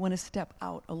want to step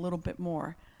out a little bit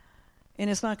more, and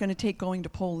it's not going to take going to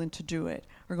Poland to do it,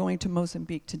 or going to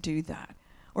Mozambique to do that,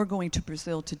 or going to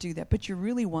Brazil to do that, but you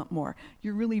really want more.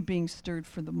 You're really being stirred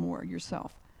for the more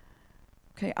yourself.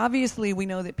 Okay, obviously we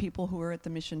know that people who are at the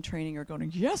mission training are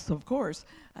going, yes, of course.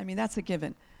 I mean, that's a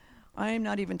given. I'm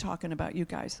not even talking about you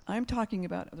guys. I'm talking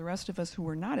about the rest of us who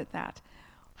are not at that.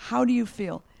 How do you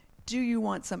feel? Do you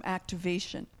want some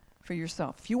activation for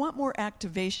yourself? If you want more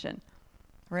activation,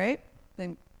 right,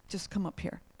 then just come up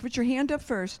here. Put your hand up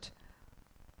first.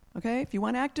 Okay, if you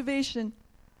want activation,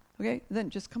 okay, then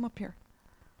just come up here.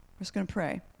 We're just going to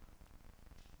pray.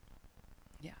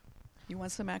 Yeah, you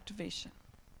want some activation.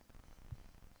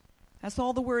 That's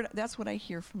all the word, that's what I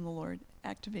hear from the Lord,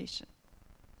 activation.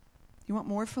 You want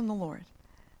more from the Lord.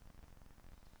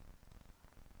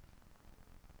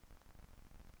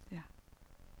 Yeah.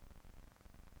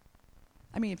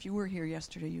 I mean, if you were here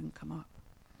yesterday, you can come up.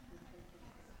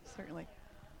 Certainly.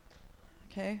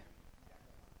 Okay?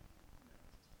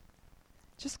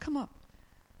 Just come up.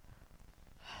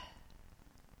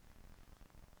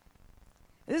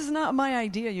 This is not my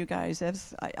idea, you guys.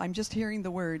 I'm just hearing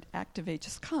the word activate.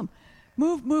 Just come.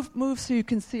 Move so you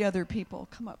can see other people.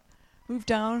 Come up. Move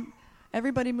down.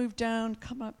 Everybody move down.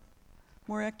 Come up.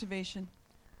 More activation.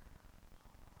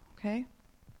 Okay?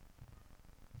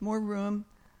 More room.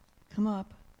 Come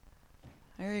up.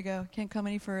 There you go. Can't come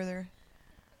any further.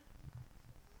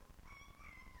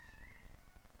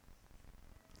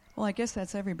 Well, I guess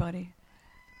that's everybody.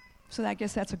 So I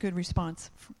guess that's a good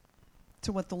response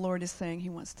to what the Lord is saying he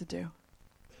wants to do.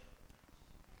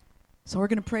 So we're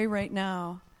going to pray right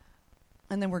now,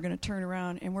 and then we're going to turn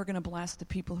around, and we're going to bless the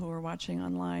people who are watching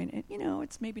online. And, you know,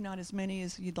 it's maybe not as many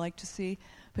as you'd like to see,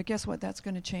 but guess what? That's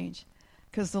going to change,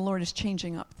 because the Lord is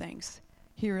changing up things.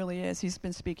 He really is. He's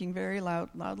been speaking very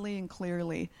loudly and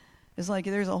clearly. It's like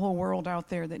there's a whole world out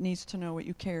there that needs to know what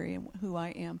you carry and who I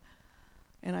am.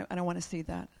 And I want to see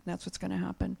that. That's what's going to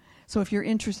happen. So if you're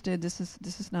interested, this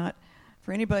is not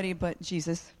for anybody but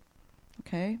Jesus.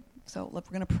 Okay? So we're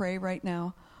going to pray right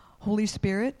now. Holy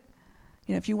Spirit,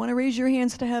 you know, if you want to raise your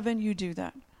hands to heaven, you do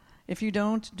that. If you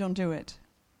don't do it.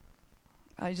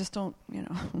 I just don't, you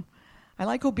know. I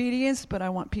like obedience, but I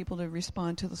want people to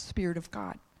respond to the Spirit of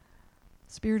God.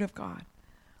 Spirit of God.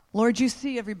 Lord, you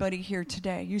see everybody here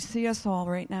today. You see us all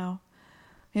right now.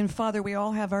 And Father, we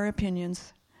all have our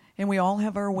opinions. And we all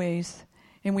have our ways,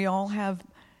 and we all have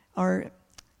our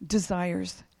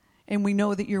desires. And we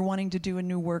know that you're wanting to do a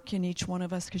new work in each one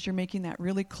of us because you're making that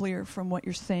really clear from what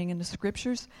you're saying in the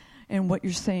scriptures and what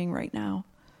you're saying right now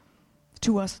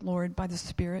to us, Lord, by the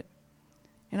Spirit.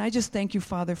 And I just thank you,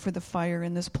 Father, for the fire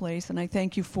in this place, and I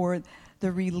thank you for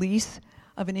the release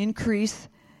of an increase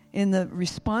in the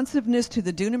responsiveness to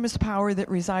the dunamis power that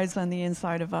resides on the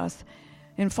inside of us.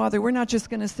 And Father, we're not just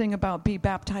going to sing about be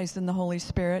baptized in the Holy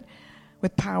Spirit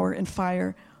with power and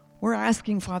fire. We're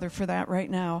asking, Father, for that right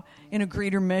now in a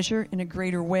greater measure, in a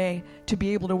greater way, to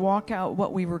be able to walk out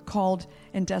what we were called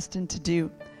and destined to do.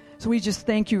 So we just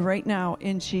thank you right now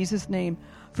in Jesus' name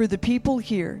for the people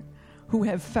here who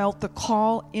have felt the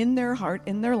call in their heart,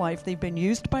 in their life. They've been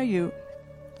used by you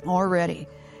already.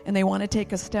 And they want to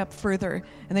take a step further.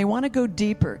 And they want to go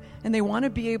deeper. And they want to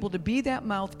be able to be that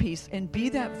mouthpiece and be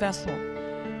that vessel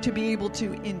to be able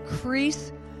to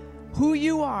increase who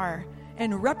you are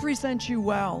and represent you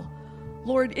well.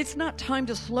 Lord, it's not time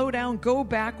to slow down, go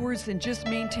backwards, and just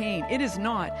maintain. It is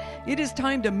not. It is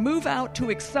time to move out, to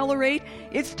accelerate.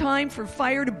 It's time for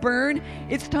fire to burn.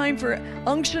 It's time for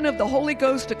unction of the Holy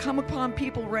Ghost to come upon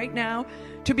people right now,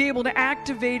 to be able to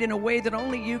activate in a way that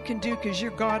only you can do because you're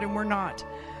God and we're not.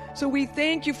 So we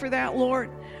thank you for that,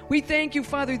 Lord. We thank you,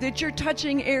 Father, that you're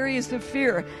touching areas of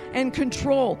fear and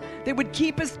control that would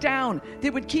keep us down,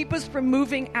 that would keep us from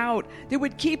moving out, that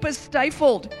would keep us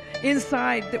stifled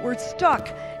inside, that we're stuck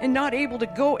and not able to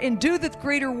go and do the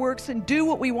greater works and do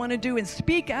what we want to do and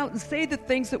speak out and say the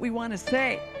things that we want to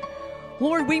say.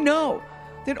 Lord, we know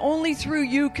that only through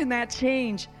you can that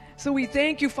change. So we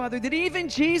thank you, Father, that even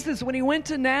Jesus, when he went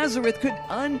to Nazareth, could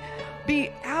be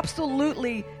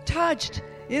absolutely touched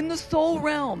in the soul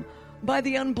realm by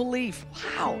the unbelief.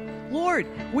 Wow. Lord,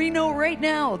 we know right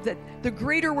now that the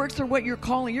greater works are what you're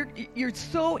calling. You're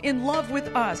so in love with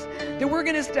us that we're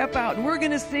going to step out and we're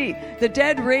going to see the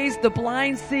dead raised, the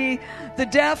blind see, the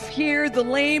deaf hear, the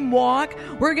lame walk.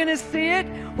 We're going to see it.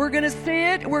 We're going to see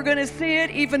it. We're going to see it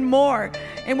even more.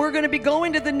 And we're going to be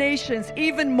going to the nations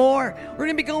even more. We're going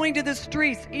to be going to the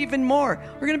streets even more.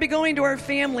 We're going to be going to our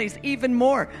families even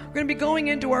more. We're going to be going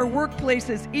into our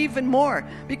workplaces even more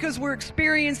because we're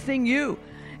experiencing you.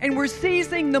 And we're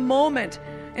seizing the moment,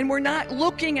 and we're not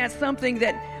looking at something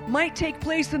that might take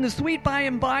place in the sweet by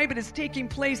and by, but it's taking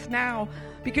place now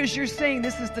because you're saying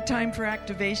this is the time for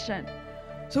activation.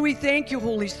 So we thank you,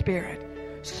 Holy Spirit.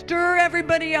 Stir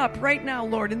everybody up right now,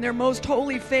 Lord, in their most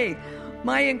holy faith.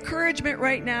 My encouragement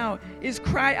right now is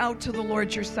cry out to the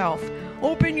Lord yourself.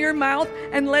 Open your mouth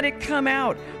and let it come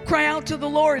out. Cry out to the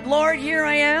Lord. Lord, here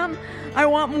I am. I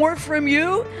want more from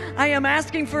you. I am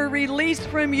asking for a release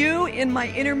from you in my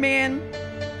inner man,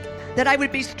 that I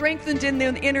would be strengthened in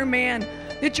the inner man,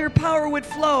 that your power would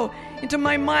flow into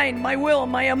my mind, my will,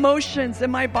 my emotions, and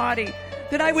my body,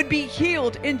 that I would be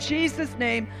healed in Jesus'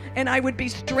 name, and I would be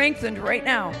strengthened right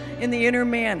now in the inner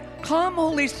man. Come,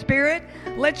 Holy Spirit,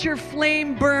 let your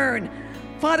flame burn.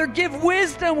 Father, give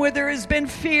wisdom where there has been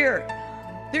fear.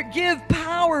 Give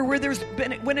power where there's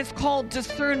been, when it's called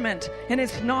discernment and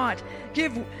it's not.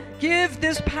 Give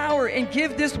this power and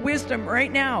give this wisdom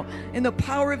right now in the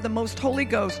power of the most Holy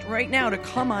Ghost right now to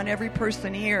come on every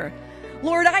person here.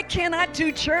 Lord, I cannot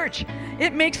do church.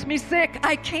 It makes me sick.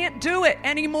 I can't do it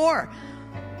anymore.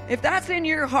 If that's in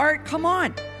your heart, come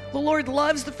on. The Lord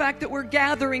loves the fact that we're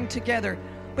gathering together.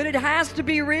 But it has to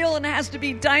be real, and it has to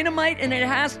be dynamite, and it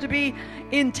has to be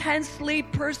intensely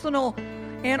personal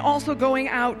and also going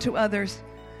out to others.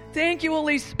 Thank you,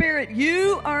 Holy Spirit.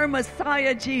 You are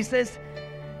Messiah, Jesus.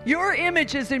 Your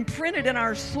image is imprinted in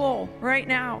our soul right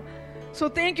now. So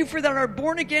thank you for that. Our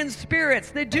born-again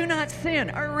spirits that do not sin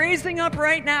are raising up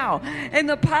right now. And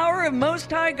the power of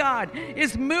Most High God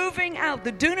is moving out.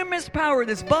 The dunamis power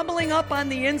that's bubbling up on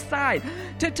the inside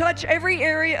to touch every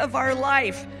area of our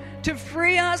life, to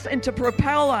free us and to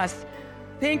propel us.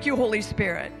 Thank you, Holy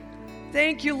Spirit.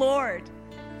 Thank you, Lord.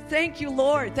 Thank you,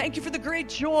 Lord. Thank you for the great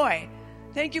joy.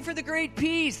 Thank you for the great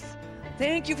peace.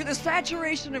 Thank you for the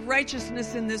saturation of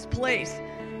righteousness in this place.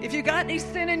 If you got any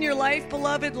sin in your life,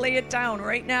 beloved, lay it down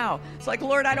right now. It's like,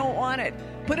 Lord, I don't want it.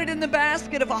 Put it in the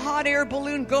basket of a hot air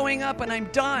balloon going up and I'm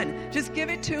done. Just give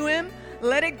it to him.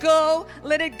 Let it go.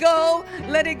 Let it go.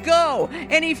 Let it go.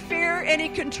 Any fear, any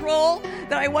control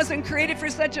that I wasn't created for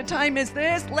such a time as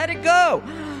this, let it go.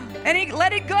 Let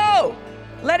it go.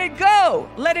 Let it go.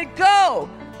 Let it go.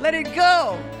 Let it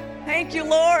go. Thank you,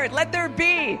 Lord. Let there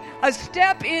be a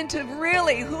step into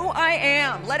really who I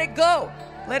am. Let it go.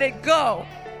 Let it go.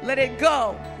 Let it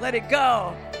go. Let it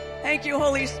go. Thank you,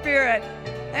 Holy Spirit.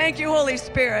 Thank you, Holy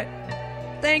Spirit.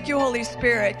 Thank you, Holy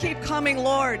Spirit. Keep coming,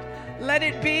 Lord. Let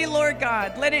it be, Lord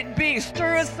God. Let it be.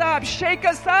 Stir us up. Shake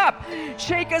us up.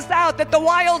 Shake us out, that the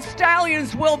wild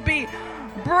stallions will be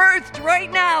birthed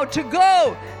right now to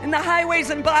go in the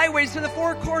highways and byways to the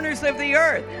four corners of the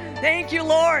earth. Thank you,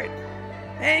 Lord.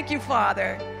 Thank you,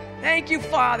 Father. Thank you,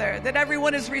 Father, that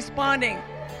everyone is responding.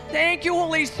 Thank you,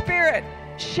 Holy Spirit.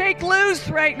 Shake loose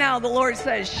right now, the Lord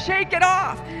says. Shake it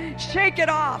off. Shake it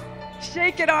off.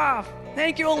 Shake it off.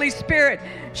 Thank you, Holy Spirit.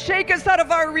 Shake us out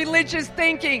of our religious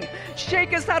thinking.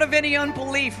 Shake us out of any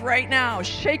unbelief right now.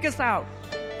 Shake us out.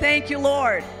 Thank you,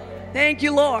 Lord. Thank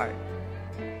you, Lord.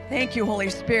 Thank you, Holy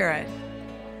Spirit.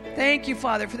 Thank you,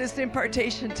 Father, for this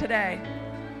impartation today.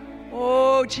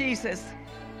 Oh, Jesus.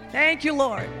 Thank you,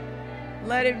 Lord.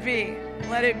 Let it be.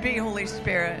 Let it be, Holy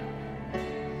Spirit.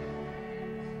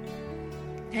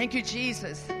 Thank you,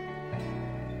 Jesus.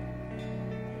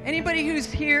 Anybody who's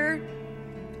here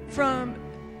from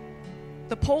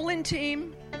the Poland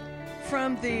team,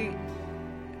 from the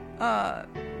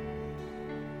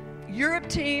Europe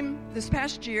team this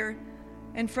past year,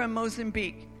 and from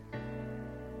Mozambique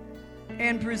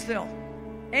and Brazil.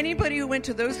 Anybody who went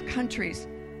to those countries,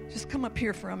 just come up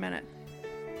here for a minute.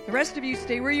 The rest of you,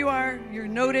 stay where you are. You're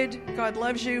noted. God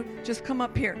loves you. Just come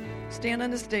up here. Stand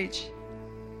on the stage.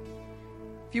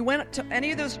 If you went to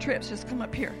any of those trips, just come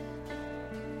up here.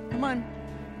 Come on.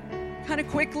 Kind of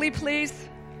quickly, please.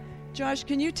 Josh,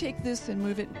 can you take this and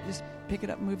move it? Just pick it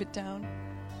up, move it down.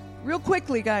 Real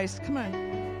quickly, guys. Come on.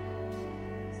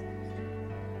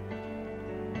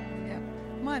 Yeah.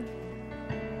 Come on.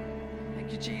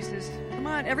 Thank you, Jesus. Come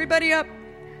on, everybody up.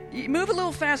 Move a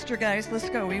little faster, guys. Let's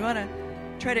go. We want to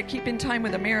try to keep in time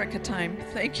with America time.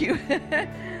 Thank you.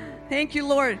 Thank you,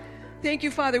 Lord. Thank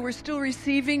you, Father. We're still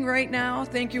receiving right now.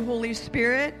 Thank you, Holy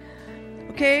Spirit.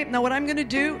 Okay, now what I'm going to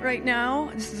do right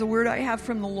now, this is a word I have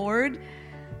from the Lord.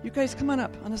 You guys come on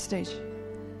up on the stage.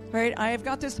 All right, I have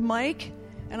got this mic,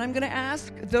 and I'm going to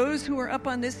ask those who are up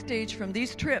on this stage from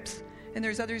these trips, and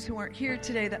there's others who aren't here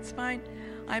today, that's fine.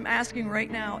 I'm asking right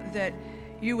now that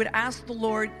you would ask the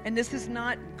Lord, and this is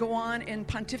not go on and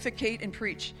pontificate and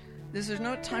preach. This is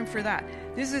no time for that.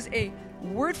 This is a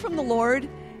word from the Lord,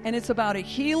 and it's about a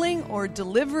healing or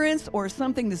deliverance or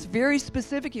something that's very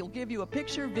specific. He'll give you a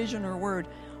picture, vision, or word.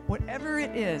 Whatever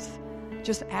it is,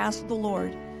 just ask the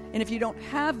Lord. And if you don't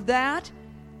have that,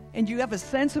 and you have a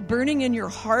sense of burning in your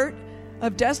heart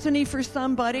of destiny for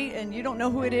somebody, and you don't know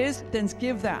who it is, then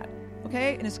give that.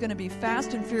 Okay? And it's going to be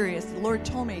fast and furious. The Lord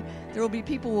told me there will be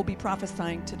people who will be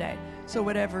prophesying today. So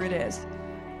whatever it is.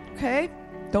 Okay?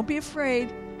 Don't be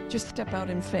afraid. Just step out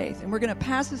in faith. And we're going to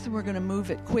pass this and we're going to move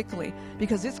it quickly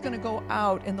because it's going to go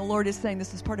out, and the Lord is saying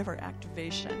this is part of our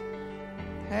activation.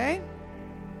 Okay?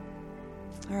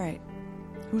 All right.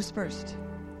 Who's first?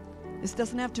 This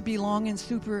doesn't have to be long and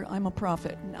super, I'm a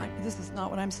prophet. No, this is not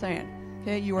what I'm saying.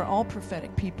 Okay? You are all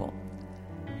prophetic people.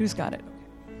 Who's got it?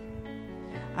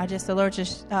 I just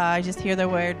hear the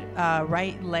word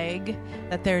right leg,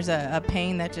 that there's a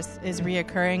pain that just is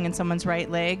reoccurring in someone's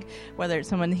right leg, whether it's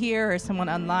someone here or someone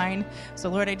online. So,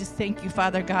 Lord, I just thank you,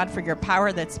 Father God, for your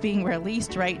power that's being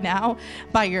released right now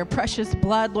by your precious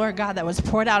blood, Lord God, that was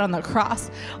poured out on the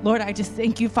cross. Lord, I just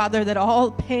thank you, Father, that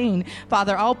all pain,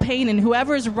 Father, all pain in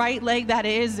whoever's right leg that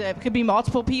is, it could be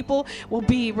multiple people, will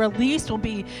be released, will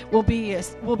be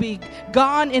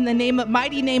gone in the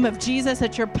mighty name of Jesus,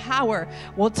 that your power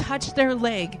will touch their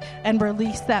leg and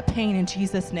release that pain in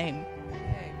Jesus' name.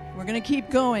 Okay. We're going to keep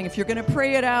going. If you're going to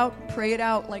pray it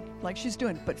out like she's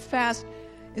doing, but fast.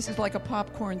 This is like a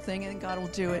popcorn thing, and God will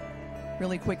do it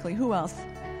really quickly. Who else?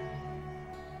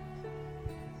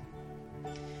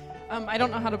 I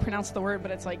don't know how to pronounce the word,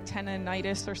 but it's like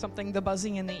tendinitis or something, the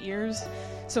buzzing in the ears.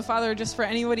 So, Father, just for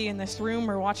anybody in this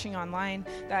room or watching online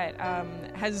that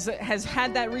has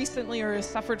had that recently or has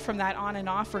suffered from that on and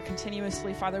off or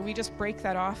continuously, Father, we just break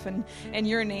that off in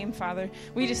your name, Father.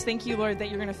 We just thank you, Lord, that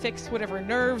you're going to fix whatever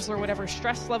nerves or whatever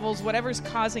stress levels, whatever's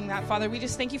causing that, Father. We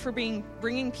just thank you for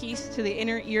bringing peace to the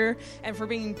inner ear and for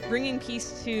bringing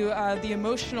peace to the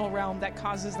emotional realm that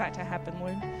causes that to happen,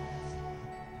 Lord.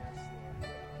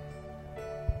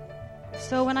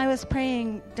 So when I was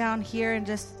praying down here and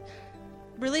just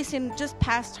releasing just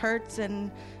past hurts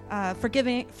and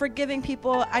forgiving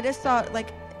people, I just saw,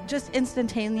 like, just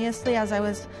instantaneously as I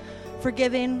was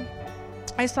forgiving,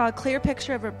 I saw a clear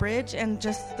picture of a bridge, and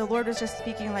just the Lord was just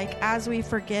speaking, like, as we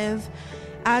forgive,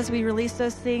 as we release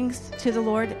those things to the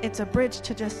Lord, it's a bridge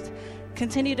to just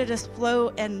continue to just flow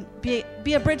and be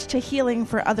a bridge to healing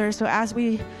for others. So as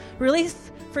we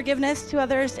release forgiveness to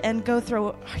others and go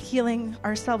through healing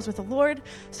ourselves with the Lord.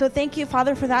 So thank you,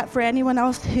 Father, for that. For anyone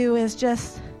else who is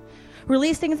just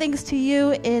releasing things to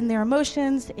you in their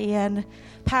emotions and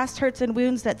past hurts and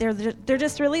wounds, that they're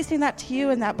just releasing that to you,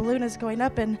 and that balloon is going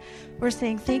up, and we're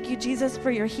saying thank you, Jesus,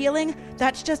 for your healing.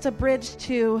 That's just a bridge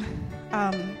to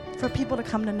for people to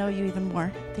come to know you even more.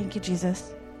 Thank you,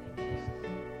 Jesus.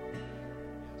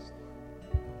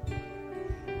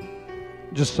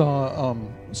 Just saw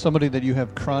somebody that you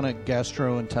have chronic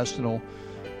gastrointestinal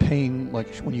pain,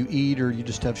 like when you eat or you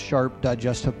just have sharp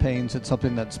digestive pains. It's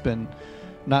something that's been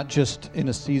not just in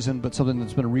a season, but something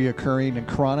that's been reoccurring and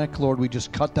chronic. Lord, we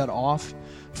just cut that off.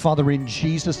 Father, in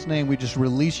Jesus' name, we just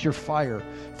release your fire,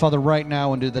 Father, right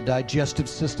now into the digestive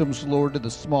systems, Lord, to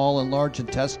the small and large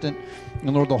intestine,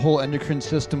 and Lord, the whole endocrine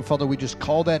system. Father, we just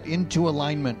call that into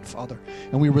alignment, Father,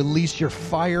 and we release your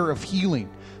fire of healing,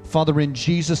 Father, in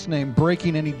Jesus' name,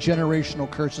 breaking any generational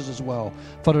curses as well,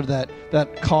 Father,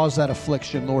 that cause that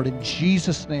affliction, Lord. In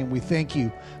Jesus' name, we thank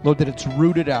you, Lord, that it's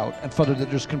rooted out, and Father, that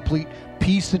there's complete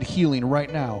peace and healing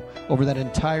right now over that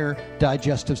entire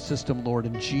digestive system, Lord,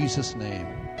 in Jesus' name.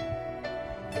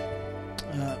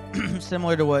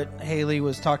 Similar to what Haley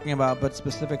was talking about, but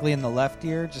specifically in the left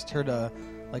ear, just heard a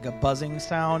buzzing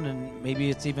sound, and maybe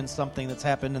it's even something that's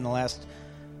happened in the last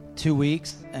 2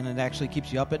 weeks, and it actually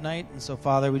keeps you up at night. And so,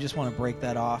 Father, we just want to break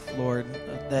that off, Lord,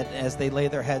 that as they lay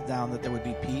their head down, that there would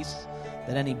be peace,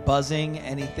 that any buzzing,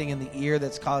 anything in the ear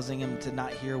that's causing him to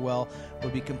not hear well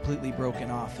would be completely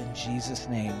broken off in Jesus'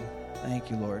 name.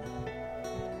 Thank you, Lord.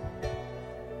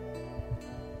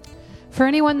 For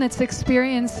anyone that's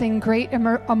experiencing great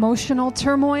emotional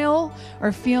turmoil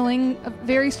or feeling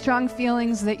very strong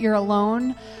feelings that you're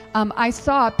alone, I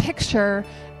saw a picture.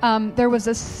 There was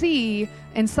a sea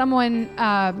and someone,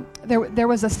 there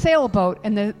was a sailboat,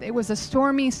 and it was a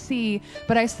stormy sea,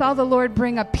 but I saw the Lord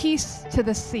bring a peace to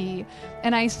the sea,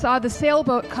 and I saw the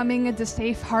sailboat coming into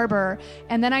safe harbor,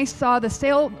 and then I saw the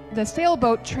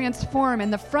sailboat transform,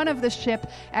 and the front of the ship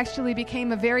actually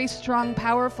became a very strong,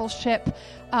 powerful ship.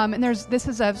 And this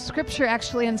is a scripture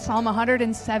actually in Psalm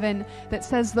 107 that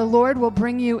says, "The Lord will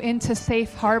bring you into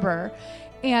safe harbor."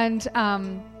 And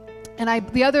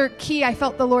the other key I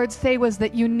felt the Lord say was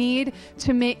that you need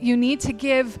to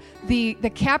give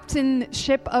the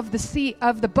captainship of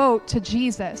the boat to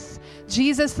Jesus.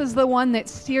 Jesus is the one that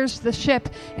steers the ship,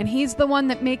 and he's the one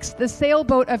that makes the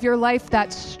sailboat of your life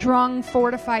that strong,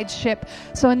 fortified ship.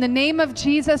 So in the name of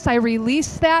Jesus, I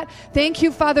release that. Thank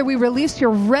you, Father. We release your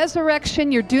resurrection,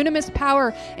 your dunamis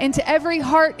power into every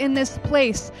heart in this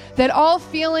place, that all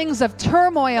feelings of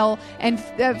turmoil and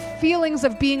feelings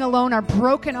of being alone are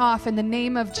broken off in the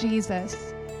name of Jesus.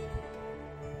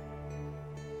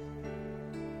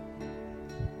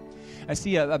 I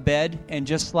see a bed, and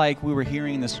just like we were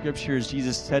hearing in the scriptures,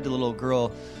 Jesus said to the little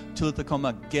girl,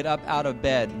 Tulithakoma, get up out of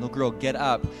bed. Little girl, get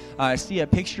up. I see a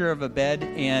picture of a bed,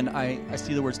 and I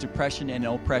see the words depression and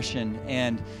oppression.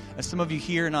 And some of you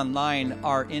here and online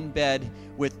are in bed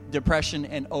with depression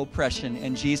and oppression,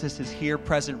 and Jesus is here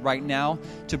present right now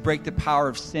to break the power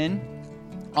of sin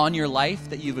on your life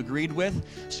that you've agreed with.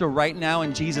 So right now,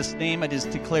 in Jesus' name, I just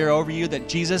declare over you that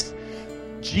Jesus,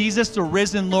 the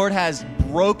risen Lord, has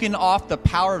broken off the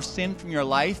power of sin from your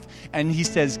life, and he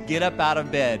says, get up out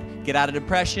of bed. Get out of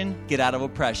depression. Get out of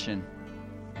oppression.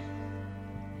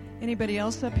 Anybody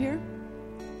else up here?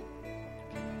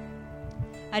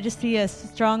 I just see a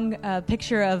strong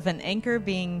picture of an anchor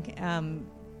being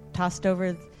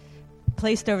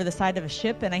placed over the side of a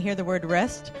ship, and I hear the word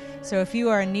rest. So if you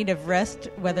are in need of rest,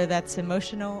 whether that's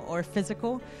emotional or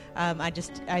physical,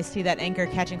 I see that anchor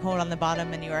catching hold on the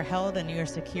bottom, and you are held and you are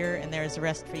secure, and there is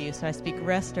rest for you. So I speak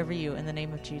rest over you in the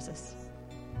name of Jesus.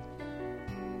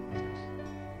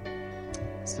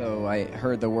 So I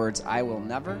heard the words, I will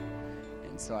never.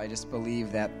 And so I just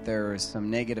believe that there's some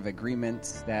negative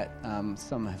agreements that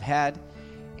some have had.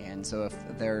 And so if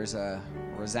there's a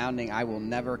resounding I will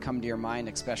never come to your mind,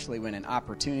 especially when an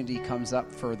opportunity comes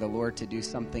up for the Lord to do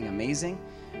something amazing,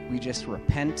 we just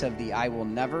repent of the I will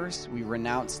nevers. We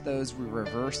renounce those. We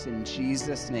reverse in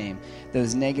Jesus' name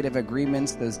those negative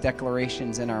agreements, those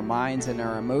declarations in our minds and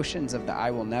our emotions of the I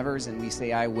will nevers, and we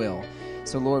say I will.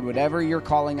 So Lord, whatever you're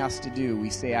calling us to do, we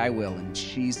say I will in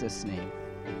Jesus' name.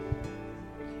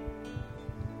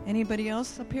 Anybody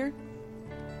else up here?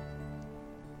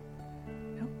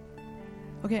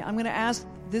 Okay, I'm going to ask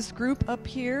this group up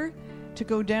here to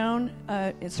go down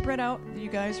and spread out, you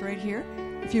guys right here.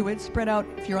 If you would, spread out.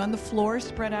 If you're on the floor,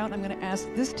 spread out. I'm going to ask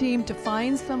this team to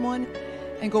find someone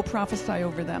and go prophesy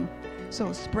over them.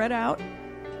 So spread out.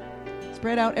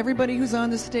 Spread out. Everybody who's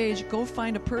on the stage, go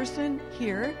find a person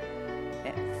here.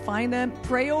 Find them,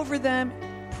 pray over them,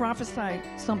 prophesy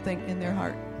something in their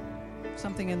heart,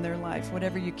 something in their life,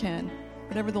 whatever you can.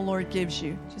 Whatever the Lord gives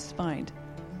you, just find.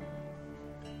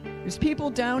 There's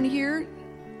people down here.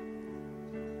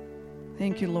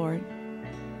 Thank you, Lord.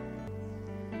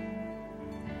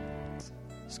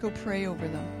 Let's go pray over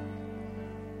them.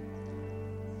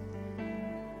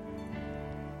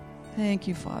 Thank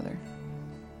you, Father.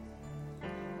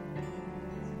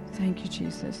 Thank you,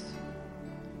 Jesus.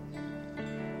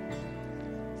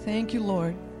 Thank you,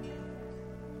 Lord.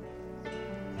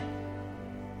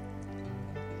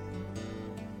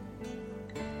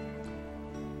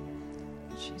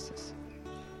 Jesus.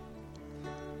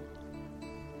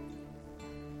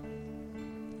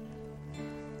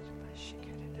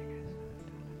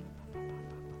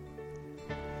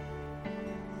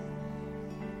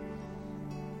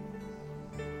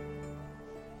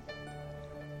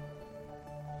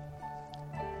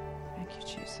 Thank you,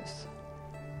 Jesus.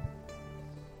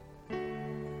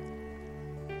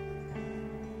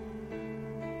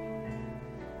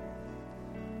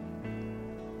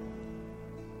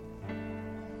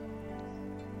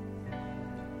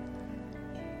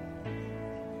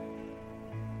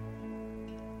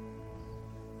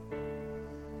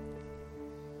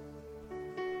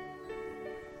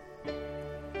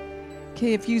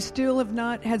 Okay, if you still have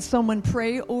not had someone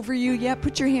pray over you yet,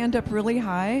 put your hand up really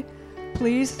high,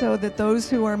 please, so that those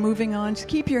who are moving on, just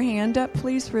keep your hand up,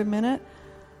 please, for a minute.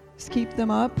 Just keep them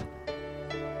up.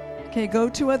 Okay, go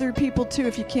to other people, too,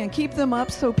 if you can. Keep them up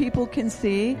so people can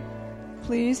see,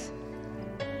 please.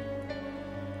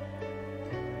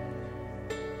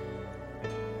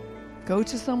 Go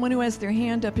to someone who has their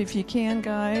hand up if you can,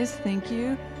 guys. Thank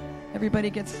you. Everybody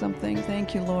gets something.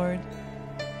 Thank you, Lord.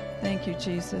 Thank you,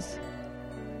 Jesus.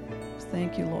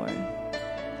 Thank you, Lord.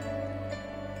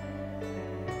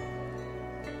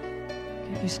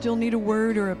 If you still need a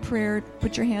word or a prayer,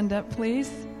 put your hand up,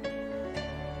 please.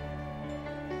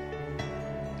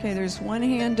 Okay, there's one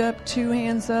hand up, 2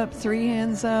 hands up, 3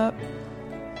 hands up.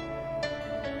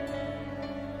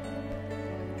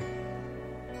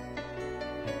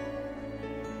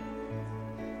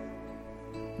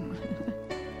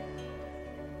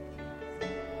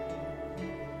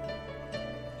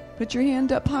 Put your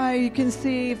hand up high. You can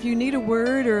see if you need a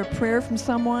word or a prayer from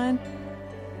someone.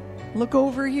 Look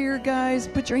over here, guys.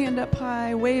 Put your hand up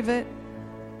high. Wave it.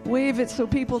 Wave it so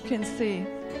people can see.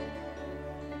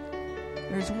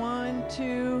 There's 1,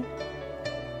 2,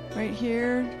 right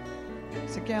here.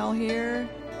 There's a gal here.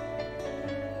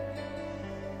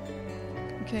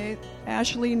 Okay,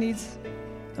 Ashley needs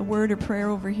a word or prayer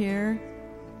over here.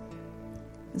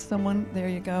 And someone, there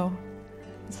you go.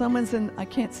 Someone's in, I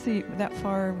can't see that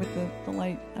far with the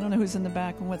light. I don't know who's in the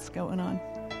back and what's going on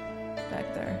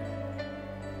back there.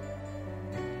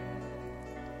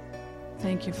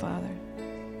 Thank you, Father.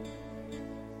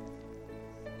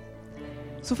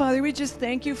 So, Father, we just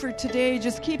thank you for today.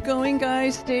 Just keep going,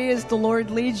 guys. Stay as the Lord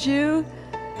leads you.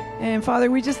 And, Father,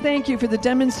 we just thank you for the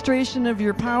demonstration of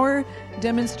your power,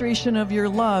 demonstration of your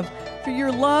love. For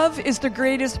your love is the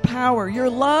greatest power.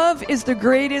 Your love is the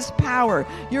greatest power.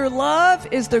 Your love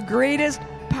is the greatest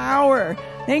power.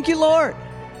 Thank you, Lord.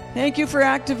 Thank you for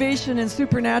activation and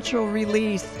supernatural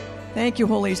release. Thank you,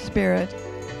 Holy Spirit.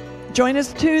 Join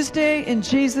us Tuesday in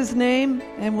Jesus' name,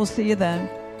 and we'll see you then.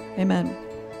 Amen.